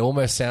 it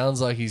almost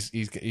sounds like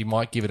he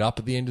might give it up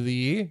at the end of the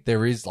year.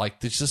 There is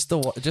there's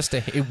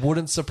it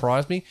wouldn't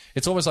surprise me.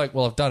 It's almost like,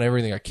 well, I've done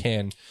everything I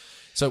can.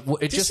 So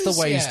it's just the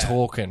way he's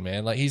talking,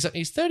 man. Like he's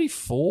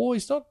 34.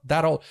 He's not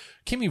that old.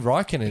 Kimi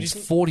Räikkönen is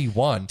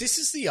 41. This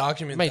is the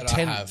argument Made that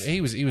 10. I have.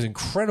 He was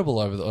incredible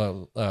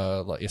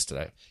over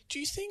yesterday. Do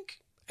you think?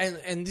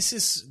 And this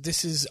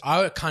is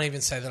I can't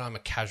even say that I'm a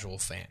casual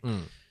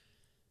fan.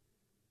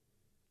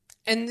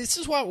 And this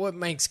is what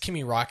makes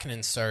Kimi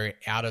Räikkönen so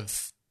out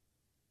of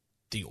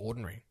the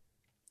ordinary.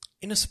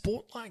 In a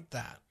sport like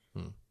that,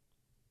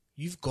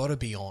 you've got to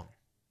be on.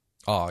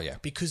 Oh yeah,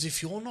 Because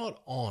if you're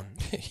not on,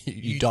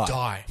 you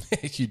die.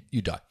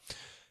 you die.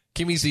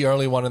 Kimmy's the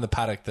only one in the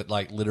paddock that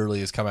literally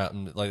has come out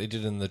and they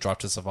did in the Drive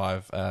to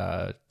Survive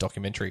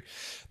documentary.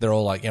 They're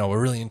all like, we're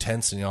really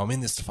intense and I'm in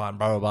this to fight,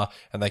 blah blah blah.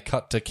 And they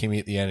cut to Kimmy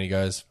at the end. And he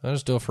goes, "I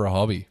just do it for a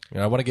hobby.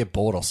 I want to get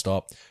bored, I'll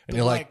stop." And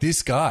you're like,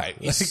 this guy,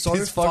 He's so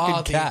this far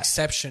fucking the cat.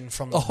 exception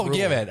from the Oh rule.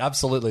 yeah, man,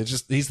 absolutely. It's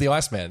just he's the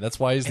Iceman. That's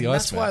why he's the And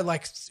that's Iceman. why,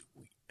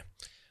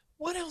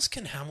 what else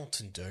can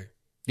Hamilton do?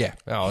 Yeah,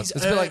 it's a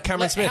bit like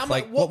Cameron Smith. how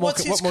much-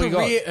 what's his more you got?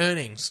 career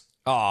earnings?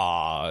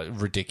 Ah,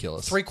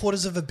 ridiculous.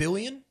 $750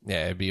 million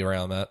Yeah, it'd be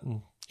around that.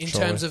 in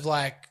Surely. terms of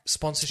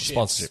sponsorship,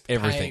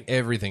 everything.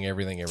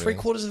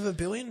 $750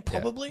 million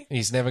probably.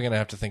 He's never going to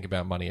have to think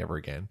about money ever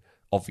again,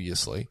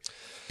 obviously,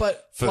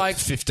 But for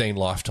 15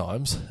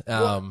 lifetimes.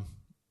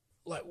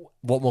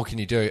 What more can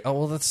you do? Oh,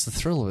 well, that's the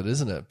thrill of it,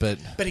 isn't it? But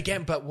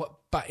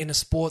but in a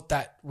sport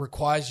that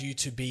requires you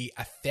to be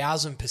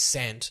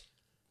 1,000%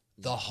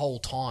 the whole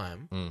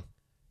time,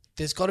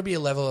 there's got to be a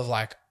level of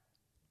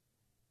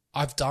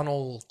I've done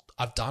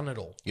it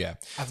all. yeah,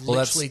 I've that's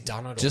literally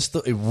done it all. Just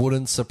it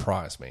wouldn't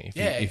surprise me. If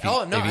Yeah. he, if he,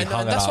 Oh, no, if he I know,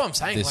 hung that's it what up I'm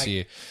saying, this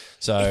year.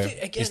 So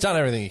Again, he's done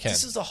everything he can.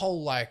 This is the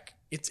whole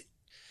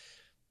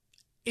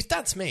if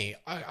that's me,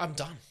 I'm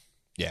done.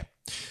 Yeah.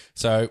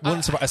 So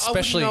wouldn't surprise,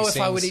 especially I wouldn't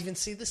know if I would since- even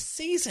see the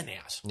season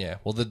out. Yeah,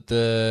 well,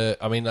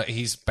 I mean,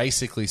 he's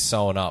basically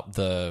sewn up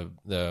the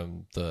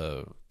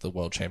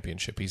world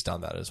championship. He's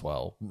done that as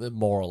well,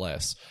 more or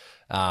less.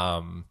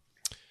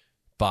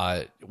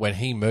 But when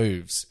he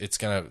moves, it's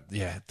gonna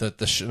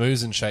the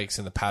moves and shakes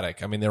in the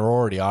paddock. I mean, there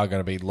already are going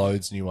to be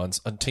loads new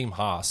ones. And Team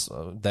Haas,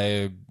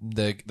 they've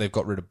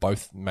got rid of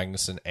both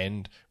Magnussen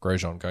and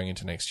Grosjean going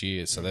into next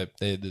year. So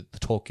the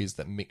talk is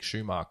that Mick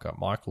Schumacher,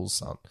 Michael's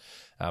son,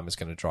 is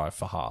going to drive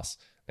for Haas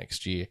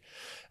next year.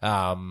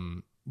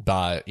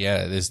 But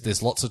yeah,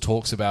 there's lots of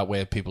talks about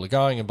where people are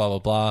going and blah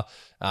blah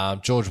blah.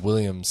 George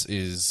Williams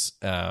is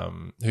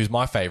who's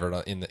my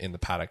favorite in the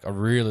paddock. I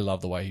really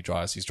love the way he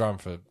drives. He's driving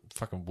for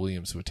fucking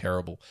Williams, who are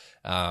terrible.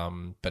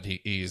 But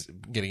he is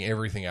getting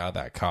everything out of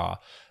that car.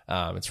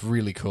 It's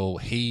really cool.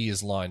 He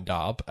is lined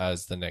up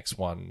as the next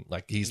one.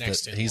 He's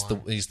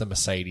the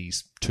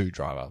Mercedes 2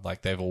 driver.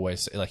 They've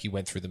always he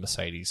went through the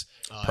Mercedes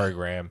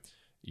program.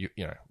 You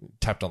know,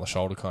 tapped on the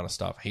shoulder kind of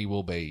stuff. He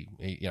will be,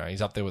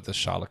 he's up there with the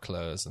Charles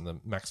Leclercs and the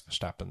Max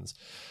Verstappens.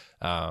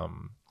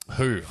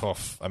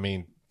 I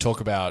mean,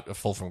 talk about a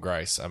fall from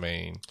grace. I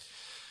mean,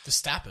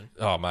 Verstappen.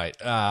 Oh, mate.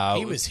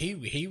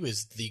 He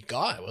was the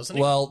guy, wasn't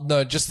he? Well,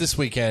 no, just this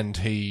weekend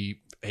he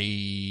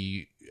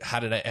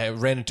had a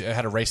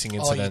racing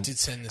incident. Oh, you did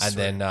send this and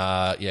through.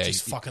 then he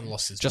fucking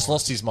lost his just mind.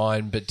 lost his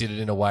mind, but did it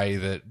in a way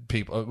that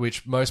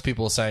which most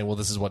people are saying, well,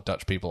 this is what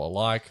Dutch people are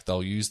like.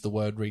 They'll use the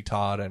word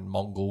retard and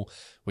Mongol,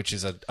 which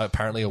is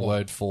apparently a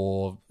word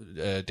for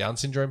Down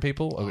syndrome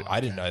people. I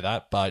didn't know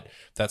that, but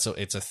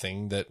it's a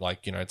thing that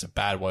it's a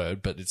bad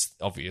word, but it's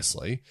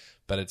obviously.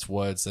 But it's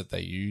words that they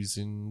use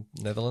in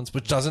Netherlands,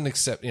 which doesn't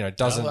accept, it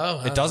doesn't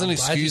I'm glad you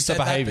excuse the said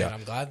that behavior. bit.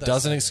 I'm glad that's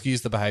Doesn't there.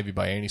 excuse the behavior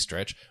by any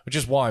stretch, which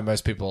is why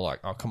most people are like,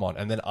 oh, come on.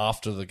 And then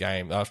after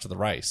the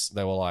race,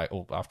 they were like,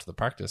 or after the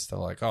practice, they're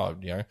like, oh,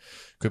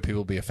 could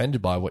people be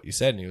offended by what you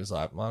said? And he was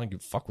like, well, I don't give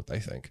a fuck what they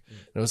think. And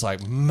it was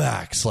like,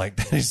 Max,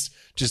 that is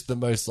just the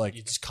most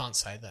You just can't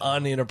say that.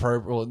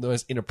 the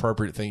most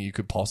inappropriate thing you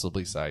could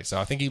possibly say. So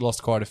I think he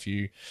lost quite a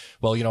few.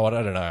 Well, you know what?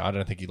 I don't know. I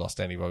don't think he lost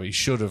anybody. He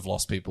should have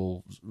lost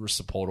people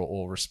support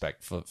or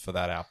respect for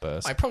that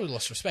outburst. I probably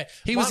lost respect.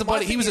 He was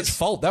at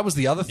fault. That was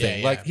the other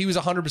thing. Yeah. He was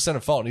 100%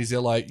 at fault. And he's there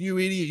like, you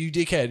idiot, you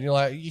dickhead. And you're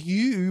like,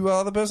 you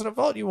are the person at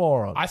fault, you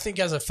moron. I think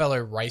as a fellow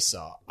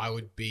racer, I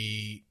would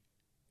be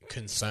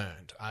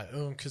concerned.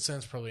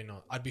 Concerned's probably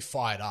not. I'd be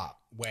fired up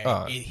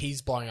where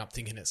he's blowing up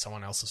thinking it's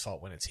someone else's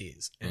fault when it's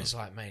his. And it's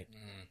like, mate,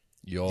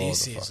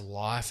 This is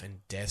life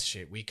and death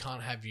shit. We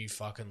can't have you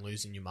fucking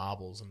losing your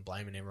marbles and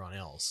blaming everyone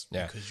else.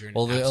 Yeah. Because you're an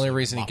Well, the only absolute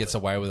reason he muppet. gets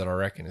away with it, I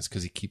reckon, is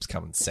because he keeps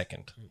coming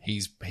second. He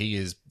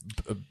is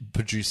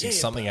producing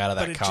something out of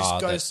that but car it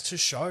just goes that to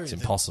show it's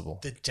impossible.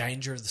 the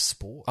danger of the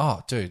sport.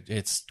 Oh, dude,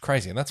 it's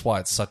crazy, and that's why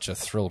it's such a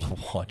thrill to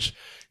watch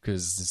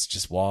because it's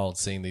just wild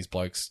seeing these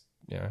blokes,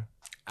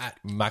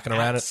 macking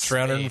around at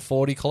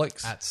 340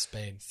 clicks. At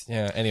speed.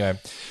 Yeah. Anyway,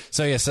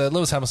 so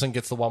Lewis Hamilton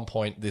gets the 1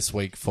 point this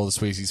week for the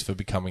Sweezies for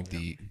becoming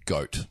the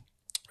GOAT.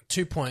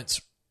 2 points,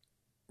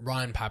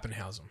 Ryan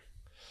Pappenhausen.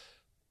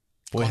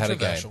 We had a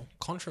game,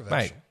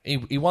 Controversial.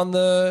 mate. He won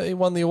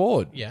the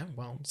award. Yeah,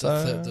 well,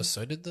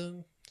 so did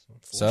the.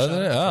 So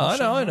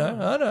I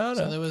know.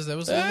 So there was a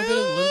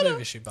little bit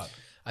of issue, but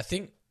I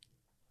think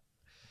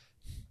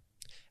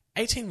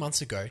 18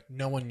 months ago,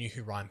 no one knew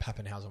who Ryan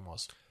Pappenhausen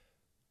was.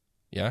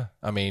 Yeah,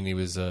 I mean he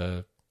was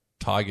a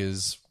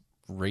Tigers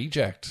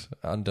reject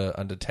under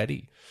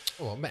Teddy.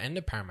 Well, and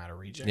a Parramatta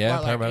reject. Yeah,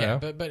 Well, Parramatta.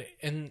 Yeah, but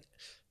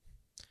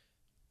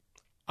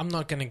I'm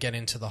not going to get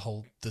into the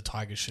whole the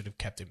Tigers should have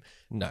kept him.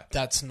 No,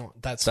 That's not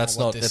what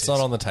this it's is. not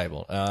on the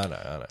table. I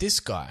know. This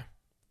guy,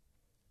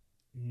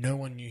 no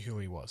one knew who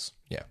he was,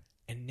 Yeah.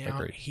 and now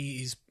Agreed.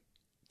 he is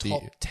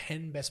top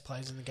 10 best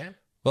players in the game.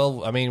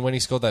 Well, I mean, when he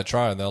scored that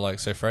try, and they're like,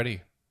 "So,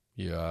 Freddie,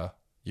 you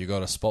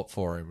got a spot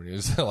for him," and he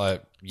was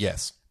like,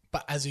 "Yes,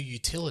 But as a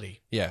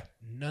utility, yeah."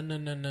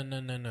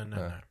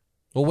 no.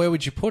 Well, where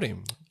would you put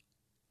him?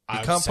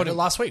 I can't said put it him-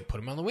 last week. Put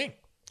him on the wing.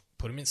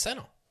 Put him in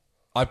center.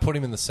 I'd put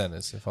him in the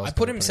centers if I was. I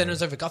put gonna him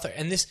centers over Gutho.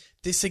 And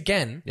this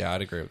again, Yeah,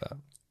 I'd agree with that.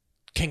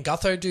 can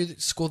Gutho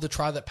score the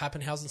try that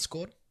Pappenhausen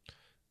scored?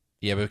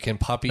 Yeah, but can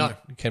No.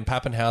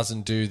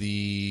 Pappenhausen do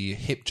the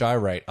hip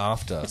gyrate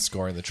after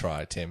scoring the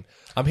try, Tim?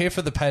 I'm here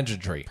for the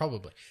pageantry.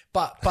 Probably.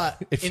 But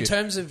If in you-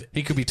 terms of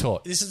He could be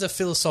taught. this is a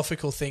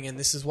philosophical thing, and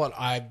this is what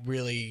I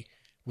really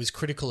was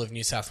critical of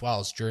New South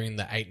Wales during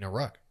the 8 in a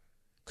row.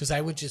 Because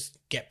they would just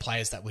get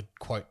players that would,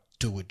 quote,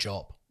 do a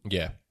job,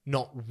 Yeah.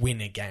 not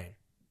win a game.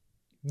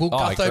 Will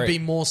I Gutho agree. be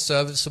more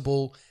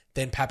serviceable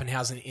than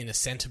Pappenhausen in a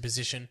centre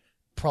position?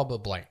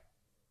 Probably.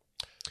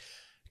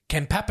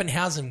 Can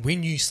Pappenhausen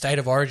win you State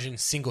of Origin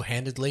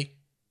single-handedly?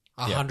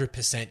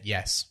 100%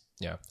 yes.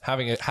 Yeah.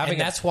 And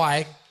that's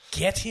why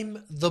get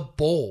him the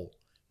ball.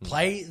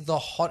 Play the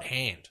hot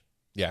hand.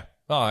 Yeah.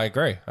 Oh, I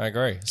agree.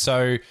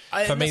 So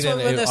for me, that's then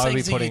what they're I'd saying be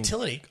is a putting.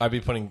 utility. I'd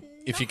be putting.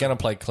 If you're going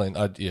to play Clint,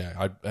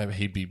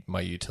 he'd be my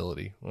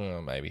utility.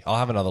 Maybe I'll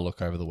have another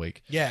look over the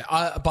week. Yeah,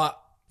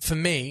 but for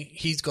me,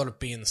 he's got to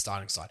be in the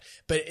starting side.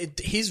 But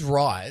his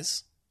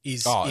rise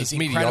is It's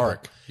incredible.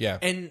 meteoric. Yeah.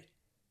 And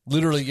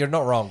Literally, you're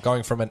not wrong.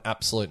 Going from an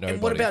absolute nobody.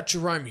 what about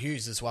Jerome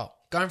Hughes as well?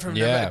 Going from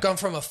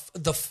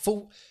the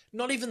full,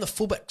 not even the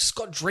fullback.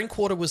 Scott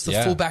Drinkwater was the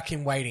Yeah. fullback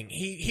in waiting.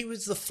 He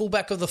was the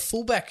fullback of the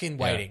fullback in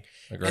waiting.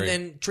 agreed. And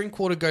then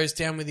Drinkwater goes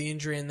down with the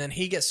injury, and then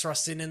he gets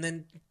thrust in, and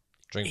then he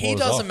Drinkwater's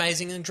does off.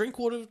 amazing, and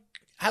Drinkwater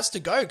has to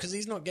go because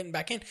he's not getting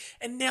back in.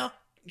 And now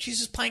he's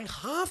just playing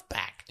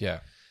halfback. Yeah,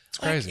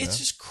 it's Like, crazy. it's man.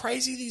 just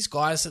crazy, these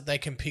guys that they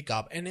can pick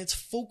up, and it's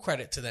full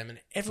credit to them. And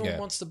everyone Yeah.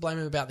 wants to blame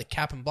him about the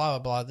cap and blah, blah,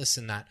 blah, this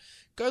and that.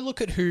 Go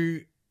look at who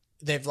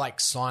they've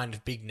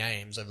signed big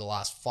names over the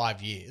last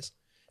 5 years.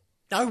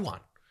 No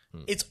one.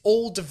 It's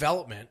all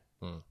development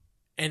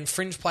and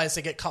fringe players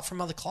that get cut from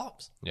other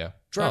clubs. Yeah,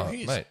 Jerome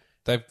Hughes. mate.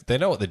 They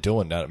know what they're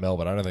doing down at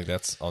Melbourne. I don't think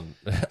that's on.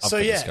 Up So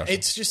for yeah, discussion.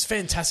 it's just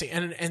fantastic,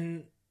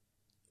 and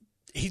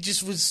he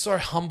just was so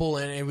humble,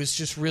 and it was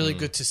just really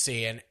good to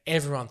see. And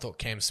everyone thought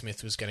Cam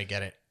Smith was going to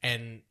get it,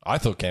 and I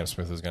thought Cam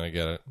Smith was going to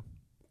get it.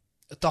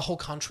 the whole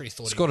country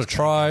thought Scored he a was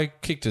try,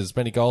 kicked as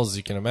many goals as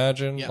you can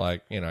imagine.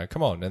 Yeah.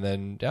 Come on. And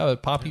then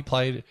Papi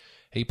played.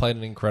 He played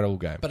an incredible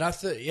game. But I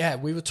thought,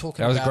 we were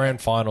talking That was about a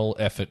grand final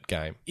effort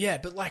game. Yeah,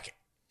 but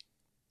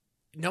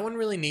no one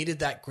really needed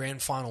that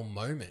grand final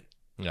moment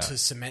No. to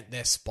cement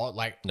their spot.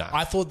 No.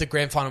 I thought the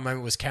grand final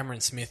moment was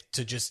Cameron Smith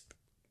to just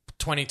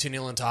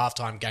 22-0 into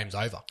halftime, game's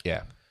over.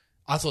 Yeah.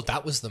 I thought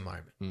that was the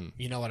moment.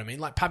 You know what I mean?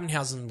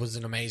 Pappenhausen was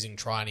an amazing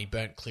try and he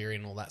burnt Cleary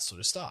and all that sort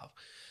of stuff.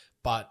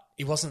 But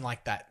it wasn't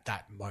like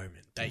that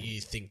moment that you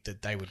think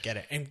that they would get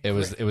it. And It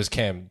was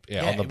Cam on the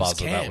it was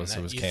buzzer. Cam It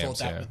was you Cam.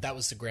 thought that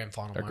was the grand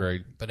final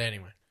Agreed. moment. But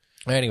anyway.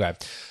 Anyway,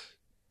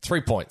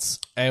 3 points.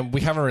 And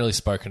we haven't really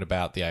spoken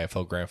about the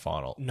AFL Grand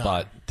Final. No.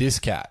 But this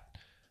cat,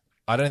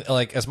 I don't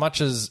as much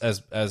as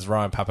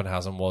Ryan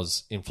Pappenhausen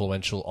was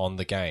influential on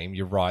the game,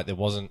 you're right. There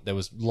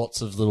was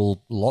lots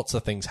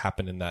of things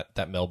happened in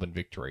that Melbourne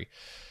victory.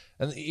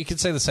 And you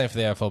could say the same for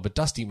the AFL, but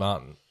Dusty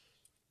Martin,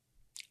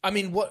 I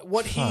mean,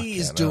 what he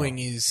is Fucking hell. doing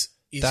is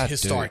That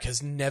historic, dude.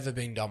 has never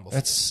been done before.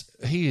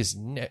 he is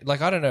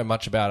I don't know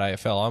much about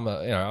AFL.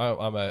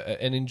 I'm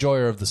an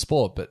enjoyer of the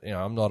sport, but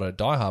I'm not a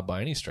diehard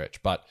by any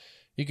stretch. But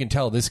you can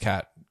tell this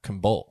cat can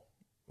ball.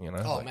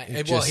 Oh man!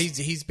 it's Well, just-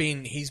 he's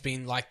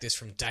been like this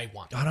from day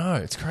one. I know,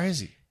 it's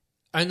crazy.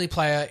 Only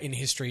player in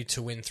history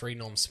to win 3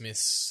 Norm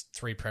Smiths,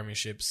 3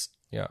 premierships,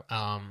 Yeah,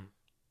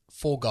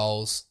 4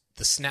 goals,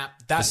 The snap.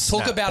 snap,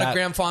 Talk about a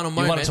grand final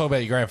moment. You want to talk about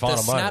your grand final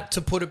the moment? snap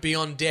to put it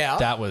beyond doubt.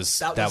 That was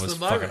the fucking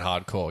moment.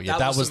 hardcore. Yeah,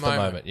 that was the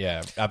moment.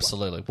 Yeah,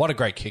 absolutely. What a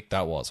great kick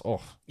that was.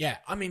 Oh, Yeah,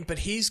 I mean, but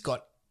he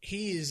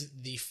is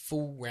the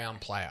full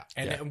round player,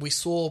 and we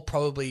saw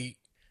probably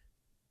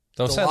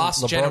they were the saying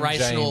last LeBron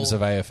generational James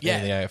of in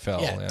the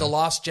AFL. Yeah, the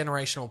last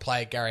generational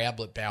player, Gary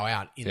Ablett, bow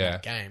out in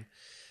that game.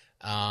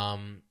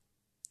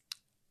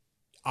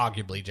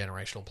 Arguably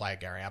generational player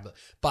Gary Ablett,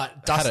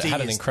 but Dusty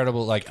had an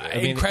incredible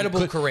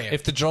incredible career.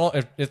 If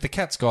the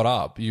Cats got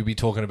up, you'd be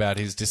talking about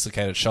his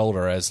dislocated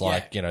shoulder as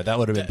that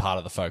would have been part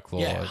of the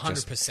folklore. Yeah, It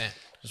 100%.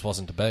 just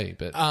wasn't to be.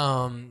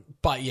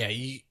 But yeah,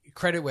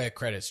 credit where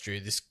credit's due.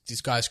 This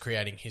guy's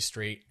creating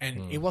history,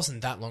 and it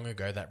wasn't that long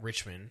ago that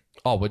Richmond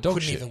we're dog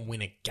couldn't shit. even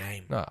win a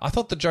game. No, I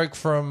thought the joke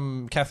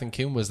from Kath and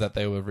Kim was that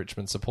they were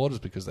Richmond supporters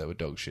because they were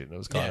dog shit. And it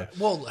was kind Yeah, of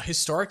well,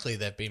 historically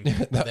they've been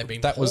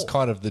that was poor.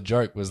 kind of the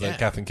joke was Yeah. that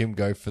Kath and Kim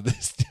go for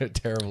this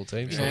terrible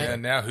team. So, Yeah,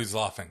 now who's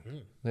laughing?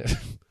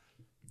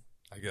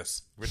 I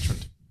guess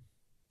Richmond.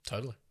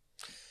 Totally.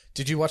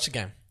 Did you watch the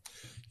game?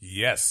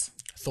 Yes.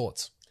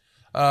 Thoughts?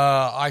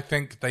 I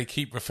think they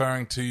keep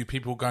referring to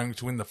people going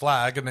to win the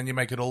flag, and then you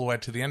make it all the way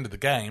to the end of the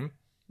game.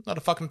 Not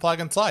a fucking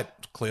flag in sight.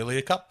 Clearly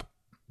a cup.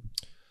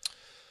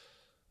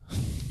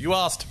 You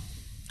asked.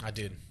 I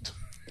did.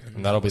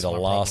 and that'll be the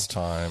last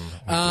time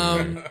we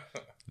do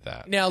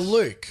that. Now,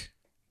 Luke,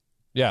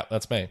 Yeah,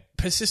 that's me.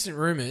 persistent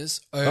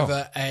rumors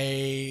over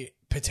a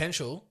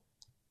potential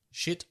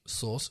shit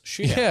sauce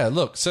shootout. Yeah,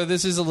 look, so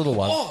this is a little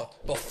one. Oh,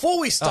 before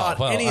we start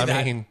Oh, well, any of I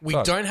that, mean, we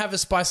God. don't have a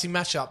spicy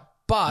matchup,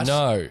 but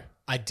No.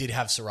 I did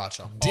have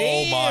sriracha.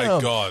 Oh my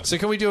God. So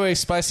can we do a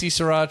spicy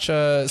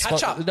sriracha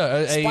Catch up. No,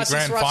 a Spicy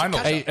grand sriracha final.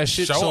 catch up. a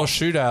shit Show sauce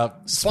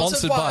shootout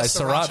sponsored by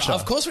sriracha.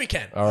 Of course we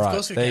can. All Of right,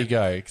 course we there can. you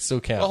go. Still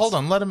counts. Well, hold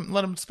on. Let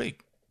him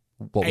speak.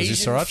 What was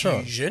Asian your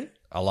sriracha? fusion.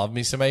 I love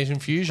me some Asian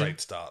fusion.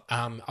 Great start.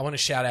 I want to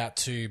shout out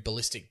to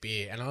Ballistic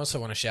Beer, and I also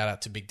want to shout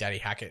out to Big Daddy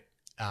Hackett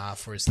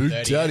for his Big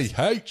 30th Daddy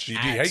H.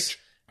 GDH.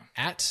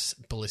 at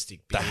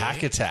Ballistic The Beer.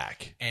 Hack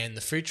Attack. And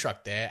the food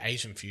truck there,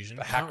 Asian Fusion.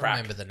 I Hack can't Rack.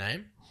 remember the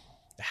name.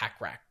 The Hack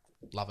Rack.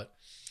 Love it.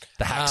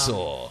 The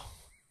Hacksaw.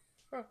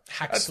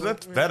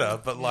 That's better,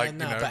 but like,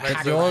 no, you know, but makes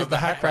Hack it- Rack, the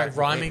Hack Rack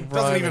rhyming.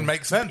 doesn't even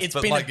make sense. It's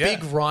but been like, a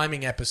big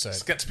rhyming episode.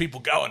 Just gets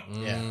people going.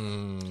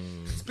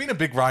 Yeah. It's been a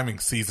big rhyming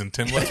season,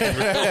 Tim. Let's be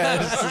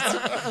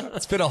real.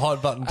 It's been a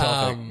hot button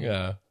topic.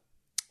 Yeah.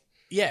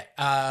 Yeah.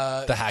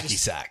 The Hacky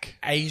just Sack.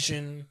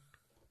 Asian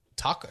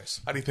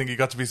tacos. How do you think you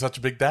got to be such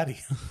a big daddy?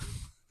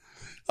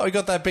 Oh, we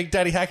got that Big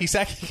Daddy Hacky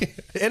Sack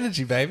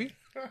energy, baby.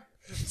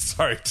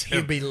 Sorry, You'd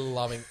Tim. be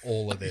loving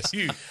all of this.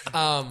 You.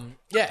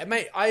 Yeah,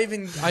 mate.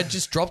 I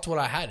just dropped what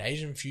I had.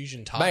 Asian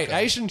fusion tacos. Mate,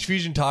 Asian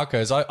fusion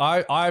tacos.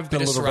 I've got a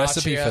Bit of little sriracha,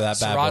 recipe for that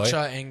bad boy.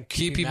 sriracha and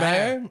Kewpie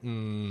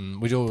mayo.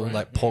 We do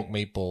like pork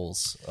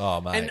meatballs. Oh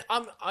mate, And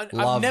I've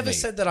Love never me.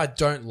 said that I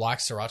don't like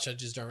sriracha. I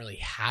just don't really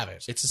have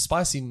it. it's a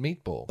spicy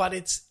meatball. But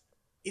it's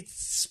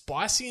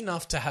spicy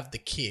enough to have the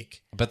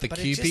kick. But the it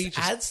Kewpie just just-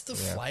 adds the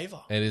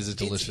flavor. It is a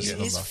delicious It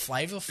is number.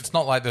 flavorful. It's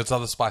not like those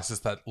other spices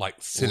that like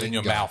sit in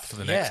your Linger. mouth for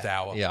the next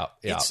hour. Yeah,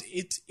 yeah.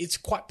 It's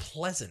quite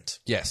pleasant.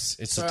 Yes,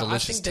 it's So a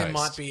delicious I think there taste.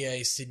 might be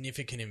a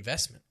significant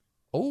investment.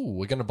 Oh,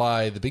 we're going to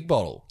buy the big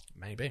bottle.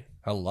 Maybe.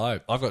 Hello.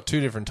 I've got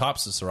two different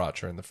types of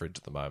sriracha in the fridge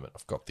at the moment.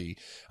 I've got the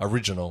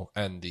original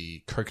and the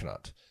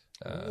coconut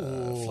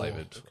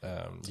flavored.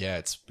 Yeah,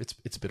 it's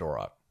a bit all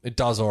right. It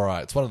does all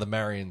right. It's one of the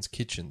Marion's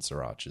Kitchen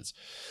srirachas,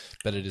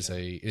 but it is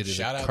a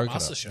Shout out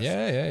coconut. MasterChef.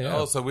 Yeah.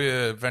 Oh, so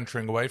we're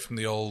venturing away from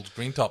the old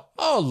green top.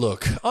 Oh,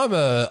 look, I'm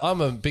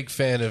a big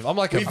fan of. I'm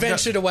like We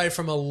ventured away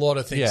from a lot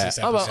of things Yeah, this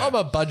I'm episode.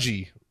 a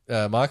budgie,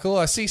 Michael.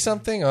 I see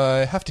something,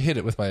 I have to hit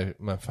it with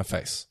my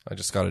face. I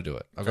just got to do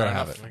it. I've got to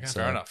have it. Okay. So,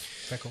 Fair enough.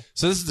 Okay, cool.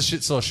 so this is the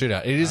shit sauce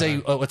shootout. It is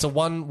it's a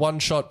one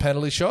shot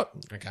penalty shot.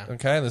 Okay.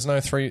 Okay. There's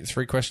no three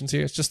questions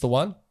here. It's just the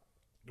one.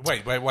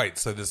 Wait.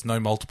 So there's no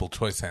multiple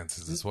choice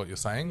answers, is what you're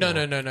saying? No. Or-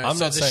 So I'm the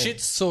not saying-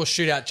 shit sauce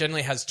shootout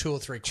generally has 2 or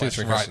 3 questions.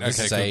 Two or three Right, questions.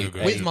 This okay, is good,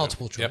 good, With good.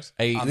 multiple choice.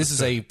 This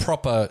is a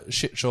proper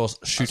shit sauce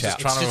shootout.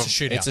 trying to- It's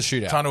just a shootout. It's a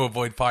shootout. Trying to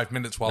avoid 5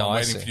 minutes while No, I'm I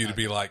waiting see. for you to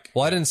be like,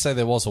 Well, I didn't say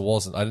there was or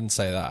wasn't. I didn't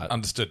say that.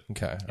 understood.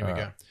 Okay. Here we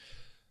go.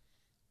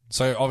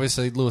 So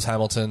obviously Lewis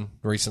Hamilton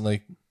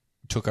recently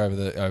took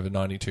over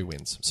 92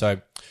 wins. So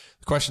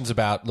the question's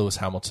about Lewis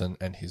Hamilton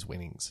and his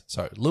winnings.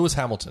 So Lewis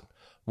Hamilton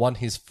won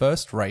his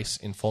first race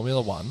in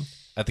Formula 1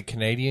 at the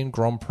Canadian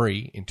Grand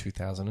Prix in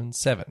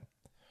 2007.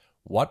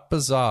 What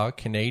bizarre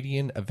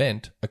Canadian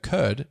event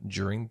occurred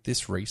during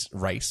this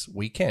race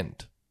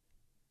weekend?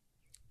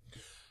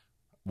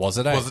 Was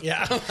it A?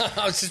 Yeah,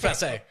 I was just about to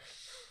say.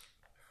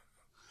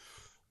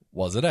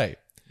 Was it A?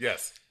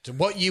 Yes. So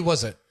what year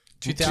was it?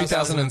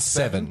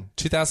 2007.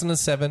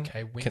 2007.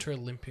 Okay, Winter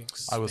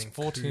Olympics. I was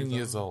Vancouver. 14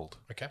 years old.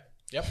 Okay.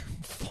 Yep.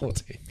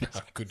 14.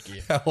 Good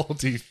gear. How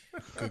old are you?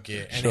 Good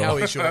gear. And how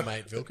is your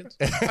mate, Vilkins?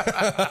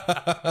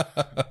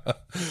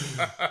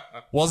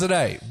 Was it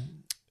A,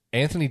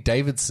 Anthony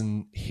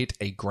Davidson hit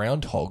a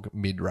groundhog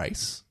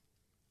mid-race?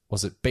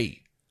 Was it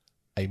B,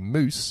 a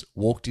moose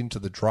walked into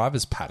the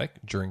driver's paddock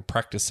during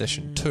practice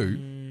session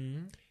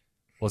 2?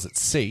 Was it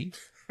C,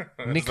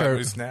 Nico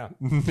Who's now?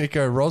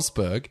 Nico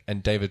Rosberg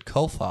and David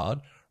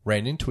Coulthard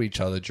ran into each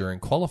other during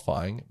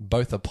qualifying,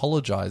 both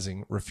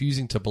apologising,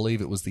 refusing to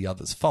believe it was the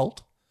other's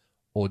fault?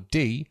 Or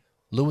D,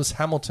 Lewis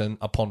Hamilton,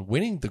 upon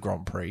winning the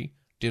Grand Prix,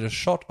 did a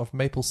shot of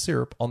maple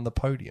syrup on the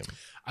podium?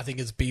 I think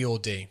it's B or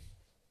D.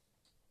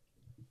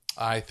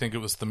 I think it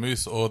was the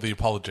moose or the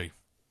apology.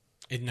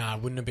 It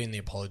wouldn't have been the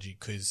apology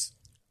because,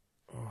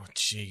 oh,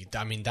 gee,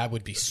 I mean, that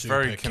would be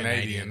super Very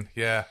Canadian,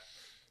 yeah.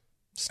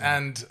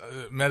 And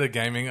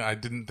metagaming, I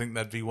didn't think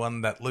that'd be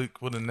one that Luke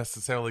wouldn't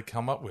necessarily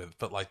come up with.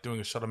 But like doing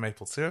a shot of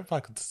maple syrup, I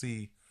could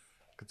see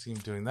him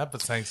doing that.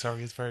 But saying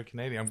sorry is very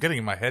Canadian. I'm getting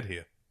in my head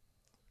here.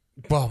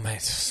 Well,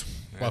 mate,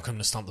 welcome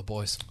to Stump the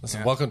Boys.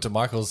 Listen, welcome to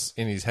Michael's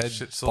In His Head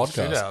Shit sauce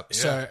podcast.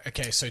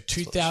 shootout. So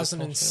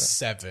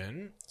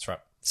 2007, That's right.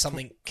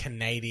 something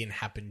Canadian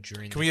happened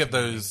during. Can we have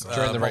those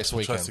During the race multiple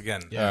weekend. choice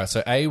again? All right,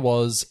 so A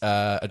was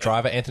a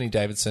driver, Anthony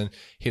Davidson,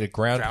 hit a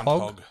groundhog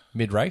Groundhog.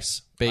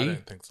 mid-race. B, I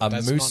don't think so.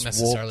 That's not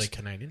necessarily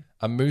Canadian.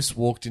 a moose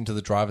walked into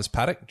the driver's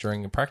paddock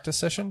during a practice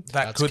session.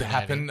 That That's could Canadian.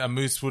 happen. A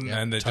moose wouldn't,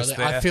 and they're Totally. just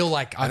there. I feel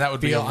like and that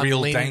would be a I'm real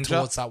leaning danger.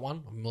 towards that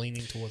one. I'm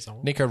leaning towards that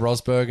one. Nico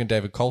Rosberg and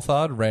David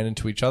Coulthard ran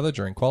into each other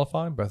during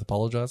qualifying, both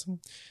apologising.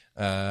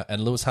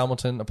 And Lewis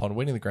Hamilton, upon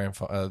winning the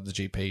the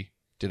GP,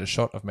 did a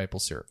shot of maple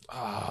syrup.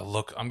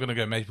 Look, I'm going to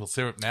go maple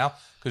syrup now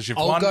because you've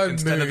I'll won go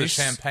instead of the moose.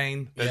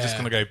 champagne. They're just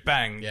Yeah. going to go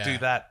bang, Yeah. do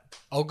that.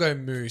 I'll go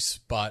Moose,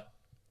 but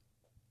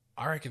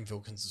I reckon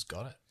Vilkins has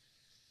got it.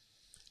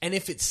 And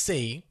if it's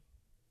C,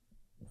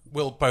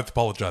 We'll both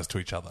apologise to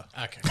each other.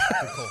 okay,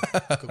 good call.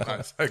 Good call.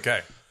 Nice. Okay,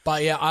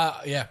 But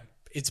yeah,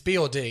 it's B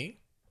or D,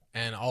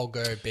 and I'll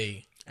go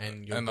B,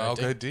 and you'll and go I'll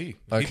D. go D.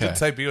 Okay. He did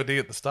say B or D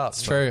at the start.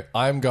 True.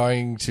 I'm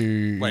going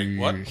to Wait,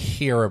 what?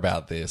 hear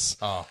about this.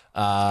 Oh.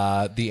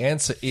 The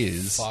answer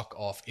is Fuck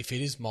off. If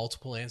it is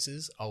multiple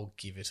answers, I'll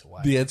give it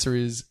away. the answer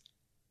is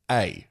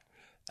A.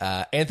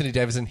 Anthony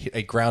Davidson hit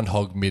a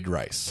groundhog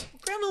mid-race.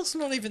 Groundhog's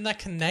not even that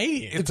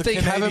Canadian. It's a They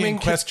have him Canadian in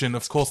question.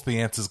 Of course,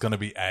 the answer is going to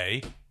be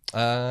A.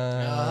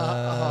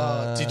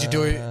 Did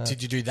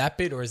you do that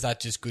bit, or is that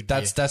just good?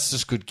 That's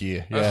just good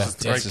gear. Yeah, That's just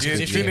that's great. just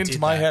It good fit gear. into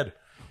Did my that. head.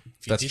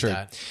 If you That's did true.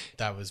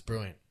 that was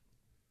brilliant.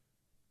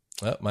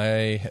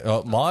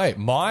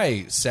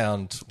 My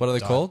sound. What are they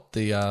called?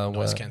 The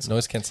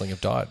Noise cancelling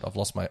have died. I've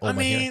lost my. All I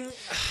my hearing. mean,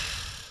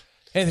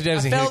 Anthony I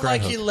Davidson hit a felt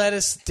like groundhog. you let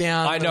us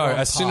down. I the know. wrong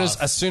As soon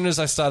path. as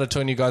I started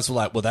talking, you guys were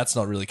like, "Well, that's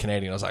not really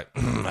Canadian." I was like,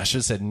 "I should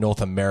have said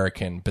North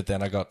American," but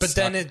then I got. But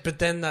stuck.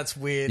 then that's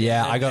weird.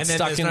 Yeah, and, I got and then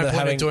stuck there's in no the point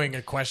having of doing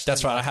a question.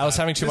 That's right. like I was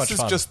that. having too This much is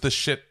fun. just the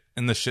shit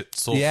in the shit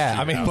sauce. Yeah,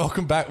 I mean, shootout.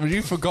 welcome back.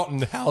 You've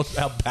forgotten how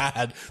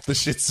bad the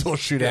shit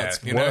sauce yeah,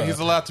 shootouts you know, were. he's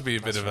allowed to be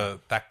a bit of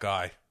that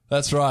guy.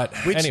 That's right.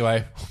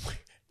 Anyway,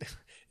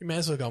 You may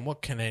as well go on,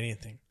 what Canadian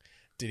thing?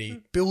 Did he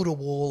build a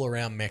wall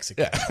around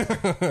Mexico?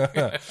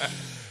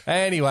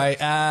 anyway,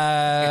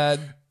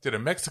 Did a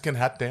Mexican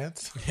hat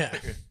dance?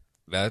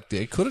 Yeah.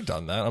 they could have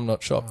done that. I'm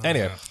not sure.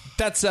 Anyway,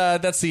 that's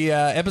the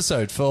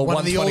episode for One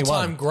of the 121.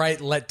 all-time great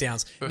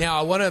letdowns. Now,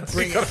 I want to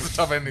bring... You got to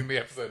stop ending the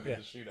episode with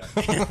a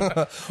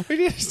shootout.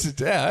 We used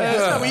to,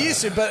 yeah. we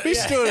used to, but... We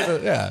used to do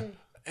it. Yeah.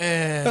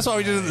 That's why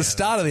we did it at the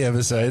start of the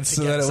episode,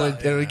 so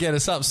that it would get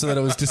us up, so that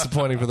it was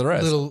disappointing for the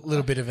rest.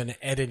 little bit of an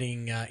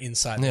editing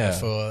insight there Yeah.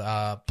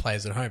 for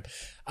players at home.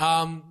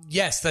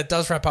 Yes, that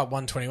does wrap up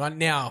 121.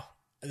 Now,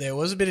 there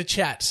was a bit of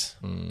chat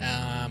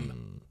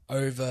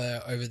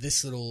over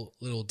this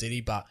little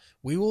ditty, but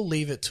we will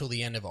leave it till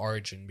the end of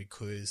Origin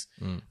because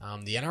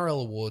the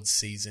NRL Awards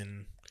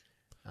season...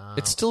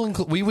 It's still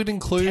we would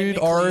include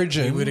technically,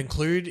 Origin We would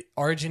include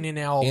Origin in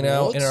our in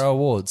awards. our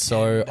awards.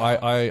 So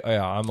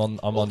I'm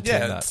on team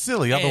Yeah, that. it's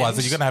silly. Otherwise, And-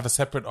 are you going to have a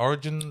separate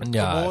Origin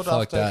Yeah, I award feel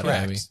like after?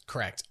 that, maybe.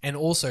 Correct. And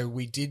also,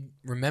 we did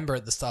remember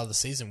at the start of the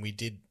season, we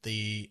did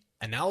the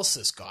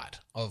analysis guide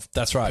of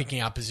That's right.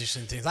 picking our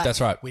position and things like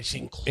That's right. which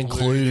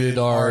Included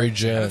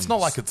Origin. And it's not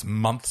like it's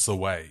months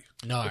away.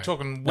 No. We're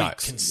talking No,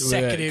 weeks.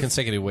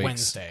 consecutive weeks.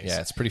 Wednesdays. Yeah,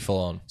 it's pretty full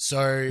on.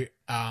 So,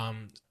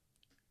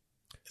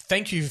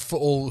 thank you for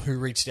all who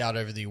reached out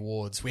over the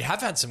awards. We have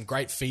had some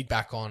great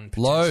feedback on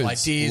potential Loads.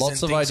 ideas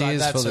Lots and of things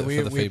ideas like that. for So the we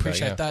feedback,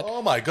 appreciate yeah. that.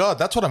 Oh my God,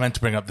 that's what I meant to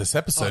bring up this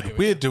episode. here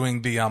we We're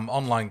doing the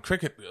online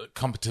cricket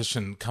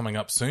competition coming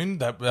up soon.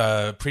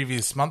 That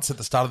previous months at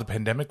the start of the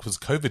pandemic was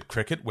COVID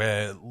cricket,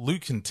 where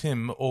Luke and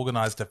Tim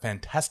organised a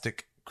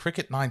fantastic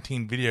Cricket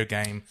 19 video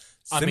game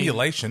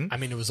simulation. I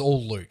mean, it was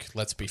all Luke,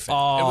 let's be fair. it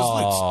was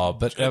Oh,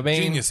 Luke's but I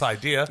mean, genius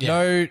idea.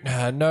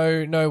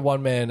 no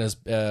one man is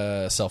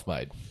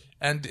self-made.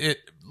 And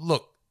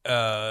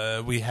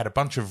we had a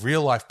bunch of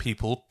real life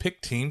people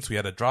pick teams. We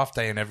had a draft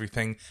day and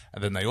everything,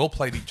 and then they all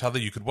played each other.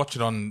 You could watch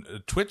it on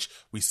Twitch.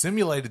 We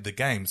simulated the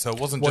game, so it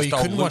wasn't Well, just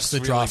you couldn't watch Luke's the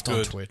really draft on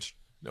good. Twitch.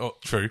 Oh,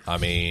 true. I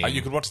mean,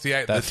 you could watch the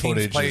that teams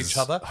footage play is each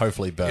other.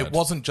 hopefully burnt. It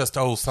wasn't just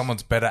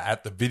someone's better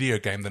at the video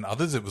game than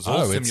others. It was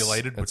all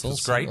simulated, which it's all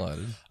was great.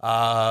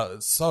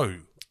 simulated. So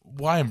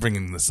why I'm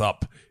bringing this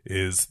up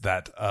is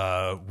that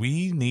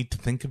we need to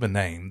think of a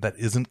name that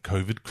isn't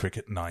COVID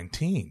Cricket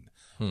 19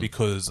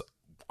 because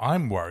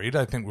I'm worried.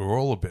 I think we're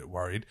all a bit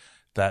worried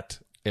that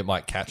It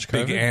might catch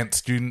big COVID. ant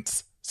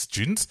students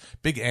students,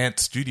 Big Ant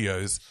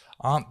Studios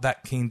aren't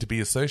that keen to be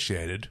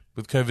associated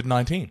with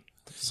COVID-19.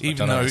 Even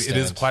don't though understand.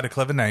 it is quite a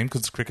clever name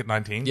because it's Cricket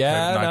 19.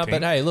 Yeah, COVID-19. no,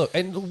 but hey, look,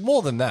 and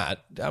more than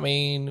that, I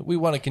mean, we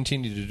want to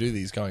continue to do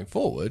these going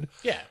forward.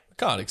 Yeah.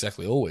 Can't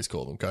exactly always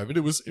call them COVID.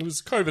 It was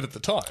COVID at the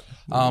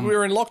time. We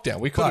were in lockdown.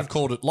 We could have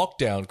called it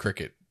lockdown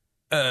cricket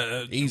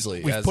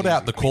easily. We've as put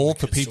out the easily. call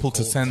for could still people to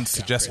call it send lockdown.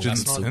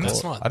 suggestions That's not- in.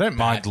 that's not I don't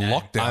mind bad name.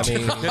 lockdown. I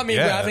mean- I mean,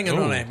 Yeah, we're having an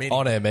ooh. on-air meeting.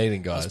 On-air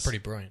meeting, guys. That's pretty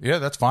brilliant. Yeah,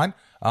 that's fine.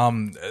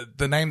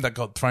 The name that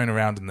got thrown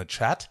around in the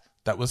chat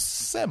that was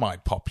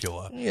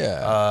semi-popular.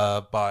 Yeah.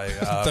 By The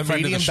friend of the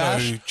medium show,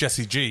 bash?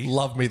 Jesse G.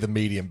 Love me the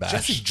medium bash.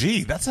 Jesse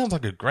G. That sounds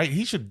like a great.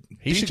 He should.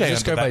 he should DJ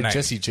just under go that by name.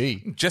 Jesse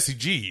G. Jesse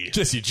G.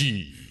 Jesse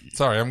G.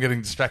 Sorry, I'm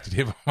getting distracted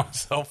here by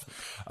myself.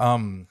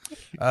 You're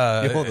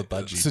the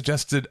budgie.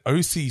 Suggested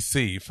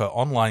OCC for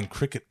Online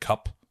Cricket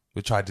Cup,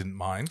 which I didn't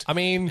mind. I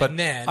mean, And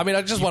then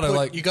I just want to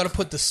like. you got to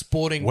put the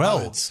sporting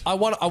Well, words. I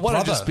want to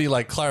Brother. just be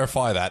like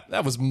clarify that.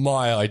 That was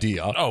my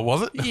idea. Oh,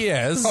 was it?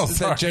 Yes, Oh,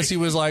 sorry. that Jesse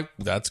was like,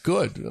 "That's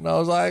good," and I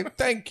was like,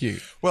 "Thank you."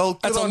 Well,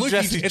 good that's a on Lukey.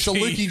 Jesse It's a G.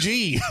 Lukey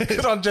G.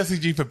 Good on Jesse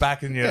G for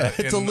backing you.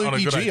 It's a on a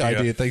Lukey good G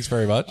idea. Thanks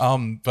very much.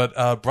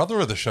 But brother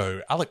of the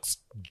show, Alex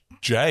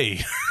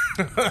J.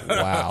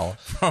 Wow,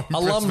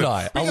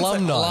 alumni.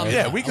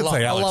 Yeah, we can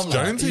say Alex Alumni.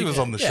 Jones. He was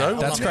on the Yeah, show.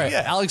 That's wasn't great. he?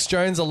 Yeah. Alex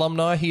Jones,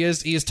 alumni. He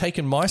has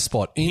taken my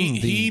spot in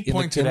He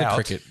pointed in the out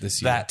cricket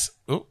this year. that.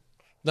 Oh,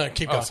 No,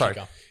 keep going. sorry. Keep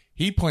going.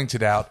 He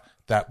pointed out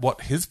that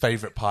what his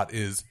favorite part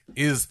is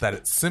that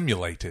it's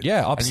simulated. Yeah,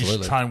 And you absolutely.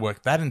 should try and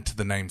work that into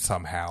the name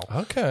somehow.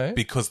 Okay.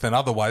 Because then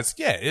otherwise,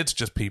 yeah, it's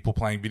just people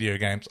playing video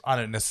games. I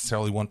don't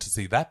necessarily want to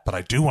see that, but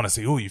I do want to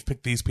see, oh, you've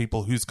picked these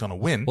people, who's going to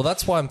win? Well,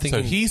 that's why I'm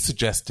thinking. So he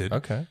suggested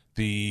Okay.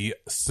 the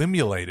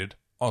Simulated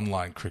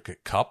Online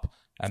Cricket Cup,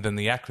 and then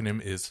the acronym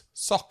is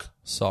SOC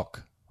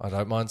SOC. I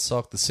don't mind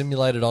SOC. The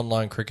Simulated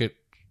Online Cricket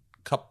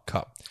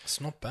Cup. It's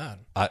not bad.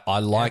 I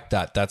like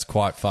that. That's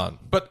quite fun.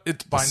 But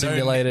it's by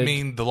simulated- no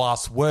mean the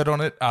last word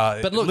on it.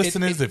 But look,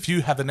 listeners, if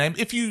you have a name,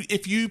 if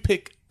you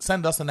pick,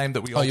 send us a name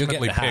that we Oh, you're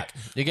ultimately getting a hat.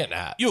 pick. You're getting a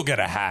hat. You'll get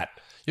a hat.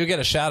 You'll get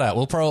a shout out.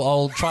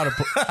 I'll try to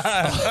put.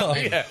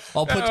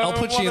 I'll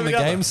put one you or in the the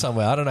other. game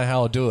somewhere. I don't know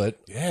how I'll do it.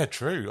 Yeah,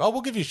 true. Oh,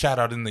 we'll give you a shout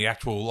out in the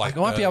actual like.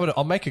 I might be able to.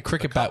 I'll make a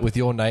cricket bat with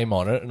your name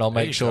on it, and I'll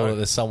make you sure go. that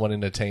there's someone in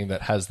the team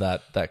that has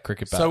that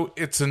cricket bat. So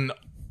it's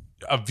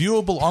a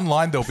viewable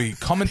online. There'll be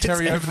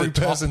commentary over every the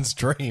top. person's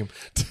dream.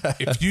 To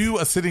If you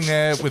are sitting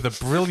there with a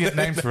brilliant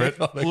name for it,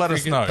 on a let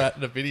us cricket know. bat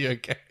in a video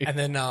game. And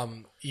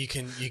then you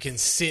can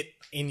sit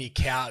in your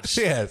couch,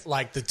 Yes.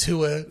 like the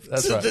tour.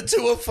 That's right. The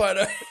tour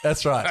photo.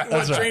 That's right. What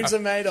That's right. dreams are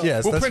made of.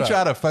 Yes, We'll that's print right. you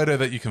out a photo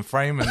that you can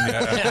frame in your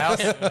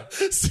house.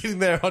 Sitting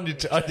there on your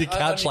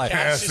couch, like,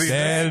 couch,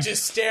 man,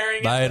 just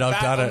staring mate, at the I've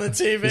back done on it.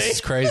 the TV. This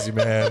is crazy,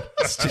 man.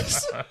 It's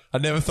just, I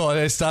never thought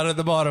I'd start at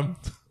the bottom.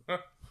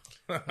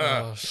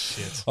 Oh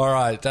shit! All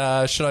right,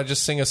 should I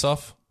just sing us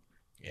off?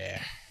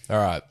 Yeah. All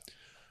right.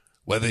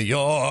 Whether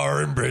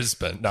you're in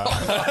Brisbane, no.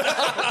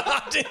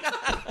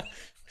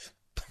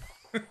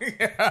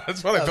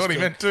 That's what I thought he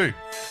meant too.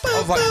 I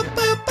was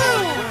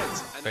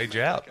like, fade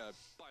you out.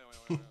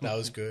 That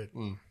was good.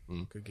 Mm,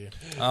 Good gear.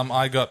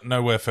 I got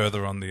nowhere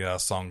further on the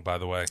song, by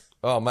the way.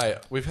 Oh, mate,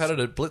 we've had it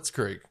at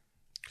Blitzkrieg.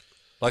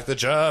 Like the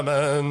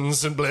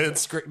Germans and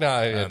Blitzkrieg.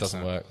 No, it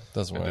doesn't work.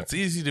 Doesn't work. It's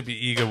easy to be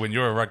eager when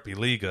you're a rugby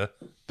leaguer.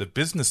 The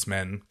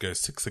businessmen go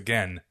 6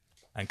 again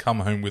and come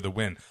home with a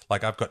win.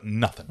 Like, I've got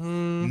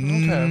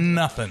nothing.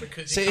 Nothing.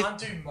 Because See, you can't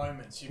do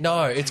moments.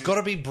 No, it's got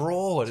to be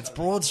broad. It's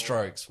broad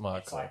strokes,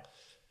 Michael.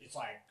 It's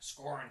like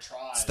scoring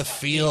tries. It's the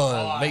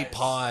feeling, meat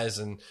pies,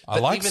 and I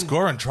like even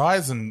scoring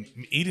tries and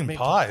eating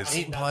pies.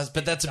 eating pies,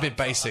 but that's a bit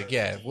basic.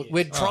 Yeah,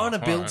 we're trying to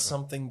build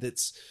something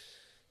that's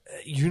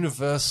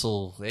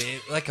universal,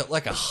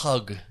 like a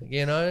hug.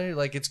 You know,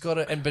 like it's got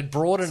to and but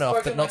broad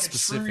enough that not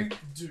specific.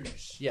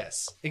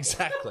 Yes,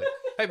 exactly.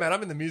 Hey man,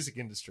 I'm in the music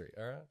industry.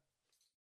 All right.